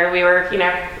out the other. We were,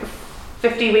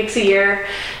 50 weeks a year,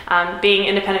 being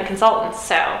independent consultants.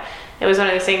 So it was one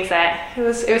of those things that it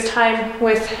was time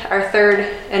with our third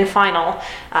and final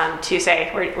to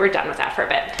say we're done with that for a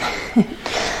bit.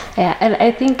 Yeah, and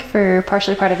I think for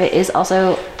partially part of it is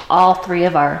also all three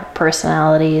of our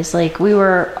personalities. We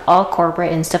were all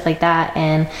corporate and stuff like that,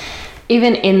 and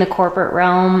even in the corporate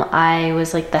realm, I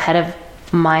was the head of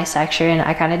my section.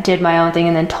 I kind of did my own thing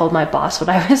and then told my boss what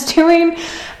I was doing,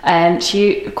 and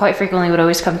she quite frequently would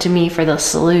always come to me for the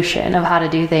solution of how to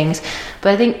do things.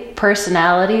 But I think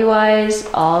personality wise,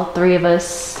 all three of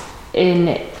us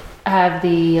have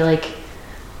the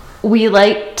we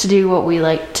like to do what we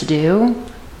like to do,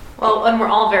 Well, and we're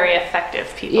all very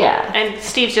effective people. Yeah. And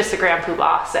Steve's just the grand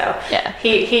poobah, so Yeah.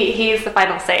 he's the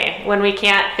final say. When we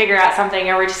can't figure out something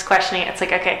or we're just questioning it, it's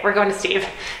like, okay, we're going to Steve.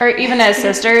 Or even as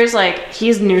sisters, like,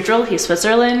 he's neutral, he's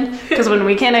Switzerland, because when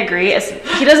we can't agree,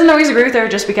 he doesn't always agree with her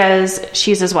just because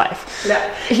she's his wife. No,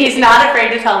 he's not afraid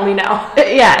to tell me no.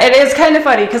 Yeah, it is kind of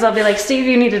funny, because I'll be like, Steve,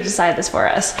 you need to decide this for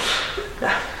us.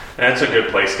 That's a good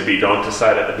place to be. Don't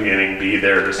decide at the beginning. Be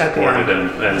there to support it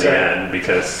in the end,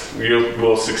 because you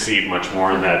will succeed much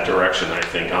more in that direction, I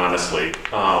think, honestly.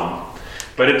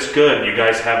 But it's good. You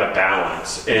guys have a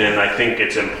balance. And I think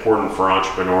it's important for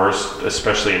entrepreneurs,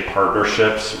 especially in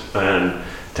partnerships, and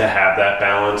to have that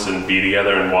balance and be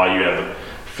together. And while you have a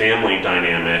family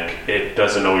dynamic, it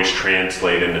doesn't always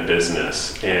translate into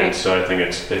business. And so I think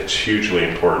it's hugely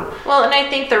important. Well, and I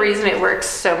think the reason it works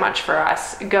so much for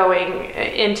us going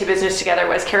into business together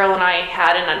was Carol and I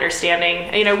had an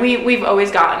understanding. You know, we've always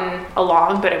gotten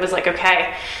along, but it was like,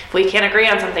 okay, if we can't agree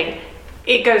on something,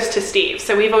 it goes to Steve.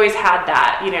 So we've always had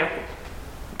that, you know,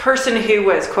 person who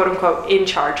was quote unquote in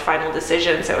charge, final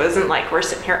decision. So it wasn't like we're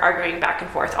sitting here arguing back and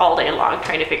forth all day long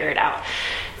trying to figure it out.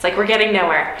 It's like we're getting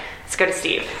nowhere. Let's go to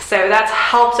Steve. So that's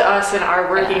helped us in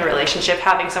our working relationship,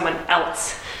 having someone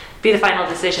else be the final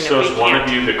decision. So if is we one can't.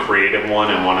 of you the creative one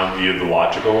and one of you the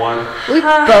logical one? We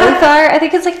both are. I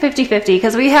think it's like 50-50,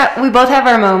 because we both have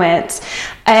our moments.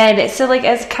 And so, like,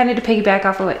 as kind of to piggyback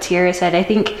off of what Tiara said, I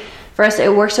think for us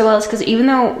it works so well is because even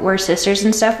though we're sisters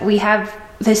and stuff, we have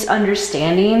this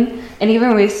understanding. And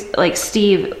even with, like,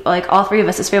 Steve, like, all three of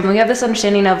us as family, we have this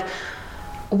understanding of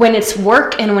when it's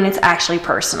work and when it's actually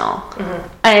personal.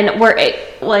 And we're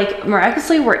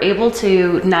miraculously we're able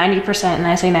to 90%, and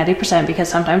I say 90% because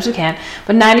sometimes we can't,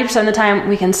 but 90% of the time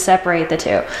we can separate the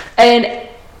two. And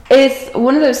it's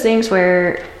one of those things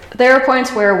where there are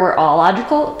points where we're all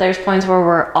logical, there's points where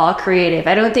we're all creative.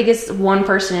 I don't think it's one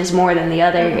person is more than the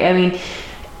other. I mean,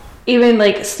 even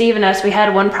like Steve and us, we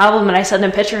had one problem and I sent him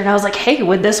a picture and I was like, hey,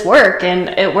 would this work? And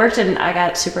it worked, and I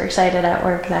got super excited at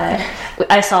work that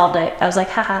I solved it. I was like,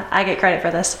 haha, I get credit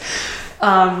for this.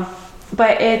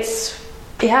 But I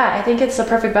think it's the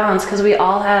perfect balance because we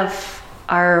all have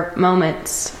our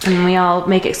moments and we all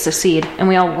make it succeed and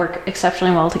we all work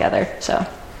exceptionally well together. So.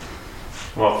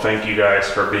 Well, thank you guys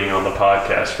for being on the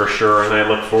podcast for sure, and I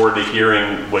look forward to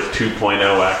hearing what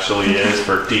 2.0 actually is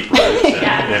for Deep Roots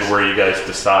and where you guys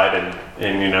decide,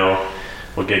 and you know,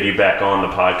 we'll get you back on the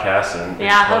podcast. And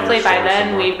Hopefully by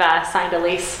then we've signed a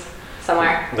lease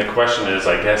somewhere. The question is,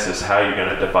 I guess, is how you're going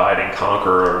to divide and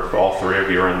conquer, or all three of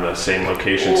you are in the same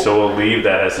location. So we'll leave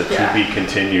that as a to be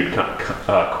continued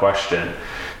question.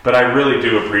 But I really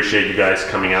do appreciate you guys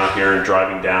coming out here and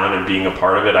driving down and being a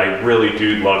part of it. I really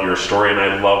do love your story, and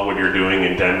I love what you're doing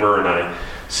in Denver. And I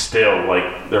still,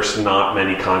 there's not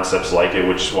many concepts like it,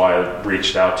 which is why I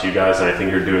reached out to you guys. And I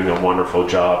think you're doing a wonderful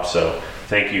job. So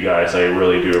thank you guys. I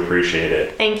really do appreciate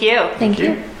it. Thank you. Thank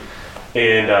you.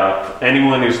 And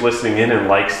anyone who's listening in and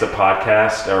likes the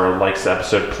podcast or likes the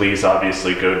episode, please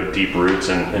obviously go to Deep Roots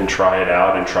and try it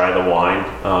out and try the wine.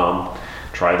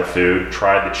 Try the food,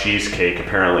 try the cheesecake.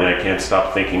 Apparently, I can't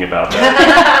stop thinking about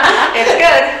that. It's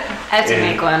good. I have to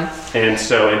make one. And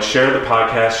share the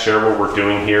podcast, share what we're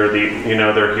doing here.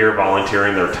 They're here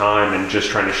volunteering their time and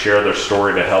just trying to share their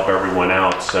story to help everyone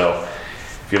out. So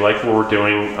if you like what we're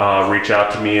doing, reach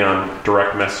out to me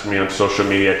direct message me on social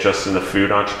media at Justin the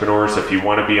Food Entrepreneurs. If you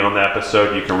want to be on the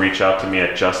episode, you can reach out to me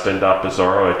at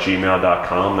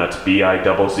justin.bizzarro@gmail.com. That's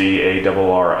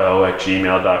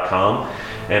BIZZARRO@gmail.com.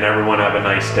 And everyone have a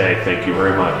nice day. Thank you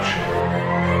very much.